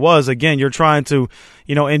long as it was, again, you're trying to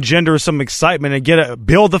engender some excitement and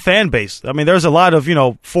build the fan base. There's a lot of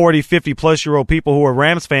 40, 50 plus year old people who were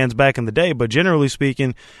Rams fans back in the day, but generally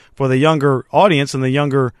speaking, for the younger audience and the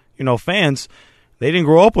younger fans, they didn't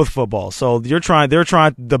grow up with football. So they're trying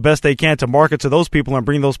the best they can to market to those people and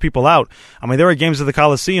bring those people out. There were games at the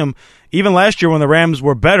Coliseum. Even last year when the Rams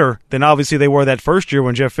were better than obviously they were that first year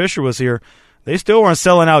when Jeff Fisher was here, they still weren't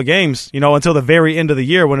selling out games, until the very end of the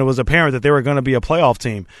year when it was apparent that they were going to be a playoff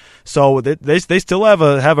team. So they still have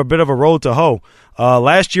a bit of a road to hoe.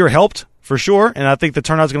 Last year helped for sure, and I think the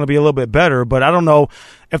turnout's going to be a little bit better, but I don't know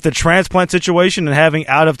if the transplant situation and having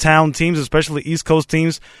out-of-town teams, especially East Coast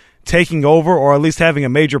teams, taking over or at least having a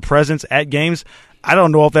major presence at games, I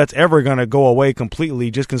don't know if that's ever going to go away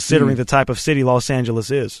completely, just considering the type of city Los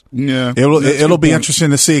Angeles is. Yeah, it'll be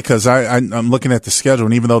interesting to see because I'm looking at the schedule,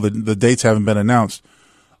 and even though the dates haven't been announced,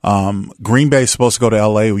 Green Bay is supposed to go to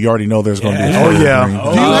L.A. We already know there's going to be a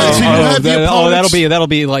trade. That'll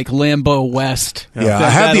be like Lambeau West. Yeah, I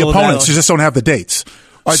have the opponents. You just don't have the dates.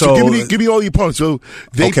 All right, so give me all the opponents. So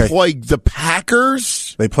they play the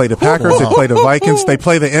Packers. They play the Packers. They play the Vikings. They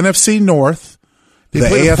play the NFC North, the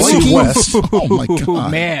AFC West. Oh my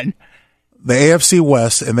God, man! The AFC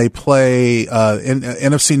West, and they play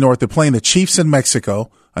NFC North. They're playing the Chiefs in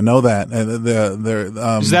Mexico. I know that.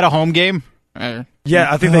 Is that a home game?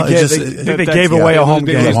 Yeah, I think they gave away a home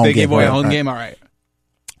game. They gave away a home game. All right.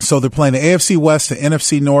 So they're playing the AFC West, the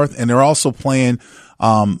NFC North, and they're also playing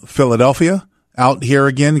Philadelphia out here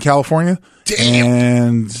again in California. Damn.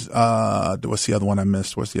 And what's the other one I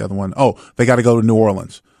missed? What's the other one? Oh, they got to go to New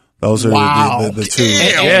Orleans. Those are the two.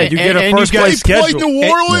 Yeah, you get a first place schedule. Play New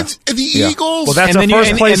Orleans and the Eagles. Well, that's a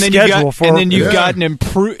first place schedule and then you've got an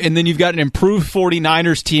improved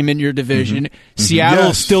 49ers team in your division.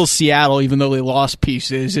 Seattle's still Seattle, even though they lost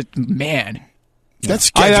pieces. Man. That's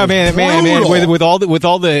man. With all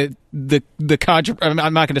the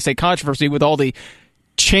I'm not going to say controversy, with all the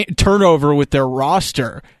turnover with their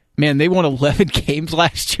roster. Man, they won 11 games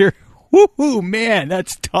last year. Woohoo, man,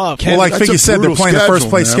 that's tough. Well, like Figgy said, they're playing the first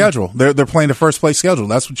place schedule. They're playing the first place schedule.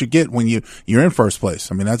 That's what you get when you're in first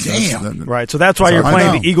place. I mean, that's right. So that's why you're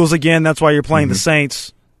playing the Eagles again. That's why you're playing the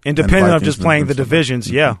Saints, independent of just playing the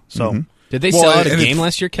divisions. Yeah. So. Did they sell out a game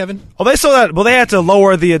last year, Kevin? Oh, they sold out. Well, they had to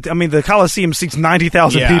lower the Coliseum seats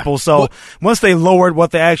 90,000 people. So once they lowered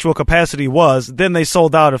what the actual capacity was, then they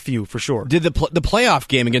sold out a few for sure. Did the playoff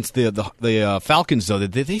game against the Falcons though?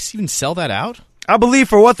 Did they even sell that out? I believe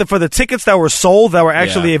for the tickets that were sold that were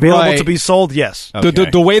actually available to be sold, yes. Okay.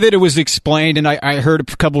 The way that it was explained, and I heard a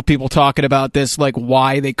couple of people talking about this, like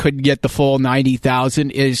why they couldn't get the full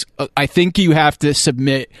 90,000 is I think you have to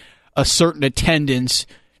submit a certain attendance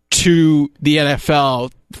to the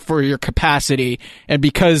NFL for your capacity, and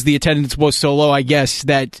because the attendance was so low, I guess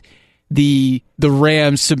that the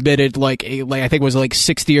Rams submitted I think it was like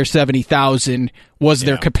 60 or 70,000 was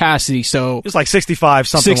their capacity. So it's like 65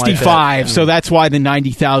 something. 65. Like that. So that's why the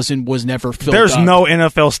 90,000 was never filled. There's up. no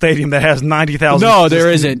NFL stadium that has 90,000. No,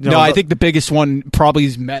 there isn't. No, I think the biggest one probably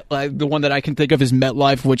is the one that I can think of is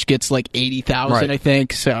MetLife, which gets like 80,000. Right. I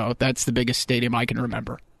think so. That's the biggest stadium I can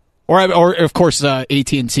remember. Or of course,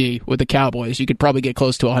 AT&T with the Cowboys. You could probably get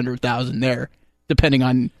close to 100,000 there, depending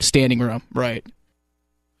on standing room. Right.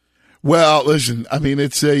 Well, listen, I mean,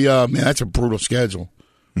 it's that's a brutal schedule.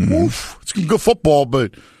 Oof, it's good football,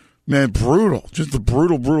 but, man, brutal. Just a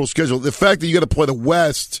brutal schedule. The fact that you got to play the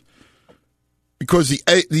West, because the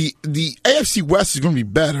AFC West is going to be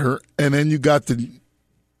better, and then you got the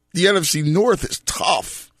NFC North is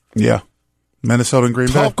tough. Yeah. Minnesota and Green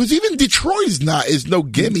Bay. Because even Detroit is no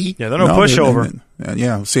gimme. Yeah, they're no pushover.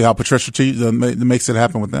 Yeah, see how Patricia makes it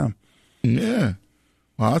happen with them. Yeah.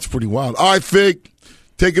 Wow, that's pretty wild. All right, Fig,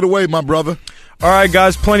 take it away, my brother. All right,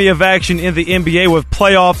 guys, plenty of action in the NBA with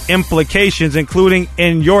playoff implications, including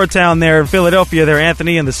in your town there in Philadelphia there,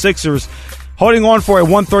 Anthony, and the Sixers holding on for a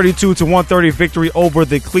 132-130 victory over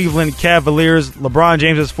the Cleveland Cavaliers. LeBron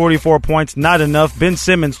James has 44 points, not enough. Ben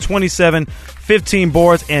Simmons, 27, 15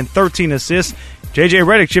 boards, and 13 assists. J.J.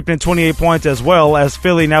 Redick chipped in 28 points as well, as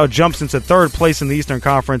Philly now jumps into third place in the Eastern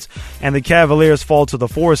Conference, and the Cavaliers fall to the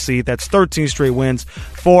 4th seed. That's 13 straight wins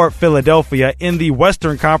for Philadelphia. In the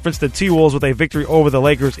Western Conference, the T-Wolves with a victory over the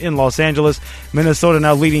Lakers in Los Angeles. Minnesota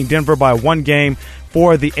now leading Denver by 1 game.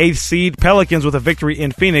 For the 8th seed, Pelicans with a victory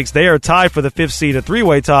in Phoenix. They are tied for the 5th seed, a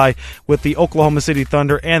 3-way tie with the Oklahoma City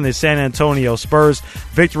Thunder and the San Antonio Spurs.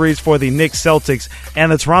 Victories for the Knicks, Celtics, and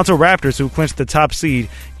the Toronto Raptors, who clinched the top seed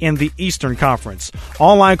in the Eastern Conference.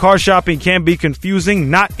 Online car shopping can be confusing.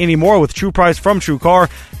 Not anymore with True Price from TrueCar.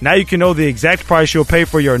 Now you can know the exact price you'll pay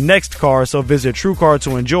for your next car, so visit TrueCar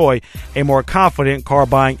to enjoy a more confident car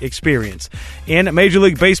buying experience. In Major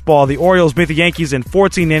League Baseball, the Orioles beat the Yankees in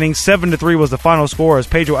 14 innings. 7-3 was the final score as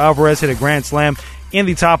Pedro Alvarez hit a grand slam in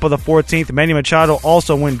the top of the 14th. Manny Machado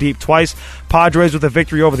also went deep twice. Padres with a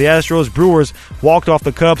victory over the Astros. Brewers walked off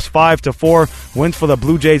the Cubs 5-4. Wins for the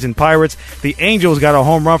Blue Jays and Pirates. The Angels got a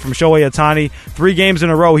home run from Shohei Ohtani. 3 games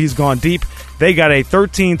in a row he's gone deep. They got a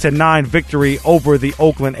 13-9 victory over the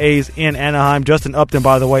Oakland A's in Anaheim. Justin Upton,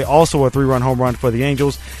 by the way, also a 3-run home run for the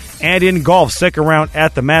Angels. And in golf, second round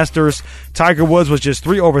at the Masters, Tiger Woods was just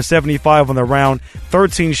 3 over 75 on the round,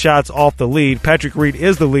 13 shots off the lead. Patrick Reed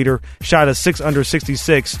is the leader, shot a 6 under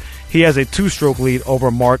 66. He has a 2-stroke lead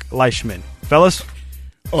over Mark Leishman. Fellas?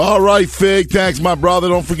 All right, Fig. Thanks, my brother.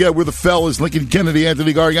 Don't forget, we're the fellas, Lincoln Kennedy,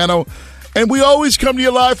 Anthony Gargano. And we always come to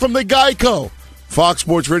you live from the Geico Fox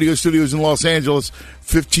Sports Radio Studios in Los Angeles.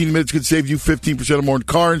 15 minutes could save you 15% or more in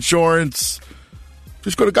car insurance.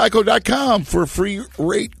 Just go to geico.com for a free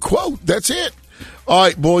rate quote. That's it. All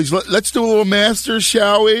right, boys, let's do a little Masters,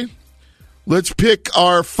 shall we? Let's pick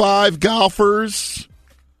our 5 golfers.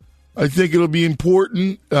 I think it'll be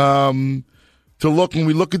important to look when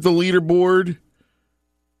we look at the leaderboard.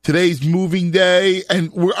 Today's moving day,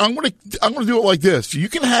 and I'm gonna do it like this. You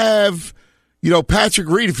can have, Patrick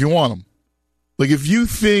Reed if you want him. Like if you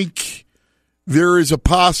think there is a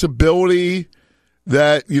possibility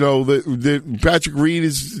that that Patrick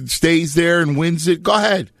Reed stays there and wins it, go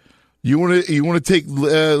ahead. You want to take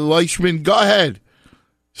Leishman, go ahead.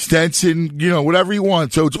 Stenson, whatever you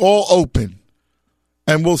want. So it's all open,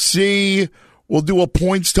 and we'll see. We'll do a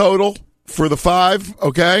points total for the 5.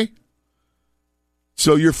 Okay.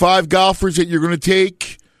 So your 5 golfers that you're going to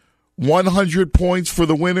take, 100 points for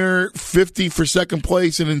the winner, 50 for second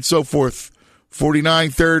place, and then so forth. 49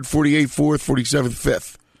 third, 48 fourth, 47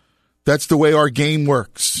 fifth. That's the way our game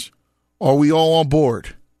works. Are we all on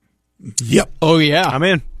board? Yep. Oh, yeah. I'm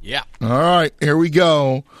in. Yeah. All right, here we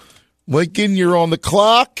go. Lincoln, you're on the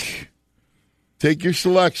clock. Take your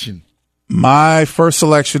selection. My first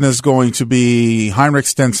selection is going to be Heinrich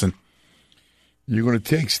Stenson. You're going to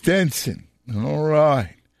take Stenson. All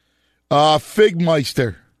right.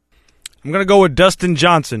 Figmeister. I'm going to go with Dustin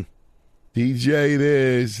Johnson. DJ it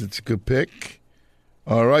is. It's a good pick.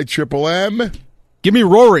 All right, Triple M. Give me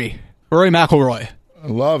Rory McIlroy. I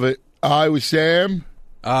love it. I was Sam.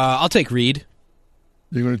 I'll take Reed.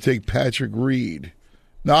 You're going to take Patrick Reed.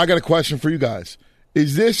 Now, I got a question for you guys.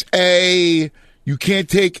 Is this you can't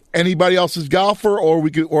take anybody else's golfer, or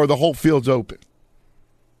the whole field's open?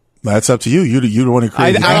 That's up to you. You the one who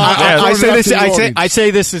created. I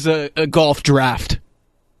say this is a golf draft.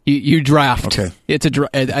 You draft. Okay. It's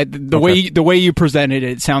the way you presented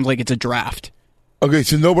it sounds like it's a draft. Okay,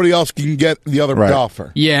 so nobody else can get the other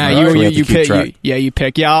golfer. Yeah, right. you pick. You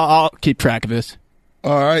pick. Yeah, I'll keep track of this.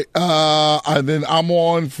 All right. And then I'm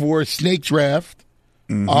on for snake draft.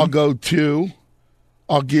 Mm-hmm. I'll go 2.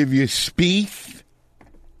 I'll give you Spieth,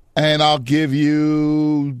 and I'll give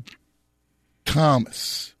you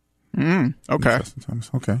Thomas. Okay.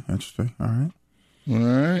 Thomas. Okay. Interesting. All right.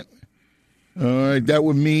 All right. That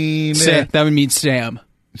would mean Sam.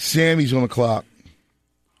 Sammy's on the clock.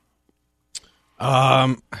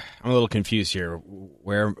 I'm a little confused here.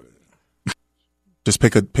 Where? Just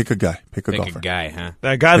pick a guy. Pick a golfer. Pick a guy, huh?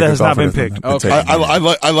 That guy that has not been picked. Okay.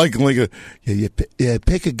 I like Lincoln. Yeah,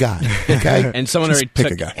 pick a guy. Okay. And someone already pick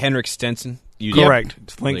took a guy. Henrik Stenson.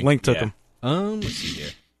 Correct. Link took him. Let's see here.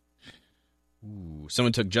 Ooh,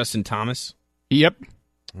 someone took Justin Thomas. Yep.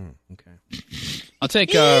 Okay. I'll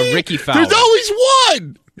take Ricky Fowler. There's always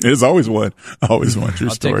one. There's always one. Always one. True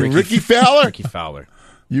story. Ricky Fowler. Ricky Fowler.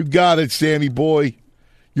 You got it, Sammy boy.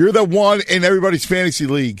 You're the one in everybody's fantasy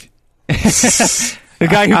league. The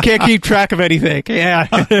guy who can't keep track of anything. Yeah.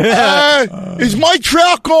 Is my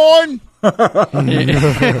track on?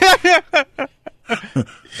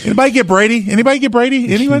 Anybody get Brady?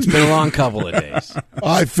 Anyone? It's been a long couple of days.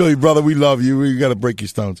 I feel you, brother. We love you. We got to break your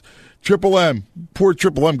stones. Triple M. Poor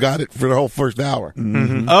Triple M got it for the whole first hour.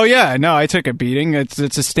 Mm-hmm. Oh, yeah. No, I took a beating. It's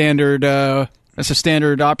a standard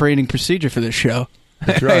operating procedure for this show.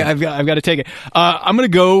 That's right. I've got to take it. I'm going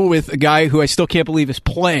to go with a guy who I still can't believe is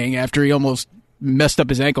playing after he almost messed up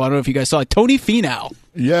his ankle. I don't know if you guys saw it. Tony Finau.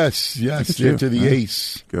 Yes. Into the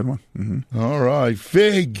ace. Good one. Mm-hmm. All right.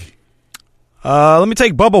 Fig. Let me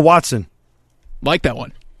take Bubba Watson. Like that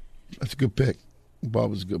one. That's a good pick.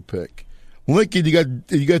 Bubba's a good pick. Lincoln,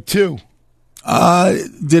 you got 2.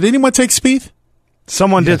 Did anyone take Spieth?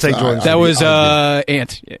 Someone did take Jordan. That was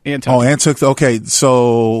Ant. Ant took. Okay,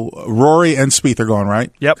 so Rory and Spieth are going,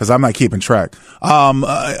 right? Yep. Because I'm not keeping track.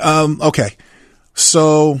 Okay,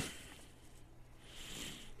 so.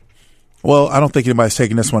 Well, I don't think anybody's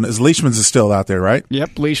taking this one. Leishman's is still out there, right?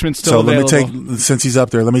 Yep, Leishman's still available. So let me take, since he's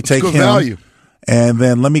up there, let me take him. Value. And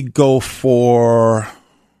then let me go for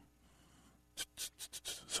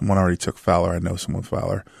someone already took Fowler. I know someone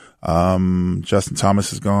Fowler. Justin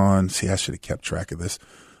Thomas is gone. See, I should have kept track of this.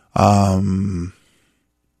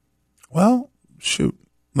 Well, shoot.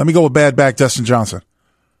 Let me go with bad back Dustin Johnson.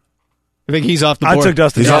 I think he's off the board. I took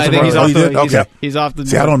Dustin Johnson. I think he's off the Okay. He's off the board.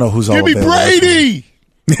 See, I don't know who's all Give me available. Brady.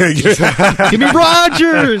 Give me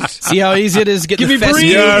Rogers. See how easy it is getting Give the me Brady.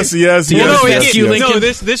 Yes.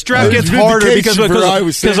 This draft gets harder because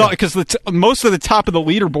most of the top of the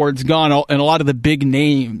leaderboard's gone, and a lot of the big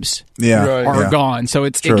names are gone. So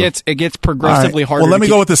it gets progressively harder. Well, let me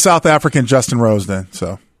go with the South African Justin Rose then.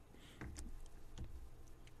 So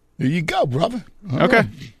there you go, brother. Okay.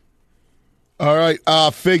 All right.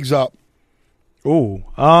 Fig's up. Ooh.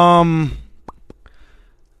 Let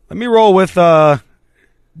me roll with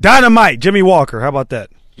Dynamite, Jimmy Walker. How about that?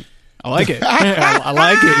 I like it. I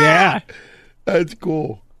like it, yeah. That's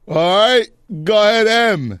cool. All right. Go ahead,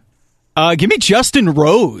 M. Give me Justin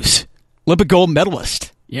Rose, Olympic gold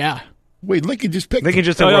medalist. Yeah. Wait, Lincoln just picked Lincoln him.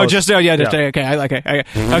 just said Rose.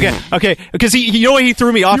 Okay. Because you know what he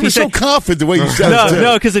threw me off. You were so confident the way you said it.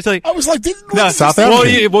 No, because it's like I was like, South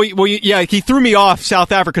Africa. Well, he threw me off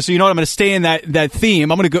South Africa. So you know what? I'm going to stay in that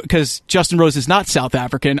theme. I'm going to go because Justin Rose is not South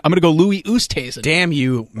African. I'm going to go Louis Oosthuizen. Damn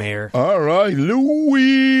you, Mayor. All right,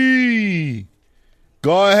 Louis.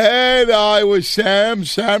 Go ahead, Iowa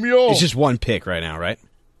Samuel. It's just one pick right now, right?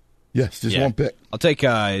 Yes, just one pick. I'll take.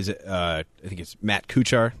 Is it? I think it's Matt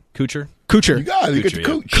Kuchar. Kuchar. You got it. You get the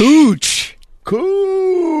Cooch.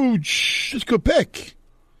 Cooch. That's a good pick.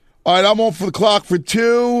 All right, I'm on for the clock for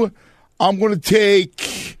 2. I'm going to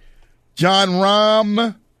take John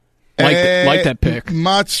Rahm. Like that pick.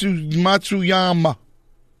 Matsuyama.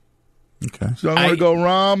 Okay. So I'm going to go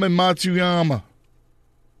Rahm and Matsuyama.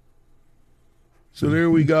 So there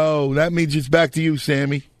we go. That means it's back to you,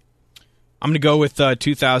 Sammy. I'm going to go with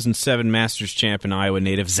 2007 Masters champ and Iowa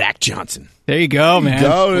native Zach Johnson. There you go, man.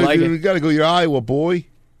 You got to go your Iowa boy.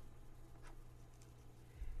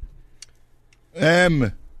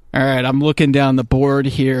 M. All right, I'm looking down the board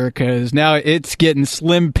here because now it's getting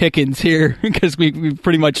slim pickings here because we've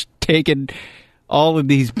pretty much taken all of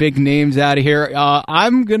these big names out of here.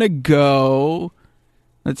 I'm going to go,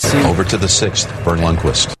 let's see. Over to the 6th, Vern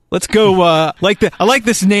Lundquist. Let's go, I like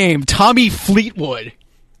this name, Tommy Fleetwood.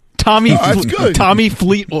 Tommy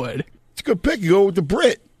Fleetwood. It's a good pick. You go with the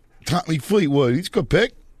Brit. Tommy Fleetwood. He's a good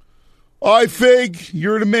pick. All right, Fig,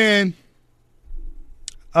 you're the man.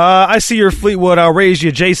 I see your Fleetwood. I'll raise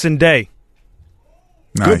you, Jason Day.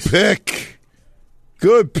 Nice.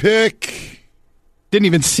 Good pick. Didn't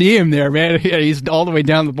even see him there, man. He's all the way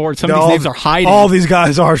down the board. Some of these names are hiding. All these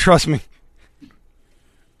guys are, trust me.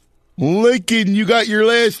 Lincoln, you got your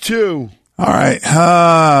last 2. All right.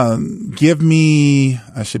 Give me,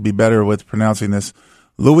 I should be better with pronouncing this,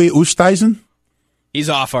 Louis Oosthuizen. He's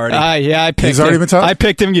off already. Yeah, I picked him. He's already been tough? I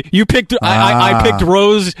picked him. You picked, I picked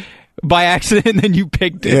Rose by accident, and then you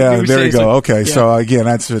picked him. Yeah, there you go. Okay, so again,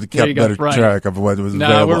 I kept better track of what was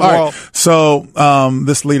available. All right, so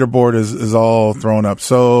this leaderboard is all thrown up.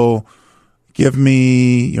 So give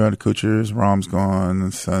me, you had the Kuchars, Rahm's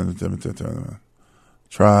gone.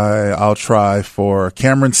 I'll try for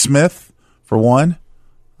Cameron Smith for 1.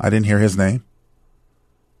 I didn't hear his name.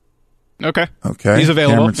 Okay. He's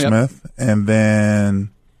available. Cameron Smith. And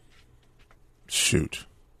then, shoot.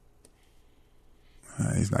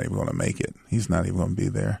 He's not even going to make it. He's not even going to be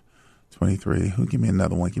there. 23. Give me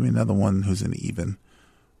another one. Give me another one who's an even.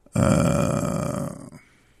 My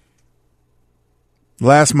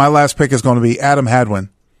last pick is going to be Adam Hadwin.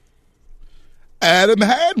 Adam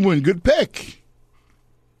Hadwin. Good pick.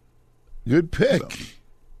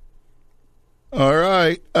 All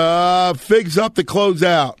right. Figs up to close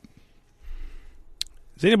out.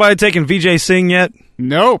 Is anybody taking VJ Singh yet?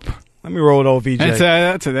 Nope. Let me roll with old VJ.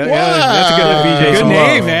 That's a good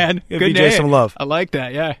name, man. Give Good VJ name. some love. I like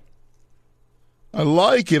that, yeah. I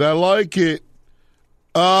like it.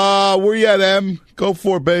 Where you at, M? Go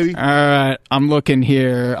for it, baby. All right. I'm looking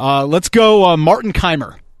here. Let's go Martin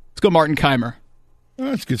Keimer.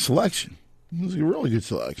 That's a good selection. That's a really good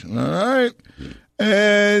selection. All right.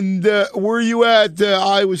 And where are you at,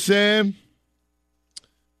 Iowa Sam?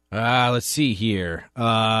 Let's see here.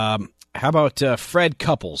 How about Fred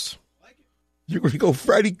Couples? You're going to go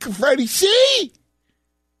Freddie C?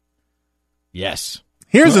 Yes.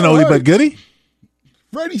 Here's an oldie but goodie.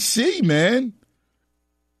 Freddie C, man.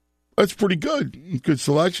 That's pretty good. Good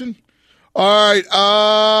selection. All right.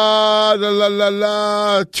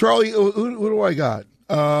 Charlie, who do I got?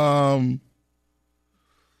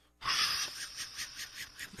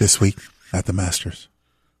 This week at the Masters.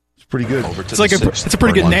 It's pretty good. It's a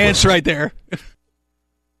pretty good Nance right there.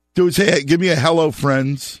 Dude, say, give me a hello,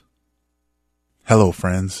 friends. Hello,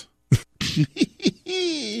 friends.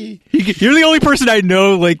 You're the only person I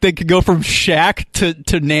know that could go from Shaq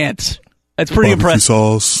to Nance. That's pretty impressive.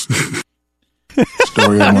 Sauce.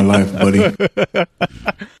 Story of my life, buddy.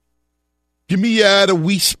 Give me the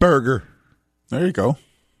Wiesberger. There you go.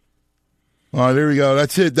 All right, there we go.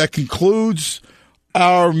 That's it. That concludes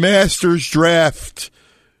our Masters draft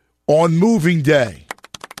on moving day.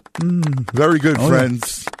 Very good,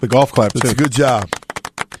 friends. Yeah. The golf clap, That's too. a good job.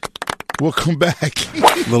 We'll come back.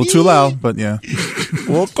 A little too loud, but yeah.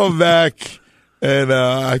 We'll come back, and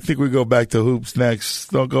I think we go back to hoops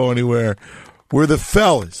next. Don't go anywhere. We're the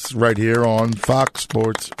fellas right here on Fox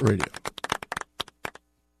Sports Radio.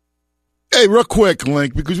 Hey, real quick,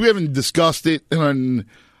 Link, because we haven't discussed it, and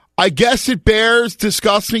I guess it bears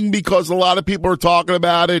discussing because a lot of people are talking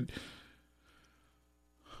about it.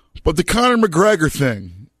 But the Conor McGregor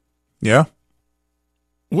thing. Yeah.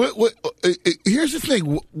 Here's the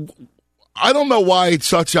thing. I don't know why it's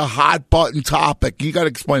such a hot button topic. You got to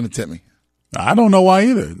explain it to me. I don't know why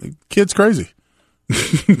either. The kid's crazy.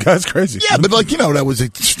 Guy's crazy. Yeah, but that was a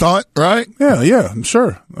stunt, right? Yeah, I'm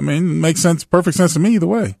sure. I mean, makes sense, perfect sense to me either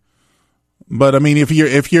way. But I mean, if you're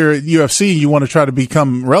UFC, you want to try to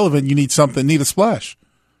become relevant, you need a splash,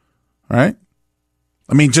 right?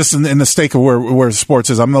 I mean, just in the stake of where sports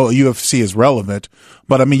is, I know UFC is relevant,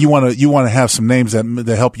 but I mean, you want to have some names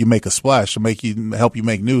that help you make a splash, to help you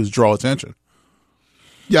make news, draw attention.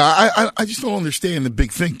 Yeah, I just don't understand the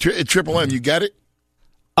big thing. Triple M, you get it?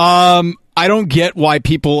 I don't get why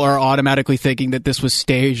people are automatically thinking that this was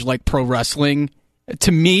staged like pro wrestling.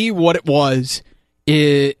 To me, what it was.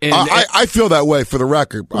 I feel that way for the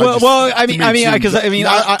record. I've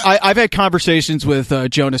had conversations with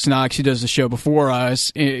Jonas Knox, who does the show before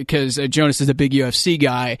us, because Jonas is a big UFC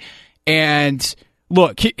guy. And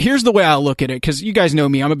look, here's the way I look at it, because you guys know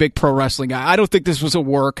me, I'm a big pro wrestling guy. I don't think this was a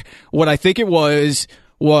work. What I think it was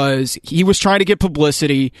he was trying to get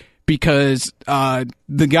publicity. Because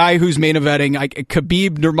the guy who's main eventing,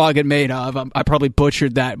 Khabib Nurmagomedov, I probably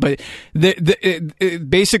butchered that, but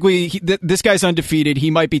basically this guy's undefeated.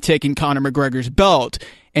 He might be taking Conor McGregor's belt,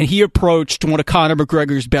 and he approached one of Conor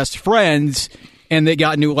McGregor's best friends, and they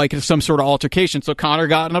got into some sort of altercation. So Conor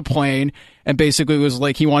got on a plane and basically was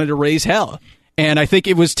like he wanted to raise hell. And I think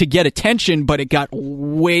it was to get attention, but it got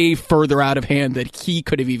way further out of hand than he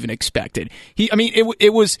could have even expected.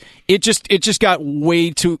 It just got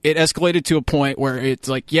way too. It escalated to a point where it's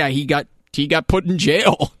like, yeah, he got put in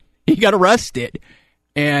jail. He got arrested,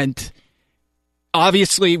 and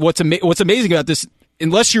obviously, what's amazing about this,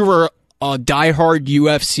 unless you were a diehard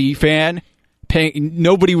UFC fan,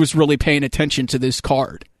 nobody was really paying attention to this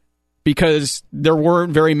card. Because there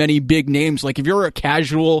weren't very many big names. Like, if you're a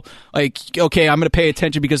casual, okay, I'm going to pay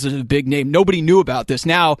attention because it's a big name. Nobody knew about this.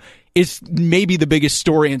 Now, it's maybe the biggest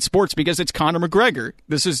story in sports because it's Conor McGregor.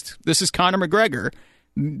 This is Conor McGregor,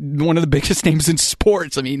 one of the biggest names in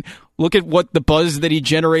sports. I mean, look at what the buzz that he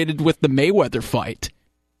generated with the Mayweather fight.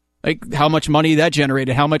 Like, how much money that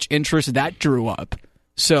generated, how much interest that drew up.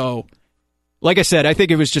 So, like I said, I think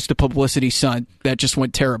it was just a publicity stunt that just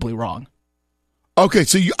went terribly wrong. Okay,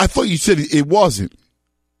 so I thought you said it wasn't.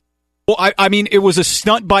 Well, I mean, it was a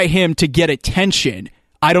stunt by him to get attention.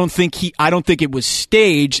 I don't think it was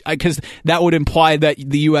staged, because that would imply that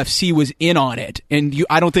the UFC was in on it, and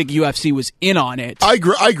I don't think UFC was in on it. I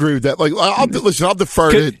agree with that. I'll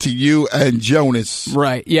defer to you and Jonas.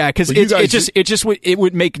 Right? Yeah, because it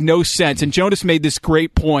would make no sense. And Jonas made this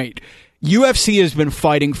great point. UFC has been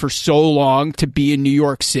fighting for so long to be in New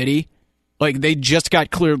York City. Like, they just got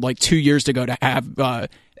cleared 2 years ago to have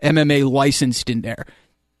MMA licensed in there.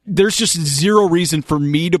 There's just zero reason for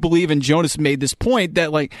me to believe, and Jonas made this point,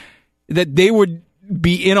 that that they would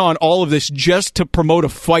be in on all of this just to promote a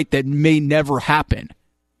fight that may never happen.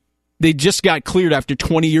 They just got cleared after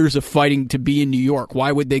 20 years of fighting to be in New York.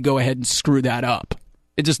 Why would they go ahead and screw that up?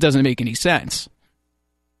 It just doesn't make any sense.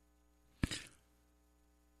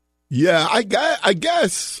 Yeah, I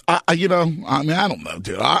guess. I don't know,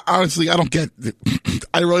 dude. Honestly, I don't get it.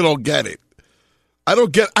 I really don't get it. I don't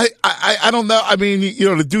get. I don't know. I mean,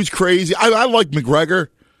 the dude's crazy. I like McGregor,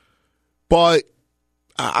 but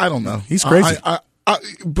I don't know. He's crazy.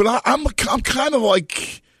 I'm kind of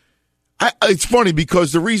like. It's funny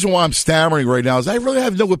because the reason why I'm stammering right now is I really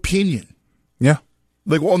have no opinion. Yeah,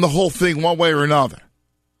 on the whole thing, one way or another.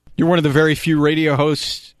 You're one of the very few radio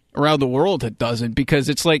hosts around the world that doesn't, because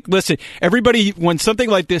it's like, listen, everybody, when something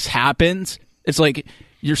like this happens, it's like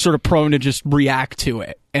you're sort of prone to just react to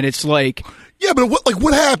it, and it's like, yeah, but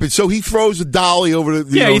what happened? So he throws a dolly over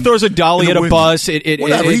the he throws a dolly at a bus. He's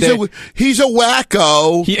a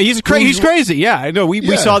wacko. He's crazy. Yeah, I know.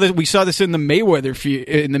 We saw this. We saw this in the Mayweather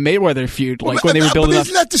feud. When they were building up.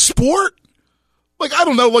 Isn't that the sport? I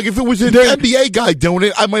don't know. If it was an NBA guy doing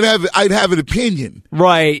it, I'd have an opinion.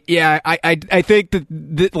 Right. Yeah. I think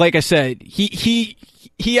that like I said, he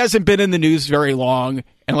hasn't been in the news very long,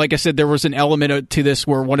 and like I said, there was an element to this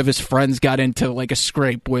where one of his friends got into a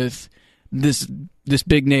scrape with this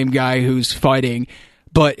big name guy who's fighting,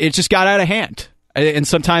 but it just got out of hand. And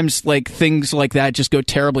sometimes things like that just go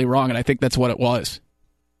terribly wrong, and I think that's what it was.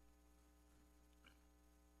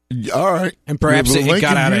 All right. And perhaps it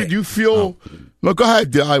got out of... You feel... No, go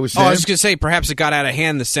ahead. I was just going to say, perhaps it got out of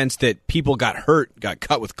hand in the sense that people got hurt, got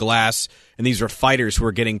cut with glass, and these were fighters who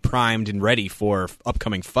were getting primed and ready for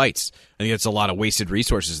upcoming fights. I think that's a lot of wasted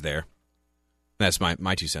resources there. That's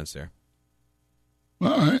my 2 cents there.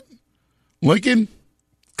 All right. Lincoln?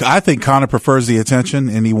 I think Connor prefers the attention,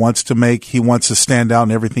 and he wants to stand out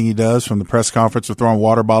in everything he does, from the press conference to throwing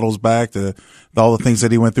water bottles back to all the things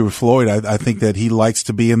that he went through with Floyd. I think that he likes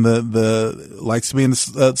to be in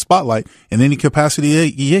the spotlight in any capacity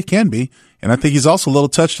he can be, and I think he's also a little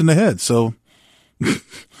touched in the head. So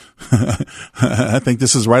I think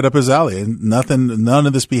this is right up his alley, and none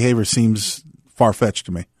of this behavior seems far-fetched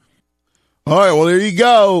to me. All right, well, there you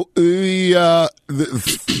go.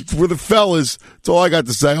 For the fellas, that's all I got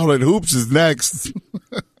to say. All right, Hoops is next.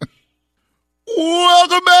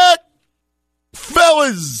 Welcome back,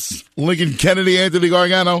 fellas. Lincoln Kennedy, Anthony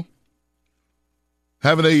Gargano.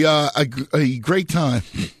 Having a great time.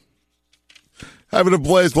 Having a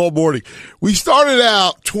blast all morning. We started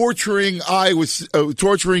out torturing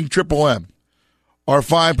Triple M, our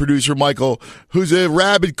fine producer, Michael, who's a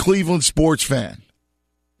rabid Cleveland sports fan.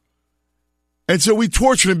 And so we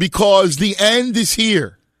tortured him because the end is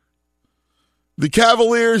here. The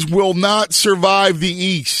Cavaliers will not survive the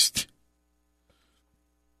East.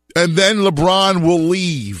 And then LeBron will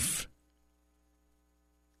leave.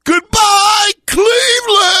 Goodbye,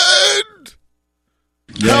 Cleveland!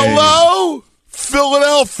 Yay. Hello,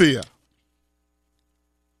 Philadelphia.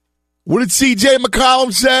 What did C.J.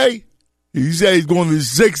 McCollum say? He said he's going to the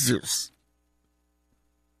Sixers.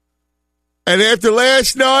 And after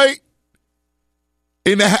last night,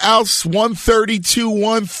 in the house,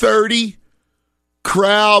 130,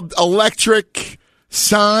 crowd electric,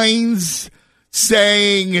 signs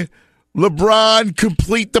saying, LeBron,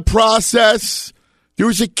 complete the process. There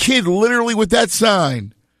was a kid literally with that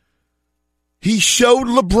sign. He showed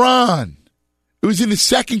LeBron. It was in the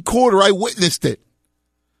second quarter. I witnessed it.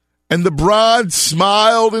 And LeBron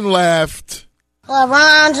smiled and laughed.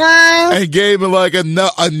 LeBron James. And gave him like a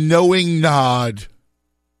knowing nod.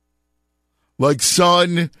 Like,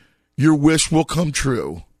 son, your wish will come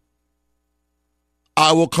true.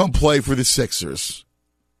 I will come play for the Sixers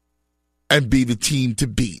and be the team to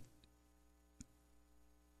beat.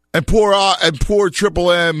 And poor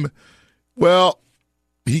Triple M, well,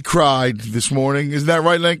 he cried this morning. Isn't that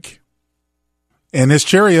right, Link? And his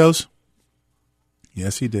Cheerios.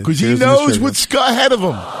 Yes, he did. Because he knows what's ahead of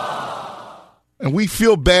him. And we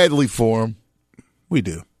feel badly for him. We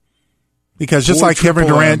do. Because just like Kevin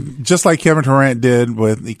Durant did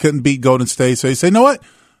he couldn't beat Golden State, so he said, "You know what?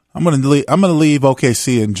 I'm going to leave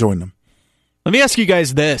OKC and join them." Let me ask you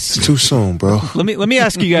guys this. It's too soon, bro. Let me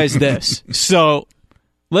ask you guys this. So,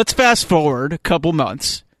 let's fast forward a couple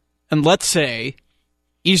months, and let's say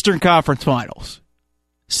Eastern Conference Finals,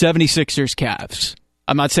 76ers Cavs.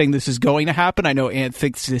 I'm not saying this is going to happen. I know Ant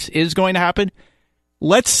thinks this is going to happen.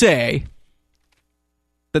 Let's say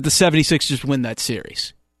that the 76ers win that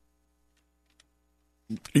series.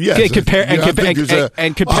 Yes, compare that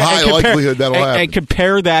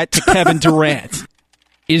to Kevin Durant.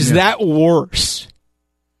 Is that worse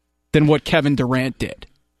than what Kevin Durant did?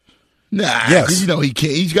 Nah, yes. He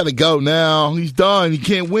can't. He's got to go now. He's done. He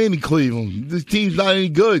can't win in Cleveland. This team's not any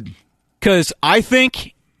good. Because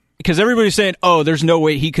everybody's saying, "Oh, there's no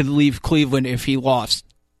way he could leave Cleveland if he lost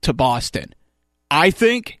to Boston." I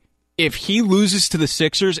think if he loses to the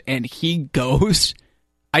Sixers and he goes,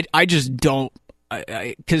 I just don't.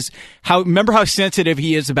 Because remember how sensitive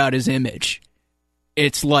he is about his image.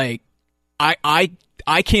 It's like I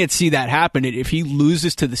can't see that happening if he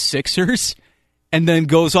loses to the Sixers and then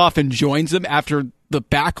goes off and joins them after the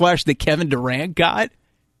backlash that Kevin Durant got.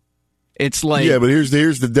 It's like, yeah, but here's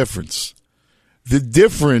the difference. The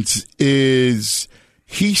difference is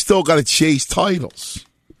he's still got to chase titles,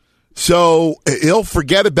 so he'll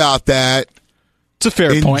forget about that. It's a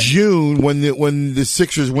fair point. In June, when the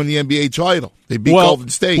Sixers win the NBA title, they beat Golden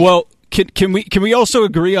State. Well, can we also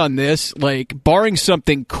agree on this? Like, barring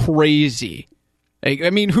something crazy,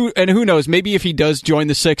 who knows? Maybe if he does join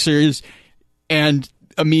the Sixers, and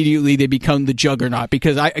immediately they become the juggernaut,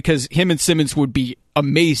 because him and Simmons would be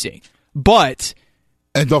amazing. But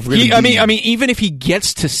and don't forget, even if he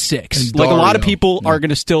gets to 6, like a lot of people are going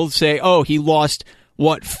to still say, "Oh, he lost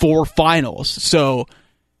 4 finals." So.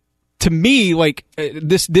 To me, like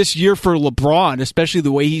this year for LeBron, especially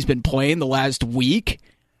the way he's been playing the last week,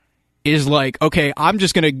 is like, okay, I'm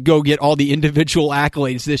just going to go get all the individual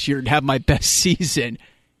accolades this year and have my best season.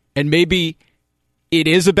 And maybe it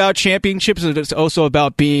is about championships, but it's also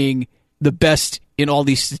about being the best in all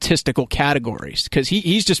these statistical categories, because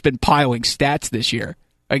he's just been piling stats this year.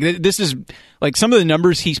 Like, this is like some of the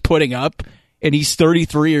numbers he's putting up, and he's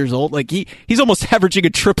 33 years old. Like he's almost averaging a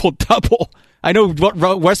triple-double. I know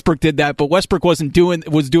Westbrook did that, but Westbrook was doing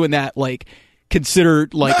that like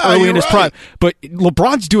considered like early in his prime. But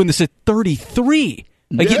LeBron's doing this at 33.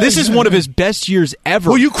 Like this is one of his best years ever.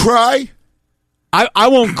 Will you cry? I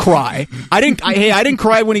won't cry. I didn't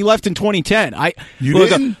cry when he left in 2010.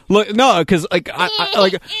 Didn't? No, because like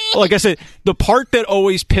I said, the part that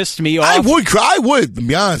always pissed me off. I would cry. I would, to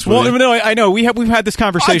be honest with you. No, I know we've had this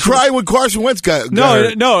conversation. I cried when Carson Wentz got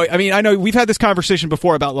hurt. No. I mean, I know we've had this conversation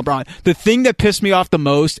before about LeBron. The thing that pissed me off the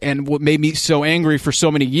most and what made me so angry for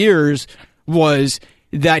so many years was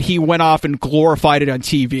that he went off and glorified it on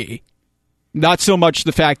TV. Not so much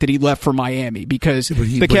the fact that he left for Miami, because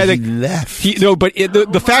he left.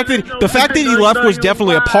 The fact that he left was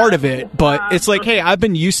definitely a part of it. But it's like, hey, I've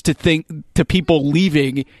been used to people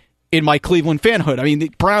leaving in my Cleveland fanhood. I mean,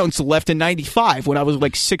 the Browns left in '95 when I was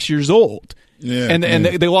like 6 years old. Yeah, and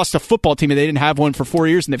they lost a football team and they didn't have one for 4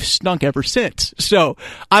 years and they've stunk ever since. So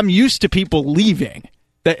I'm used to people leaving.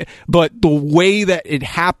 But the way that it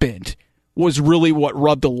happened was really what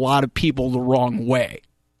rubbed a lot of people the wrong way.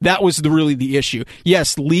 That was really the issue.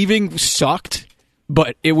 Yes, leaving sucked,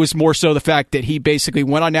 but it was more so the fact that he basically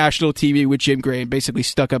went on national TV with Jim Gray and basically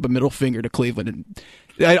stuck up a middle finger to Cleveland. And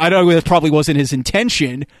I know that probably wasn't his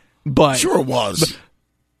intention, but sure it was.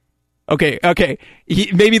 Okay.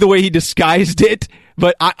 Maybe the way he disguised it,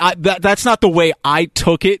 but that's not the way I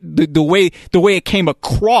took it. The way it came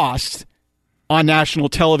across on national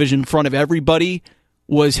television in front of everybody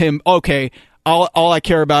was him. Okay. All I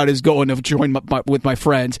care about is going to join with my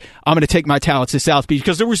friends. I'm going to take my talents to South Beach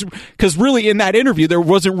because really in that interview there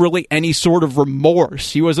wasn't really any sort of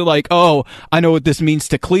remorse. He wasn't like, oh, I know what this means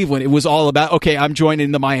to Cleveland. It was all about, okay, I'm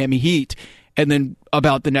joining the Miami Heat, and then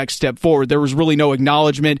about the next step forward. There was really no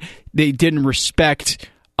acknowledgement. They didn't respect.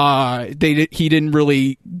 He didn't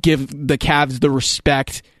really give the Cavs the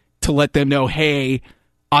respect to let them know, hey,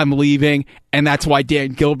 I'm leaving, and that's why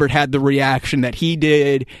Dan Gilbert had the reaction that he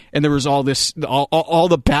did, and there was all the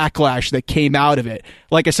backlash that came out of it.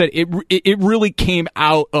 Like I said, it really came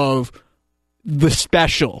out of the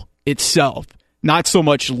special itself, not so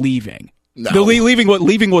much leaving. No.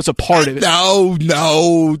 Leaving was a part of it. No,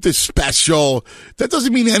 the special. That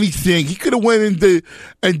doesn't mean anything. He could have went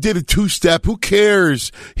and did a two-step. Who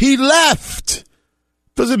cares? He left.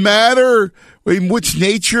 Doesn't matter in which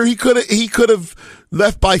nature. He could have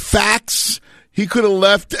left by fax. He could have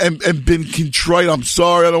left and been contrite. I'm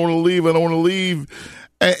sorry, I don't want to leave.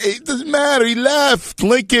 And it doesn't matter. He left.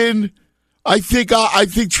 Lincoln, I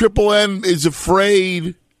think Triple N is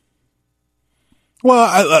afraid.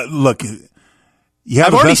 Well, look,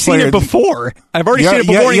 I've already seen it before. You have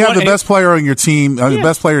the best player on your team, the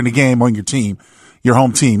best player in the game on your team, your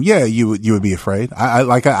home team. Yeah, you would be afraid.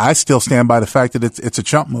 I still stand by the fact that it's a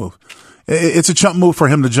chump move. It's a chump move for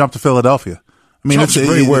him to jump to Philadelphia. I mean, Chump's a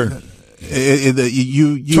great word. You're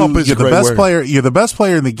the best player. You're the best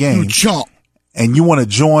player in the game. Chump. And you want to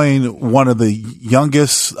join one of the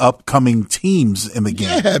youngest upcoming teams in the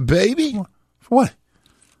game. Yeah, baby. For what?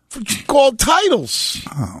 For called titles.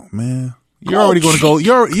 Oh man, you're already going to go.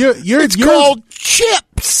 It's called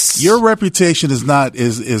chips. Your reputation is not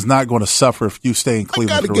going to suffer if you stay in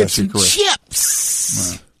Cleveland for the rest of your career.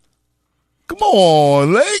 Chips. Right. Come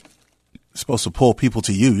on, Lake. You're supposed to pull people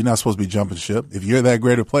to you. You're not supposed to be jumping ship. If you're that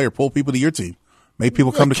great a player, pull people to your team. Make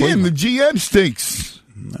people come to Cleveland. The GM stinks.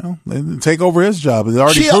 No, take over his job. It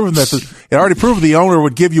already proven the owner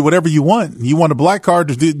would give you whatever you want. You want a black card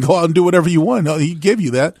to go out and do whatever you want. No, he'd give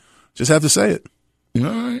you that. Just have to say it.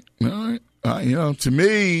 All right. To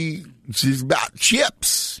me, she's about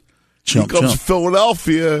chips. Chump. To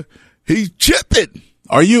Philadelphia, he's chipping.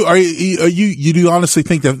 You do honestly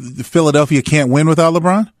think that Philadelphia can't win without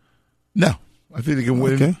LeBron? No, I think they can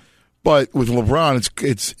win. Okay. But with LeBron,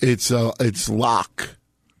 it's lock.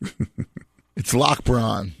 It's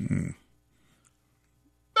LeBron.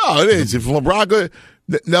 No, it is. If LeBron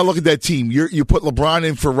now look at that team. You put LeBron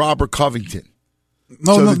in for Robert Covington.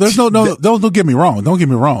 Don't get me wrong. Don't get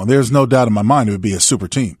me wrong. There's no doubt in my mind it would be a super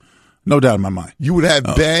team. No doubt in my mind. You would have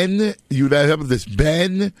Ben. You would have this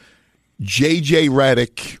Ben, J.J.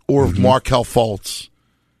 Redick, or Markelle Fultz.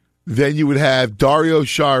 Then you would have Dario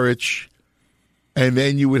Saric, and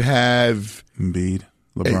then you would have Embiid,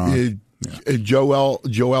 LeBron. Joel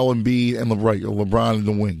Embiid, and LeBron in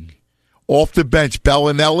the wing. Off the bench,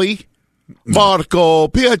 Bellinelli, Marco,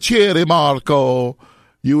 Piacere Marco.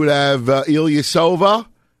 You would have Ilyasova.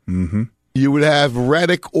 Mm-hmm. You would have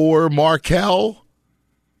Redick or Markelle,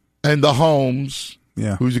 and the Holmes,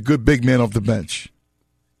 who's a good big man off the bench.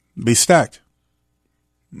 Be stacked.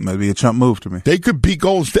 That'd be a chump move to me. They could beat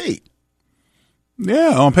Golden State.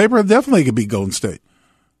 Yeah, on paper, it definitely could beat Golden State.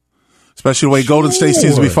 Especially the way Golden State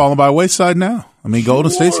seems to be falling by the wayside now. I mean,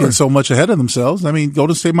 Golden State's getting so much ahead of themselves. I mean,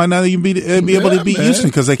 Golden State might not even be able to beat Houston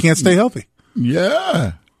because they can't stay healthy.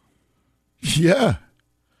 Yeah.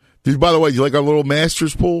 By the way, you like our little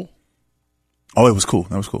Masters pool? Oh, it was cool.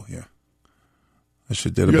 That was cool. Yeah, I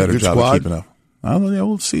should did a You got a better good job squad? of keeping up. I don't know. Yeah,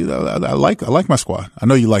 we'll see. I like my squad. I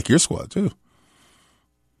know you like your squad too.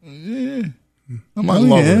 Yeah. I'm not in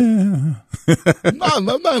love with it. I'm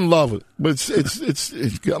not in love with it. But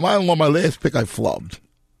it's my last pick I flubbed.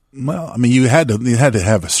 Well, I mean, you had to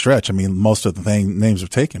have a stretch. I mean, most of the names were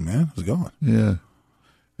taken, man. It was gone. Yeah,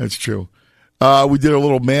 that's true. We did our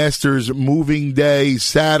little Masters moving day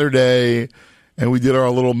Saturday, and we did our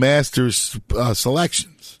little Masters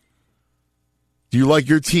selections. Do you like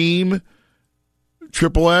your team,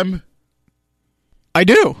 Triple M? I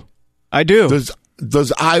do.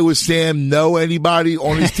 Does Iowa Sam know anybody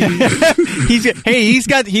on his team? he's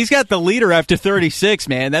got the leader after 36,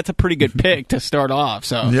 man. That's a pretty good pick to start off.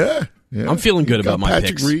 So yeah. I'm feeling good about my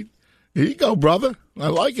Patrick picks. Reed. Here you go, brother. I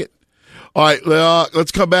like it. All right,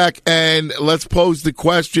 let's come back and let's pose the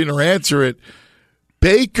question or answer it.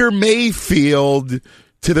 Baker Mayfield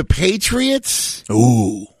to the Patriots?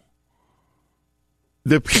 Ooh.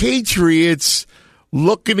 The Patriots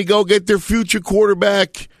looking to go get their future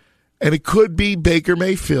quarterback, and it could be Baker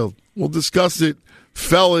Mayfield. We'll discuss it,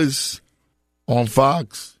 fellas, on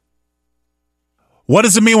Fox. What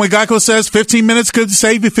does it mean when Geico says 15 minutes could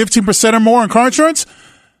save you 15% or more on car insurance?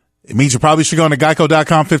 It means you probably should go on to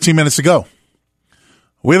geico.com 15 minutes ago.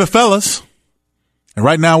 We're the fellas, and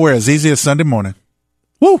right now we're as easy as Sunday morning.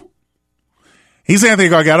 Woo! He's Anthony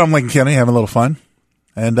Gargano. I'm Lincoln Kennedy, having a little fun.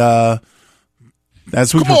 And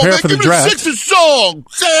as we prepare for the draft. Give me the Sixers song,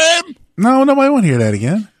 Sam! No, nobody want to hear that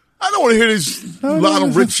again. I don't want to hear this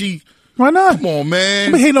Lionel Richie. Why not? Come on,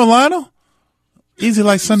 man. Nobody hating on Lionel. Easy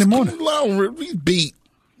like Sunday morning. Lionel Richie beat.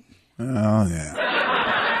 Oh,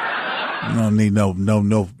 yeah. You don't need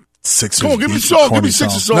no Sixers. Come on, give me a song. Give me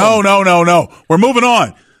Sixers song. No. We're moving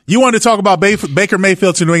on. You wanted to talk about Baker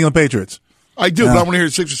Mayfield to New England Patriots. I do, but I want to hear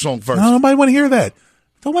the Sixers song first. No, nobody want to hear that.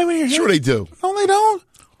 Nobody want to hear that. Sure they do. No, they don't.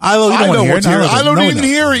 Ilo, you don't want to hear it. I don't even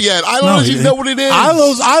hear it yet. I don't even know what it is.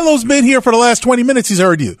 Ilo's been here for the last 20 minutes. He's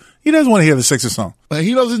heard you. He doesn't want to hear the Sixers song.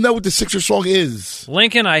 He doesn't know what the Sixers song is.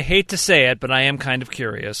 Lincoln, I hate to say it, but I am kind of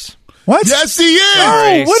curious. What? Yes, he is.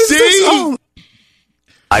 Sorry. What is this? Oh.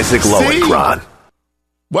 Isaac Lowenkron.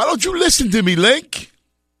 Why don't you listen to me, Link?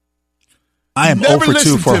 I am Never 0 for 2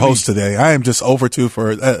 listen for to host me. today. I am just 0 for 2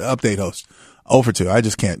 for update host. 0 for 2. I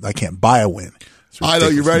can't buy a win. Ilo,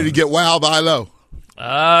 you ready to get wild, Ilo?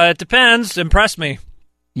 It depends. Impress me.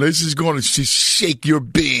 This is going to shake your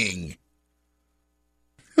being.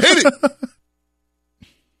 Hit it.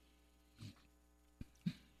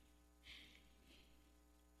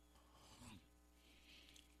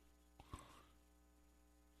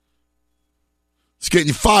 It's getting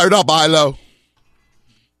you fired up, Ilo.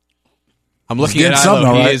 I'm looking at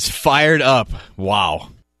Ilo. He is fired up. Wow.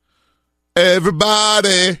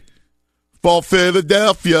 Everybody for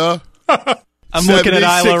Philadelphia. I'm looking at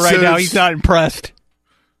Ilo right now. He's not impressed.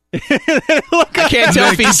 I can't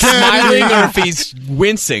tell if he's smiling or if he's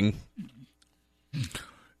wincing.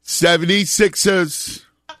 76ers.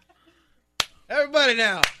 Everybody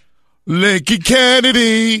now. Lincoln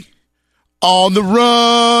Kennedy on the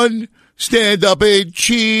run. Stand up and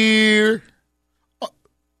cheer.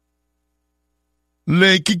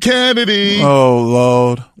 Lincoln Kennedy. Oh,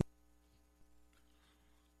 Lord.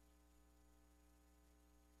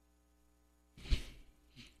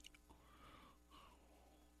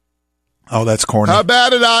 Oh, that's corny. How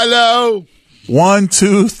about it, Ilo? 1,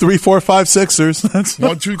 2, 3, 4, 5, Sixers. That's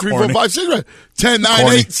 1, 2, 3, 4, corny. 5, 6. 10, 9,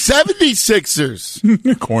 Corny. 8,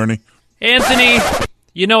 76ers. Corny. Anthony,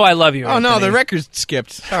 you know I love you. Oh, no, Anthony. the record's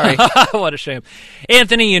skipped. Sorry. What a shame.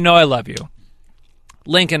 Anthony, you know I love you.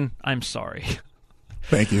 Lincoln, I'm sorry.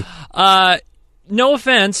 Thank you. No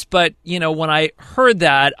offense, but, when I heard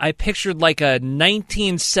that, I pictured like a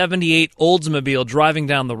 1978 Oldsmobile driving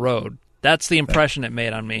down the road. That's the impression it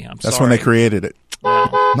made on me. I'm sorry. That's when they created it.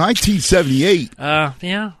 1978.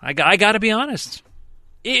 Yeah, I got to be honest.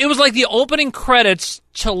 It was like the opening credits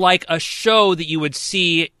to like a show that you would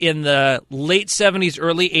see in the late 70s,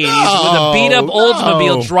 early 80s with a beat-up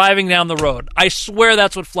Oldsmobile driving down the road. I swear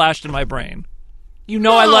that's what flashed in my brain. You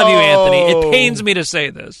know I love you, Anthony. It pains me to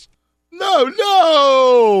say this.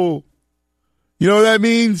 No. You know what that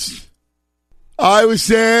means? Iowa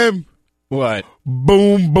Sam. What?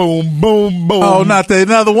 Boom, boom, boom, boom. Oh, not the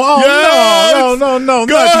another one. Oh, Yes! no, not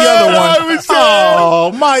Go the other ahead, one. Iowa Sam.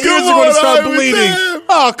 Oh, my ears Come are going on, to start Iowa bleeding. Sam.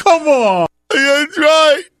 Oh, come on. Yeah, that's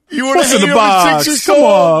right. You want to What's in hate the on the box? Sixers Come song?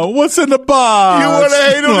 on. What's in the box? You want to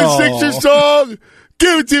hate on the Oh. Sixers song?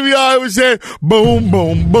 Give it to me, Iowa Sam. Boom,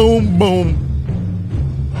 boom, boom, boom.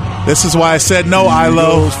 This is why I said no,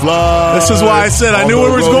 Ilo. This is why I said I knew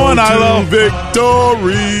where it was going, Ilo.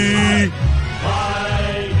 Victory.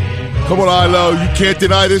 Come on, Ilo. You can't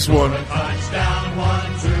deny this one.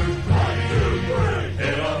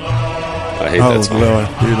 I hate that song. Lord.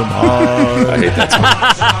 I hate that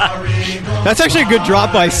song. That's actually a good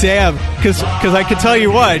drop by Sam, because I can tell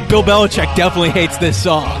you what, Bill Belichick definitely hates this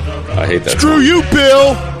song. I hate that Screw song. you,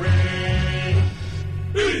 Bill.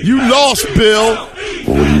 You lost, Bill.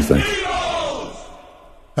 Well, what do you think?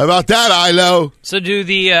 How about that, Ilo? So do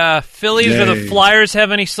the Phillies or the Flyers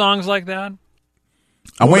have any songs like that?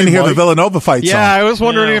 I'm waiting to hear the Villanova fight song. Yeah, I was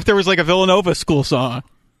wondering if there was like a Villanova school song.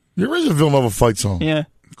 There is a Villanova fight song. Yeah.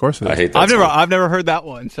 Of course it is. I hate that I've song. never heard that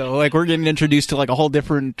one. So like we're getting introduced to like a whole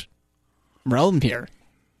different realm here.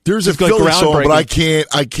 There's a It's like Philly song, but groundbreaking.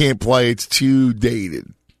 I can't play. It's too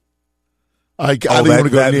dated. I don't Oh, want to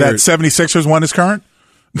go that near it. 76ers one is current?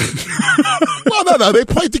 Well, no. They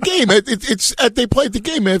played the game. They played the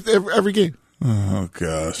game every game. Oh,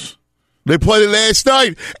 gosh. They played it last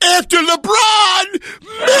night after LeBron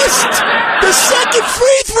missed the second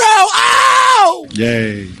free throw. Ow!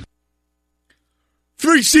 Yay.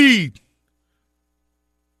 3 seed.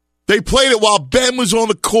 They played it while Ben was on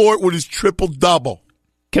the court with his triple-double.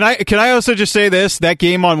 Can I also just say this? That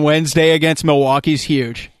game on Wednesday against Milwaukee's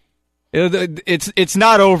huge. It's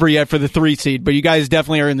not over yet for the 3 seed, but you guys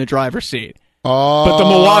definitely are in the driver's seat. Oh, But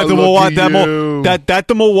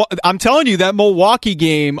I'm telling you, that Milwaukee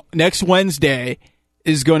game next Wednesday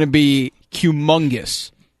is going to be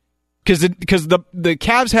humongous because the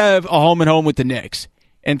Cavs have a home and home with the Knicks,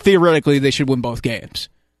 and theoretically they should win both games.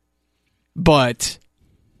 But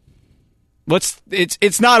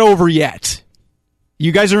it's not over yet.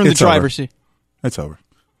 You guys are in the driver's seat. It's over.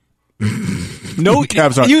 No, the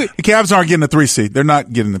Cavs aren't getting a 3 seed. They're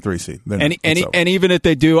not getting a 3 seed. And even if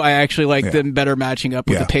they do, I actually like them better matching up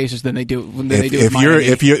with the Pacers than they do with Miami.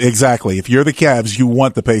 If you're the Cavs, you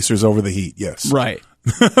want the Pacers over the Heat. Yes, right.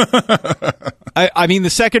 I mean, the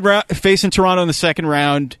second round, facing Toronto in the second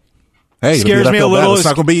round, scares me a little. It's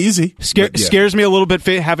not going to be easy. Scares me a little bit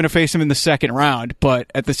having to face them in the second round. But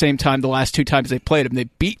at the same time, the last 2 times they played them,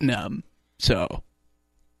 they've beaten them. So,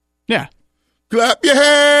 yeah. Clap your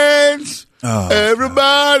hands,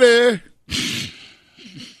 everybody.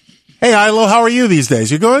 Hey, Ilo, how are you these days?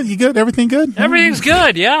 You good? You good? Everything good? Everything's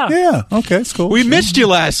good, yeah. Yeah, okay, it's cool. We missed you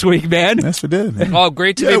last week, man. Yes, we did. Oh,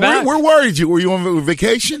 great to be back. Where were you? Were you on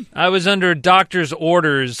vacation? I was under doctor's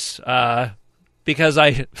orders because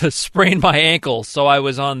I sprained my ankle, so I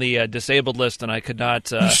was on the disabled list, and I could not.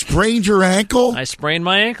 You sprained your ankle? I sprained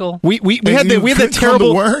my ankle. We had that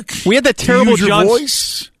terrible work. We had that terrible use your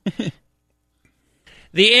voice.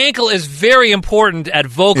 The ankle is very important at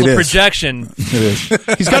vocal projection. It is.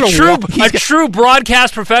 He's got a true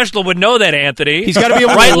broadcast professional would know that, Anthony. He's got to be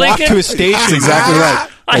able to walk to a stage. That's exactly right.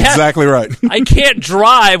 Exactly right. I can't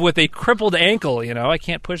drive with a crippled ankle. I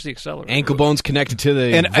can't push the accelerator. Ankle bone's connected to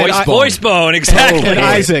the voice bone. Exactly. And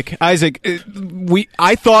Isaac,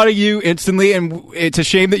 I thought of you instantly, and it's a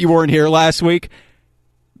shame that you weren't here last week.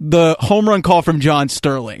 The home run call from John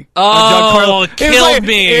Sterling. Oh, it killed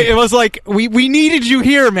me. It was like, we needed you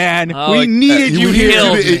here, man. We needed you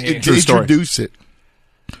here. here. To introduce it.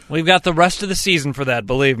 We've got the rest of the season for that,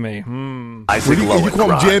 believe me. Isaac Lowen. You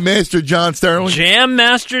call him Jam Master John Sterling? Jam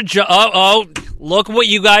Master John. Oh, look what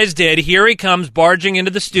you guys did. Here he comes barging into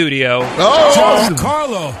the studio. Oh, awesome.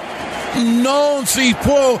 Carlo. Non si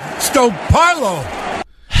può stopparlo.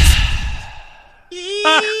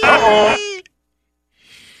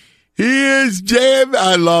 He is Jam.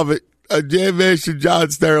 I love it. Jam Master John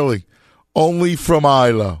Sterling. Only from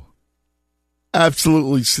Ilo.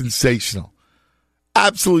 Absolutely sensational.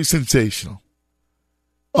 Absolutely sensational.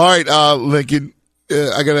 All right, Lincoln.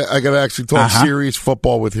 I gotta actually talk serious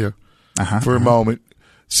football with you for a moment.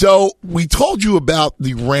 So we told you about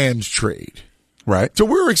the Rams trade, right? So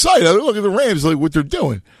we were excited. Look at the Rams, like what they're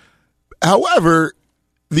doing. However,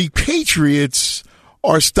 the Patriots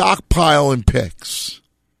are stockpiling picks.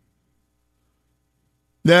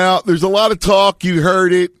 Now, there's a lot of talk. You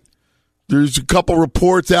heard it. There's a couple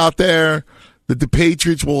reports out there that the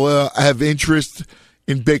Patriots will have interest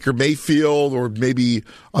in Baker Mayfield or maybe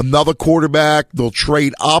another quarterback. They'll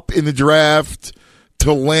trade up in the draft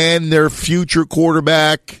to land their future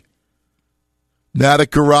quarterback. Now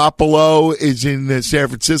that Garoppolo is in San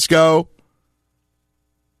Francisco.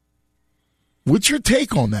 What's your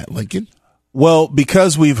take on that, Lincoln? Well,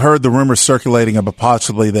 because we've heard the rumors circulating about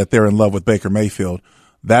possibly that they're in love with Baker Mayfield,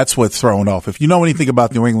 that's what's thrown off. If you know anything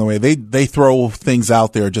about New England, they throw things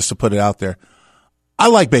out there just to put it out there. I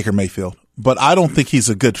like Baker Mayfield, but I don't think he's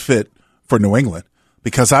a good fit for New England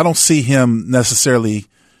because I don't see him necessarily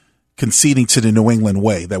conceding to the New England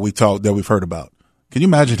way that we've heard about. Can you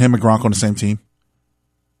imagine him and Gronk on the same team?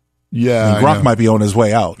 Yeah, Gronk might be on his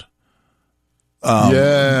way out.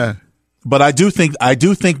 Yeah, but I do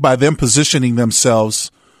think by them positioning themselves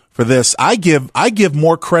for this, I give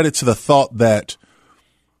more credit to the thought that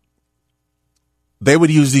they would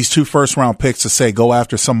use these 2 first-round picks to say go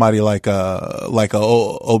after somebody like a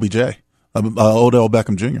OBJ, Odell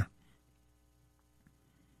Beckham Jr.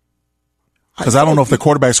 Because I don't know if the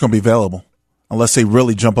quarterback's going to be available unless they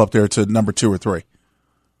really jump up there to number 2 or 3.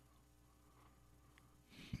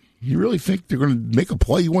 You really think they're going to make a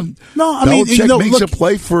play? Belichick makes a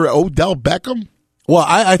play for Odell Beckham? Well,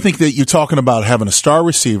 I think that you're talking about having a star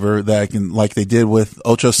receiver that can, like they did with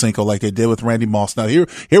Ocho Cinco, like they did with Randy Moss. Now, here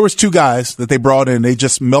was 2 guys that they brought in. They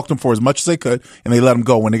just milked them for as much as they could, and they let them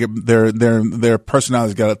go when they get their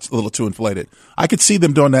personalities got a little too inflated. I could see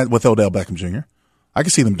them doing that with Odell Beckham Jr. I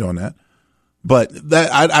could see them doing that. But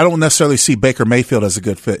that I don't necessarily see Baker Mayfield as a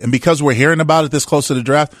good fit. And because we're hearing about it this close to the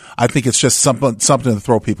draft, I think it's just something to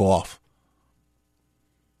throw people off.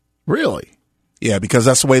 Really? Yeah, because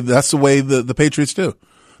that's the way the Patriots do.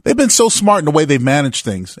 They've been so smart in the way they've managed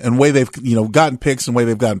things and the way they've gotten picks and the way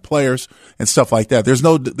they've gotten players and stuff like that. There's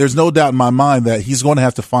no doubt in my mind that he's going to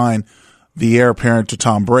have to find the heir apparent to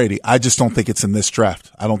Tom Brady. I just don't think it's in this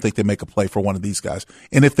draft. I don't think they make a play for one of these guys.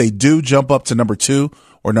 And if they do jump up to number 2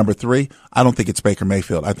 or number 3, I don't think it's Baker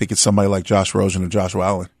Mayfield. I think it's somebody like Josh Rosen or Joshua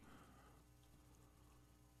Allen.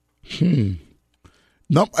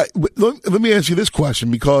 No, let me ask you this question,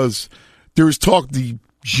 because there's talk the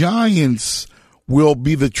Giants will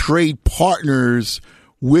be the trade partners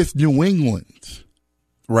with New England.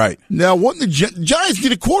 Right. Now, the Giants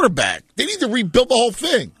need a quarterback. They need to rebuild the whole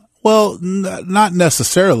thing. Well, not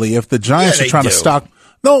necessarily. If the Giants are trying to stock,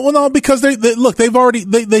 no, because they've already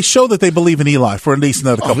they show that they believe in Eli for at least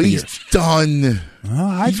another couple of years. He's done.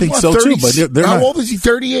 I think so too. But they're how old is he?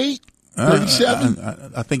 38,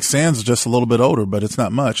 37. I think Sands is just a little bit older, but it's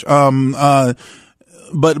not much.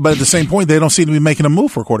 But at the same point, they don't seem to be making a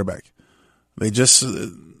move for a quarterback. They just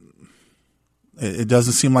it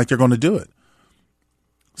doesn't seem like they're going to do it.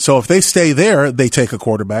 So if they stay there, they take a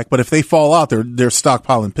quarterback. But if they fall out, they're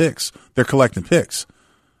stockpiling picks. They're collecting picks.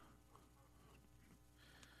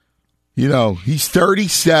 He's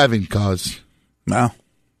 37, cuz. Now.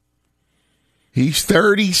 He's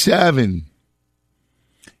 37.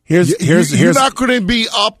 You're not going to be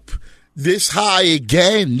up this high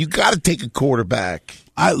again. You got to take a quarterback.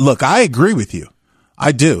 I agree with you.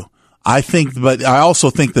 I do. But I also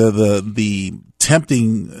think the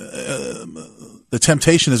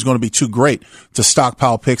temptation is going to be too great to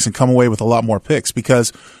stockpile picks and come away with a lot more picks,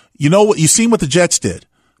 because you've seen what the Jets did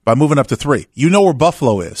by moving up to 3. You know where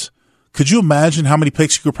Buffalo is. Could you imagine how many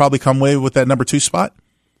picks you could probably come away with that number 2 spot?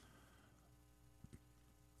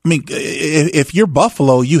 I mean, if you're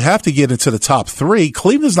Buffalo, you have to get into the top 3.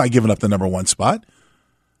 Cleveland's not giving up the number 1 spot.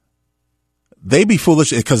 They'd be foolish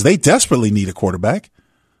because they desperately need a quarterback.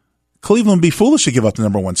 Cleveland would be foolish to give up the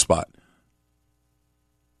number 1 spot.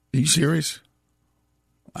 Are you serious?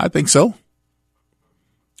 I think so.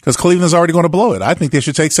 Because Cleveland's already going to blow it. I think they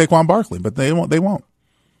should take Saquon Barkley, but they won't.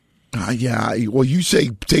 Yeah. Well, you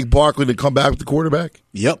say take Barkley to come back with the quarterback?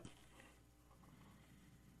 Yep.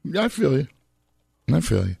 I feel you.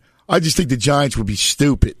 I just think the Giants would be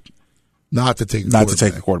stupid not to take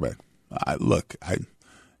a quarterback.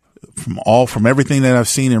 From everything that I've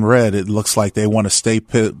seen and read, it looks like they want to stay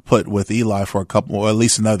put with Eli for a couple, or at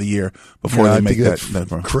least another year before they make that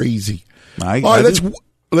crazy. All right,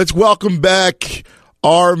 let's welcome back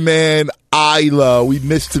our man Ilo. We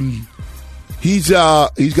missed him. He's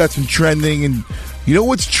got some trending, and you know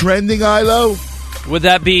what's trending, Ilo? Would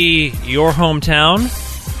that be your hometown?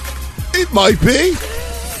 It might be.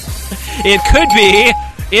 It could be.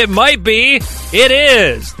 It might be. It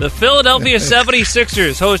is. The Philadelphia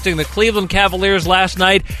 76ers hosting the Cleveland Cavaliers last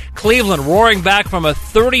night. Cleveland roaring back from a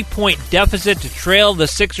 30-point deficit to trail the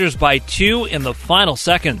Sixers by 2 in the final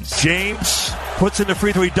seconds. James puts in the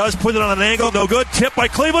free throw. He does put it on an angle. No good. Tip by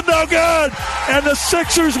Cleveland. No good. And the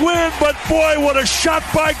Sixers win. But boy, what a shot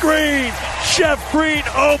by Green. Jeff Green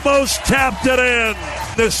almost tapped it in.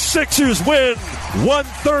 The Sixers win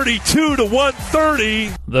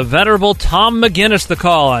 132-130. The venerable Tom McGinnis the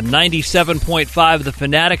call on 97.5 The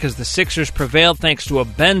Fanatic as the Sixers prevailed thanks to a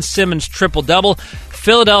Ben Simmons triple-double.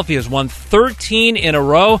 Philadelphia's won 13 in a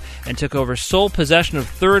row and took over sole possession of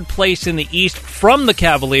third place in the East from the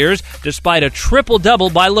Cavaliers despite a triple-double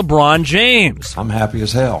by LeBron James. I'm happy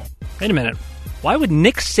as hell. Wait a minute. Why would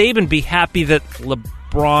Nick Saban be happy that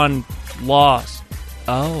LeBron lost?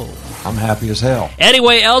 Oh. I'm happy as hell.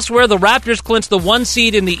 Anyway, elsewhere, the Raptors clinched the 1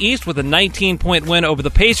 seed in the East with a 19-point win over the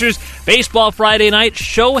Pacers. Baseball Friday night,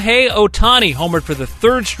 Shohei Ohtani homered for the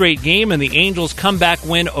third straight game, and the Angels' comeback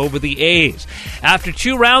win over the A's. After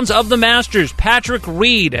 2 rounds of the Masters, Patrick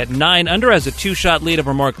Reed at 9 under has a 2-shot lead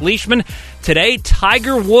over Mark Leishman. Today,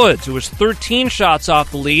 Tiger Woods, who was 13 shots off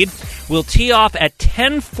the lead, will tee off at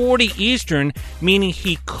 10:40 Eastern, meaning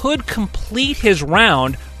he could complete his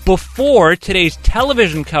round before today's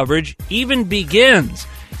television coverage even begins.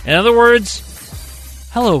 In other words,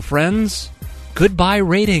 hello, friends. Goodbye,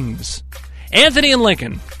 ratings. Anthony and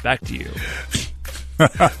Lincoln, back to you.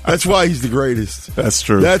 That's why he's the greatest. That's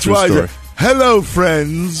true. That's true why story. Hello,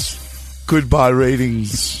 friends. Goodbye,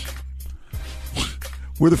 ratings.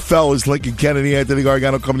 We're the fellas, Lincoln Kennedy, Anthony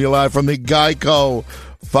Gargano, coming to you live from the Geico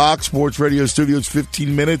Fox Sports Radio studios.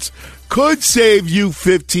 15 minutes could save you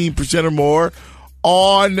 15% or more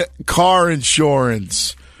on car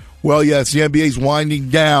insurance. Well, yes, the NBA's winding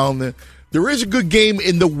down. There is a good game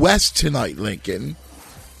in the West tonight, Lincoln.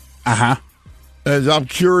 Uh-huh. And I'm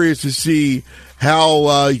curious to see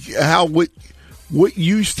what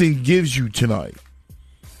Houston gives you tonight.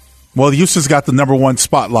 Well, Houston's got the number 1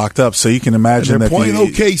 spot locked up, so you can imagine and they're that playing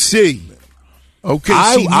OKC.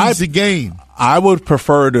 OKC needs the game. I would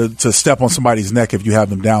prefer to step on somebody's neck if you have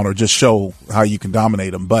them down, or just show how you can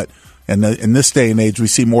dominate them. But in this day and age, we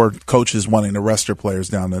see more coaches wanting to rest their players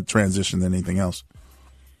down the transition than anything else.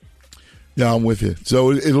 Yeah, I'm with you.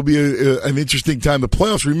 So it'll be an interesting time. The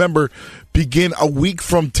playoffs, remember, begin a week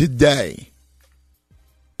from today.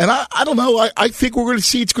 And I don't know. I think we're going to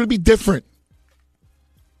see it's going to be different.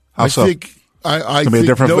 How so? I think a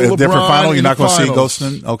different final. You're not going to see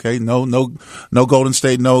Golden. Okay, no Golden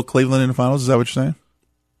State, no Cleveland in the finals. Is that what you're saying?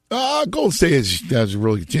 Golden State has a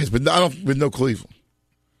really good chance, but with no Cleveland.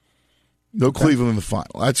 No Cleveland in the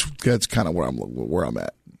final. That's kind of where I'm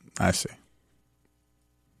at. I see.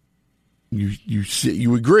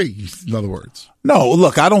 You agree? In other words, no.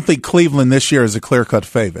 Look, I don't think Cleveland this year is a clear-cut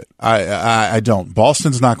favorite. I don't.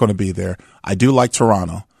 Boston's not going to be there. I do like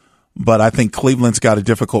Toronto, but I think Cleveland's got a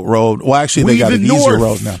difficult road. Well, actually, they got an easier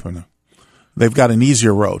road now. They've got an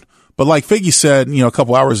easier road. But like Figgy said, a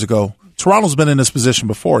couple hours ago, Toronto's been in this position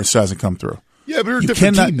before. It still hasn't come through. Yeah, but they're a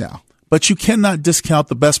different team now. But you cannot discount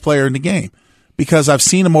the best player in the game, because I've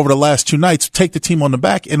seen them over the last 2 nights take the team on the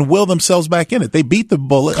back and will themselves back in it. They beat the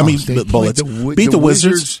Bullets. Beat the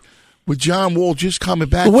Wizards with John Wall just coming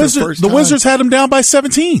back. The Wizards had them down by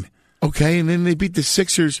 17. Okay, and then they beat the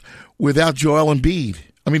Sixers without Joel Embiid.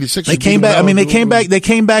 I mean, the Sixers. They came back. They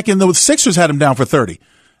came back, and the Sixers had them down for 30.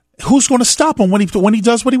 Who's going to stop him when he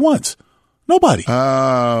does what he wants? Nobody.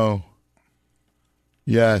 Oh,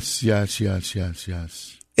 yes.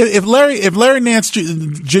 If Larry Nance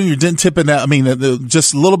Jr. didn't tip in that,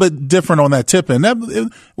 just a little bit different on that tip in,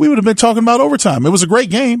 we would have been talking about overtime. It was a great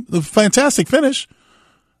game, a fantastic finish.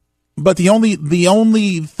 But the only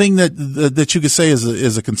thing that you could say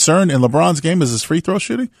is a concern in LeBron's game is his free throw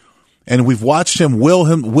shooting, and we've watched him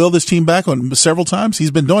will this team back on several times.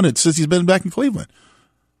 He's been doing it since he's been back in Cleveland.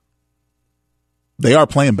 They are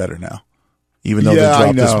playing better now, even though they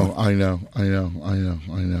dropped this one. I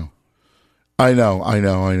know.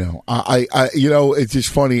 It's just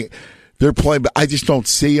funny. They're playing, but I just don't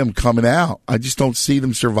see them coming out. I just don't see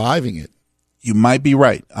them surviving it. You might be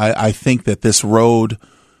right. I think that this road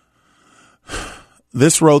through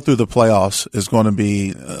the playoffs is going to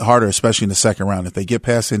be harder, especially in the second round. If they get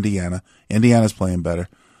past Indiana's playing better.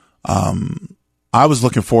 I was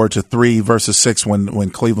looking forward to 3 versus 6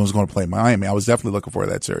 when Cleveland was going to play Miami. I was definitely looking forward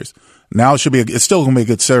to that series. Now it's still going to be a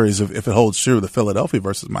good series if it holds true, the Philadelphia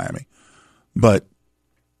versus Miami. But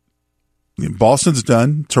Boston's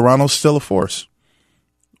done. Toronto's still a force.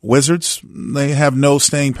 Wizards, they have no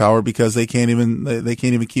staying power because they can't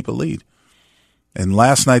even keep a lead. And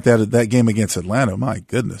last night that game against Atlanta, my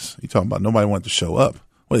goodness, you talking about nobody wanted to show up?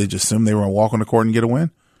 What, they just assumed they were going to walk on the court and get a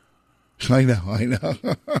win? I know.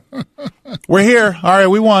 We're here. All right,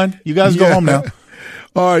 we won. You guys go home now.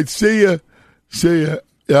 All right, see ya.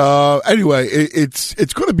 Anyway,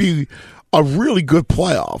 it's going to be a really good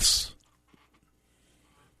playoffs.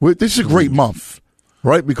 This is a great month,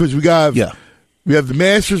 right? Because we have the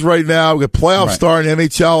Masters right now. We got playoffs starting,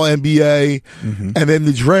 NHL, NBA, and then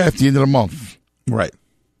the draft at the end of the month. Right.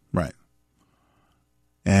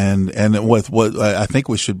 And with what I think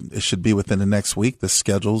it should be within the next week. The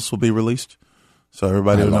schedules will be released, so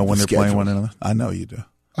everybody will know when they're playing one another. I know you do.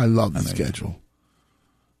 I love the schedule.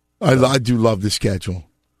 I do love the schedule.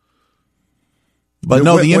 But the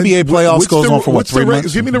NBA playoffs goes on for 3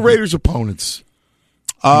 months? Give me the Raiders' opponents.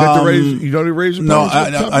 got the Raiders, you know the Raiders? No,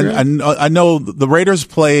 I know the Raiders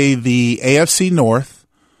play the AFC North.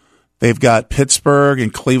 They've got Pittsburgh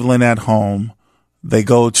and Cleveland at home. They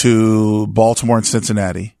go to Baltimore and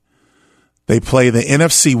Cincinnati. They play the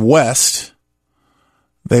NFC West.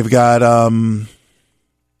 They've got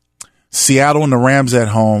Seattle and the Rams at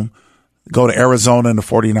home. Go to Arizona and the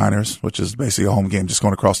 49ers, which is basically a home game, just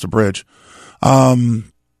going across the bridge.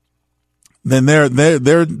 Then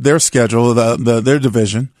their schedule, their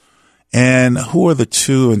division, and who are the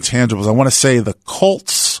two intangibles? I want to say the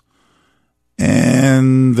Colts,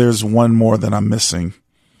 and there's one more that I'm missing.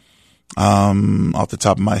 Off the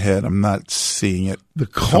top of my head, I'm not seeing it. The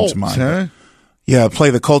Colts, huh? Yeah, play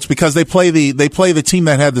the Colts because they play the team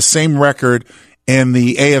that had the same record in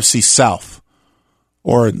the AFC South,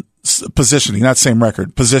 or positioning, not same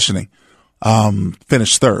record, positioning.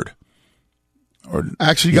 Finished third. Or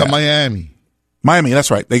actually, you got Miami. Miami, that's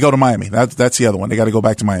right. They go to Miami. That's the other one. They got to go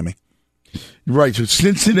back to Miami. Right. So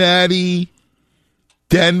Cincinnati,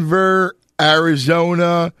 Denver,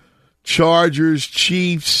 Arizona, Chargers,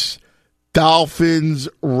 Chiefs, Dolphins,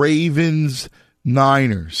 Ravens,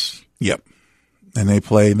 Niners. Yep. And they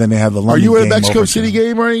play. Then they have the London. Are you at a game Mexico City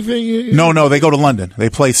game or anything? No. They go to London. They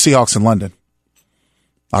play Seahawks in London,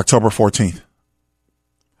 October 14th.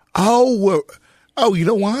 Oh, you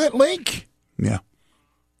know what, Link? Yeah.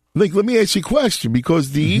 Link, let me ask you a question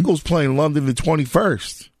because the Eagles play in London the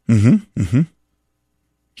 21st. Mm-hmm.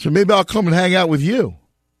 So maybe I'll come and hang out with you.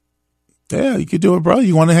 Yeah, you could do it, bro.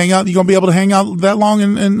 You want to hang out? You gonna be able to hang out that long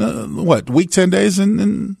in what week? 10 days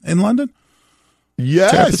in London?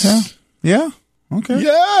 Yes. Yeah. Okay.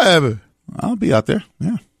 Yeah. I'll be out there.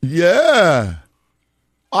 Yeah. Yeah.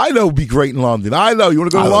 I know it'd be great in London. I know. You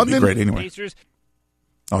want to go to London? It'd be great anyway.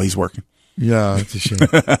 Oh, he's working. Yeah, it's a shame.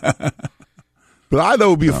 But I know it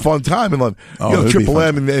would be a fun time in London. Oh, Triple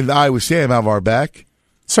M and Iowa Sam have our back.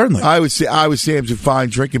 Certainly. Iowa Sam's a fine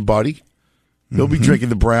drinking buddy. He'll be drinking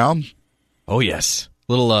the brown. Oh, yes.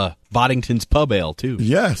 Little Boddington's Pub Ale, too.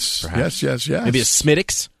 Yes. Perhaps. Yes. Maybe a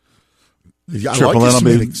Smittix. Yeah, Triple like M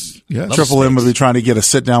will be, yes. Triple M will be trying to get a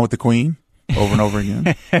sit down with the Queen over and over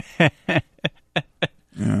again.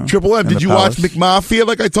 Triple M, did you watch McMafia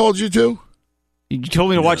like I told you to? You told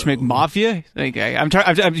me to watch McMafia? Like,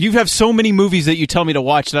 you have so many movies that you tell me to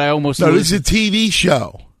watch that I almost No, this is a TV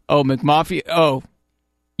show. Oh, McMafia? Oh.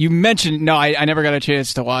 You mentioned... No, I never got a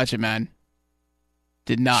chance to watch it, man.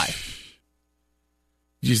 Did not.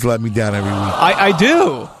 You just let me down every week. I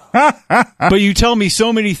do. But you tell me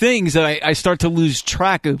so many things that I start to lose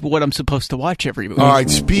track of what I'm supposed to watch every week. All right,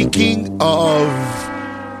 speaking of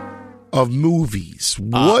movies,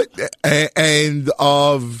 what and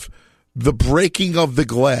of the breaking of the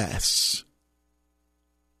glass,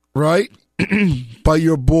 right? By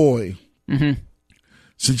your boy. Mm-hmm.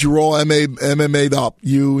 Since you're all MMA'd up,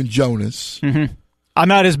 you and Jonas. Mm-hmm. I'm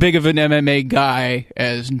not as big of an MMA guy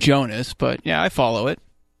as Jonas, but yeah, I follow it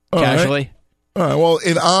casually. All right. Well,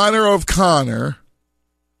 in honor of Conor,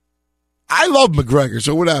 I love McGregor,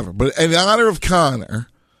 so whatever. But in honor of Conor,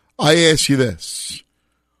 I ask you this.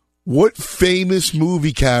 What famous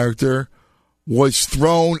movie character was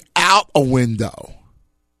thrown out a window?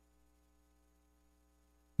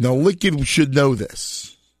 Now, Lincoln should know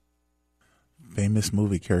this. Famous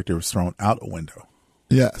movie character was thrown out a window.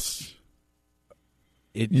 Yes.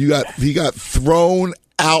 He got thrown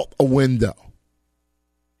out a window.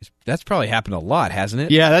 That's probably happened a lot, hasn't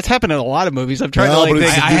it? Yeah, that's happened in a lot of movies. I'm trying to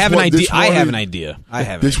think. I have an idea. I have an idea.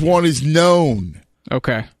 This one is known.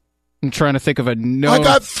 Okay. I'm trying to think of a known. I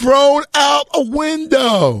got thrown out a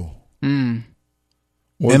window. Mm.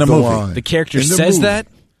 In a movie. Line? The character says that?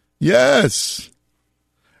 Yes.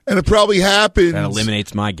 And it probably happens. That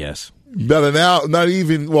eliminates my guess. Better now, not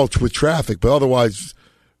even, well, with traffic, but otherwise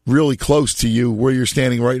really close to you where you're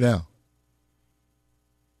standing right now.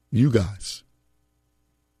 You guys.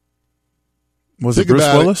 Was it Bruce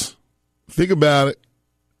Willis? Think about it.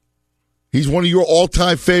 He's one of your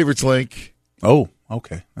all-time favorites, Link. Oh,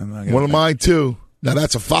 okay. One of mine, too. Now,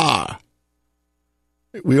 that's a fire.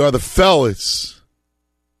 We are the fellas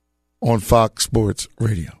on Fox Sports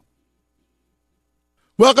Radio.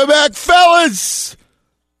 Welcome back, fellas.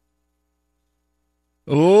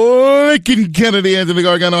 Lincoln Kennedy, Anthony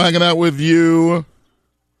Gargano hanging out with you.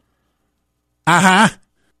 Uh-huh.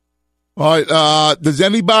 All right, does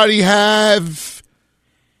anybody have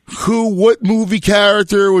what movie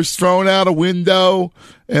character was thrown out a window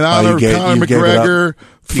in honor of Conor McGregor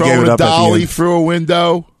throwing a dolly through a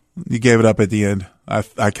window? You gave it up at the end.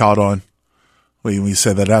 I caught on when you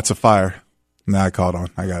said that's a fire. Now I caught on.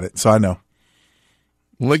 I got it. So I know.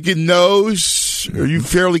 Lincoln knows. Are you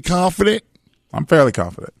fairly confident? I'm fairly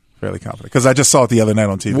confident. Fairly confident. Because I just saw it the other night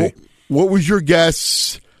on TV. What was your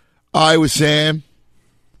guess, Iowa Sam?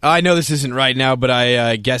 I know this isn't right now, but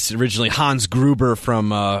I guessed originally Hans Gruber from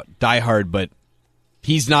Die Hard, but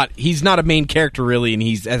he's not a main character really, and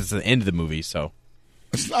he's at the end of the movie, so.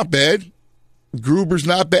 It's not bad. Gruber's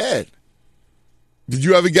not bad. Did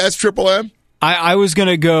you have a guess, Triple M? I was going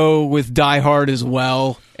to go with Die Hard as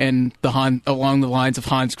well, and along the lines of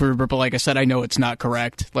Hans Gruber, but like I said, I know it's not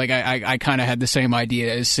correct. Like I kind of had the same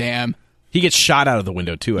idea as Sam. He gets shot out of the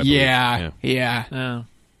window too. I believe. Yeah. Oh.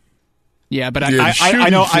 Yeah, but I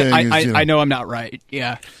know I'm not right.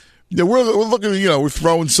 Yeah. Yeah, we're looking. We're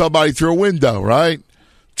throwing somebody through a window, right?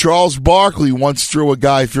 Charles Barkley once threw a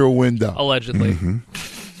guy through a window, allegedly.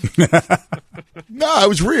 No, it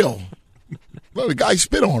was real. Well, the guy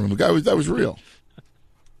spit on him. That was real.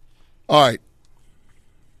 All right,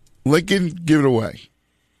 Lincoln, give it away.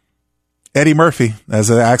 Eddie Murphy as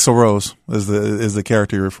Axl Rose is the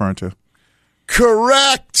character you're referring to.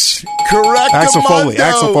 Correct. Axel Foley,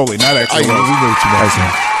 not Axl Rose.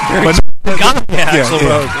 Axl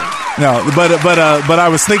Rose. No, but I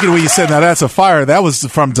was thinking when you said, now that's a fire, that was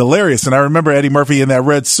from Delirious, and I remember Eddie Murphy in that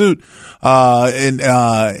red suit, in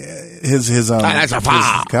his that's a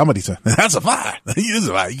fire. Comedy. That's a fire.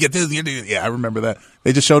 You get this. Yeah, I remember that.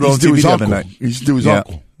 They just showed it on TV the other night. He used to do his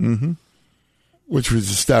uncle, which was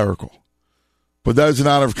hysterical. But that was in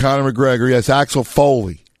honor of Conor McGregor. Yes, Axel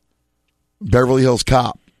Foley, Beverly Hills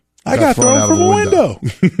Cop. I got thrown from a window.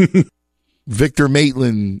 Victor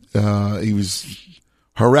Maitland, he was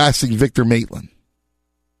harassing Victor Maitland.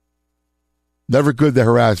 Never good to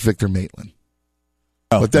harass Victor Maitland.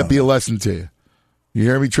 Let that be a lesson to you. You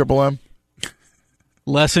hear me, Triple M?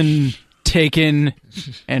 Lesson taken,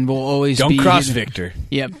 and will always don't be... Don't cross Victor.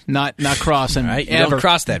 Yep, not crossing. Right? Don't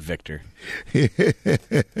cross that Victor.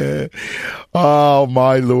 Oh,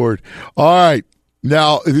 my Lord. All right.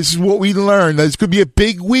 Now, this is what we learned. This could be a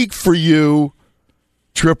big week for you,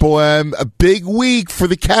 Triple M. A big week for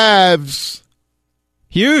the Cavs.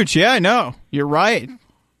 Huge. Yeah, I know. You're right.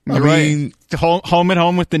 I mean, home and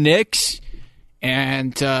home with the Knicks.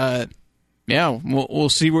 And, we'll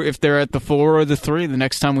see if they're at the 4 or the 3 the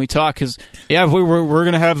next time we talk. Because, we're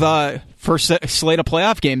going to have first slate of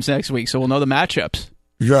playoff games next week, so we'll know the matchups.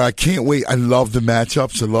 Yeah, I can't wait. I love the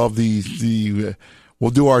matchups. I love the we'll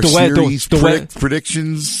do our series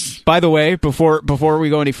predictions. By the way, before we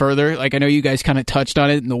go any further, like I know you guys kind of touched on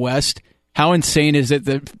it in the West. How insane is it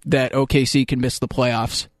that OKC can miss the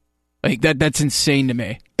playoffs? Like that's insane to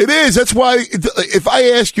me. It is. That's why if I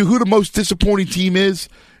ask you who the most disappointing team is,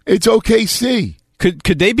 it's OKC.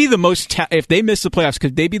 Could they be the most if they miss the playoffs?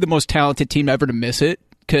 Could they be the most talented team ever to miss it?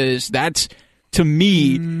 Because that's, to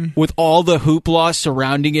me, with all the hoopla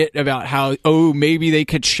surrounding it about how, maybe they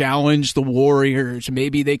could challenge the Warriors,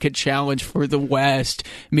 maybe they could challenge for the West,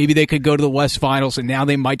 maybe they could go to the West Finals, and now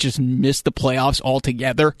they might just miss the playoffs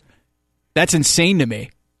altogether. That's insane to me.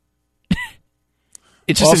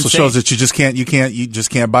 It just also shows that you just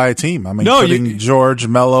can't buy a team. I mean, putting George,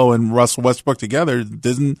 Melo, and Russell Westbrook together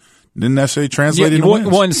didn't necessarily translate into wins.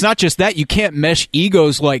 Well, and it's not just that. You can't mesh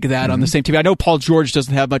egos like that on the same team. I know Paul George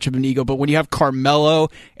doesn't have much of an ego, but when you have Carmelo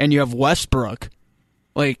and you have Westbrook,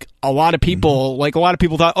 like a lot of people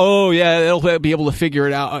thought, they'll be able to figure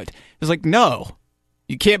it out. It's like, no,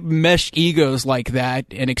 you can't mesh egos like that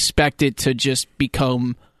and expect it to just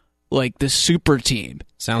become like the super team.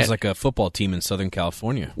 Sounds like a football team in Southern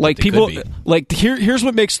California. Like people, here's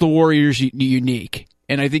what makes the Warriors unique,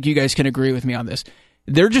 and I think you guys can agree with me on this.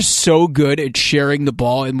 They're just so good at sharing the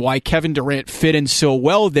ball, and why Kevin Durant fit in so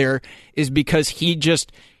well there is because he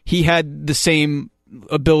had the same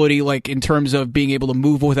ability, like in terms of being able to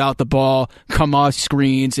move without the ball, come off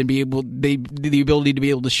screens, and the ability to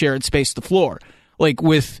be able to share and space the floor. Like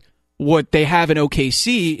with what they have in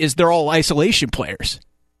OKC is they're all isolation players.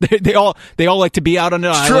 They all like to be out on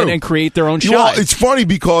an island and create their own shot. It's funny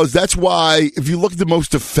because that's why if you look at the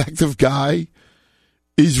most effective guy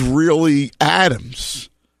is really Adams,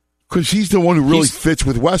 because he's the one who really fits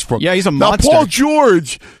with Westbrook. Yeah, he's a monster. Now, Paul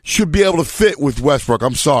George should be able to fit with Westbrook.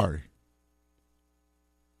 I'm sorry.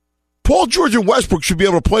 Paul George and Westbrook should be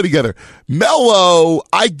able to play together. Melo,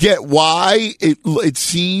 I get why it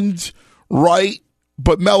seemed right,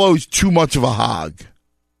 but Melo's too much of a hog.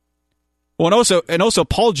 Well, and also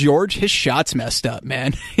Paul George, his shot's messed up,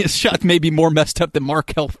 man. His shot may be more messed up than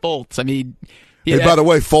Markelle Fultz. I mean, hey, by the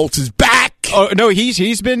way, Fultz is back. Oh no,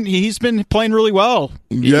 he's been playing really well.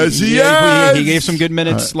 Yes, he is. He gave some good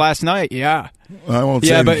minutes last night. Yeah, I won't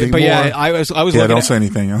say anything more. I was. Yeah, don't say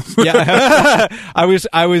anything else. Yeah, I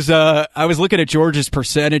was looking at George's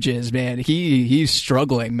percentages, man. He's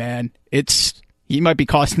struggling, man. He might be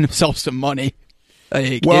costing himself some money.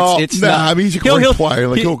 It's not, I mean, he's a great player.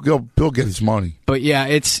 Like he'll get his money. But yeah,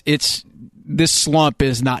 it's this slump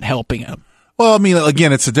is not helping him. Well, I mean,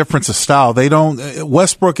 again, it's a difference of style. They don't.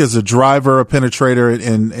 Westbrook is a driver, a penetrator,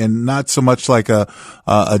 and not so much like a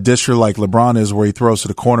disher like LeBron is, where he throws to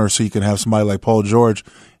the corner so you can have somebody like Paul George.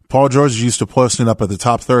 Paul George is used to posting up at the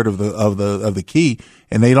top third of the key,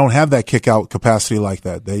 and they don't have that kick out capacity like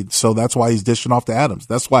that. So that's why he's dishing off to Adams.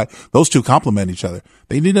 That's why those two complement each other.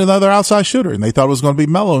 They need another outside shooter, and they thought it was going to be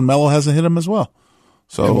Melo, and Melo hasn't hit him as well.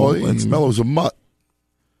 So Melo's a mutt.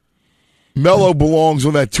 Melo belongs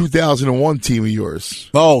on that 2001 team of yours.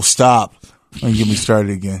 Oh, stop. Don't get me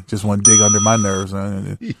started again. Just want to dig under my nerves.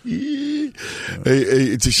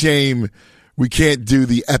 It's a shame we can't do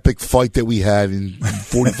the epic fight that we had in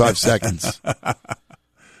 45 seconds.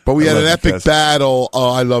 But we had an epic battle.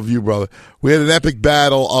 Oh, I love you, brother. We had an epic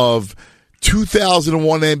battle of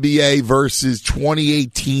 2001 NBA versus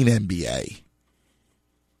 2018 NBA.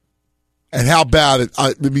 And how about it?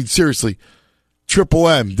 I mean, seriously. Triple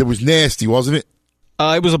M, that was nasty, wasn't it?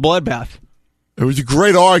 It was a bloodbath. It was a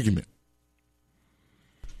great argument.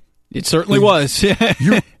 It certainly was.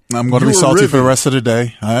 I'm going to be salty for the rest of the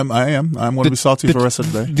day. I am. I'm going to be salty for the rest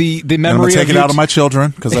of the day. The memory. I'm going to take it out of my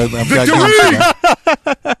children because I've got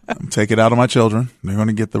games. I'm take it out of my children. They're going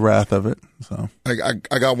to get the wrath of it. So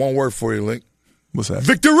I got one word for you, Link. What's that?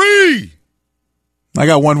 Victory. I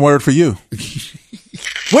got one word for you.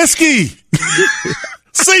 Whiskey.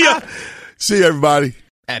 See ya. See you, everybody.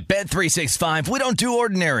 At Bet365, we don't do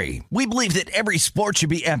ordinary. We believe that every sport should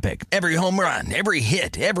be epic. Every home run, every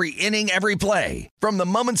hit, every inning, every play. From the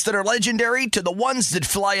moments that are legendary to the ones that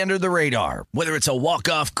fly under the radar. Whether it's a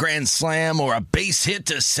walk-off grand slam or a base hit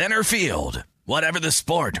to center field. Whatever the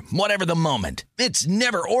sport, whatever the moment. It's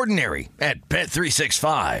never ordinary at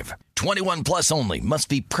Bet365. 21 plus only. Must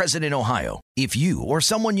be present in Ohio. If you or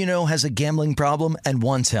someone you know has a gambling problem and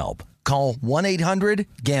wants help, call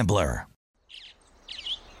 1-800-GAMBLER.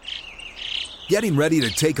 Getting ready to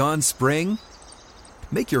take on spring?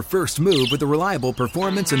 Make your first move with the reliable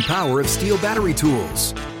performance and power of Steel battery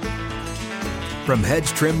tools. From hedge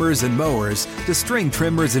trimmers and mowers to string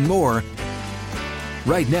trimmers and more,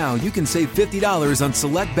 right now you can save $50 on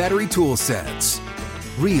select battery tool sets.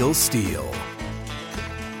 Real Steel.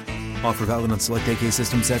 Offer valid on select AK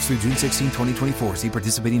system sets through June 16, 2024. See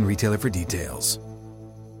participating retailer for details.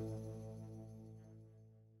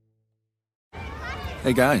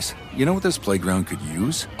 Hey guys, you know what this playground could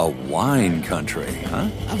use? A wine country, huh?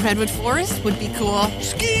 A redwood forest would be cool.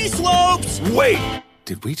 Ski slopes! Wait!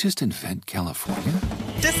 Did we just invent California?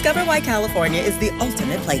 Discover why California is the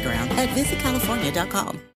ultimate playground at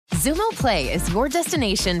visitcalifornia.com. Xumo Play is your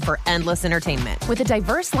destination for endless entertainment. With a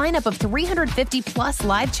diverse lineup of 350 plus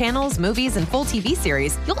live channels, movies, and full TV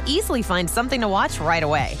series, you'll easily find something to watch right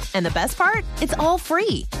away. And the best part? It's all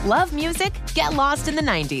free. Love music? Get lost in the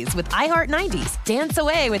 90s with iHeart 90s, dance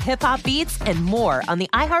away with hip-hop beats, and more on the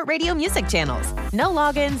iHeartRadio music channels. No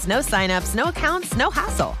logins, no signups, no accounts, no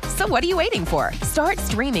hassle. So what are you waiting for? Start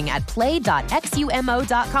streaming at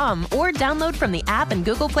play.xumo.com or download from the app and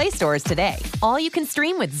Google Play stores today. All you can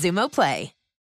stream with Xumo Play.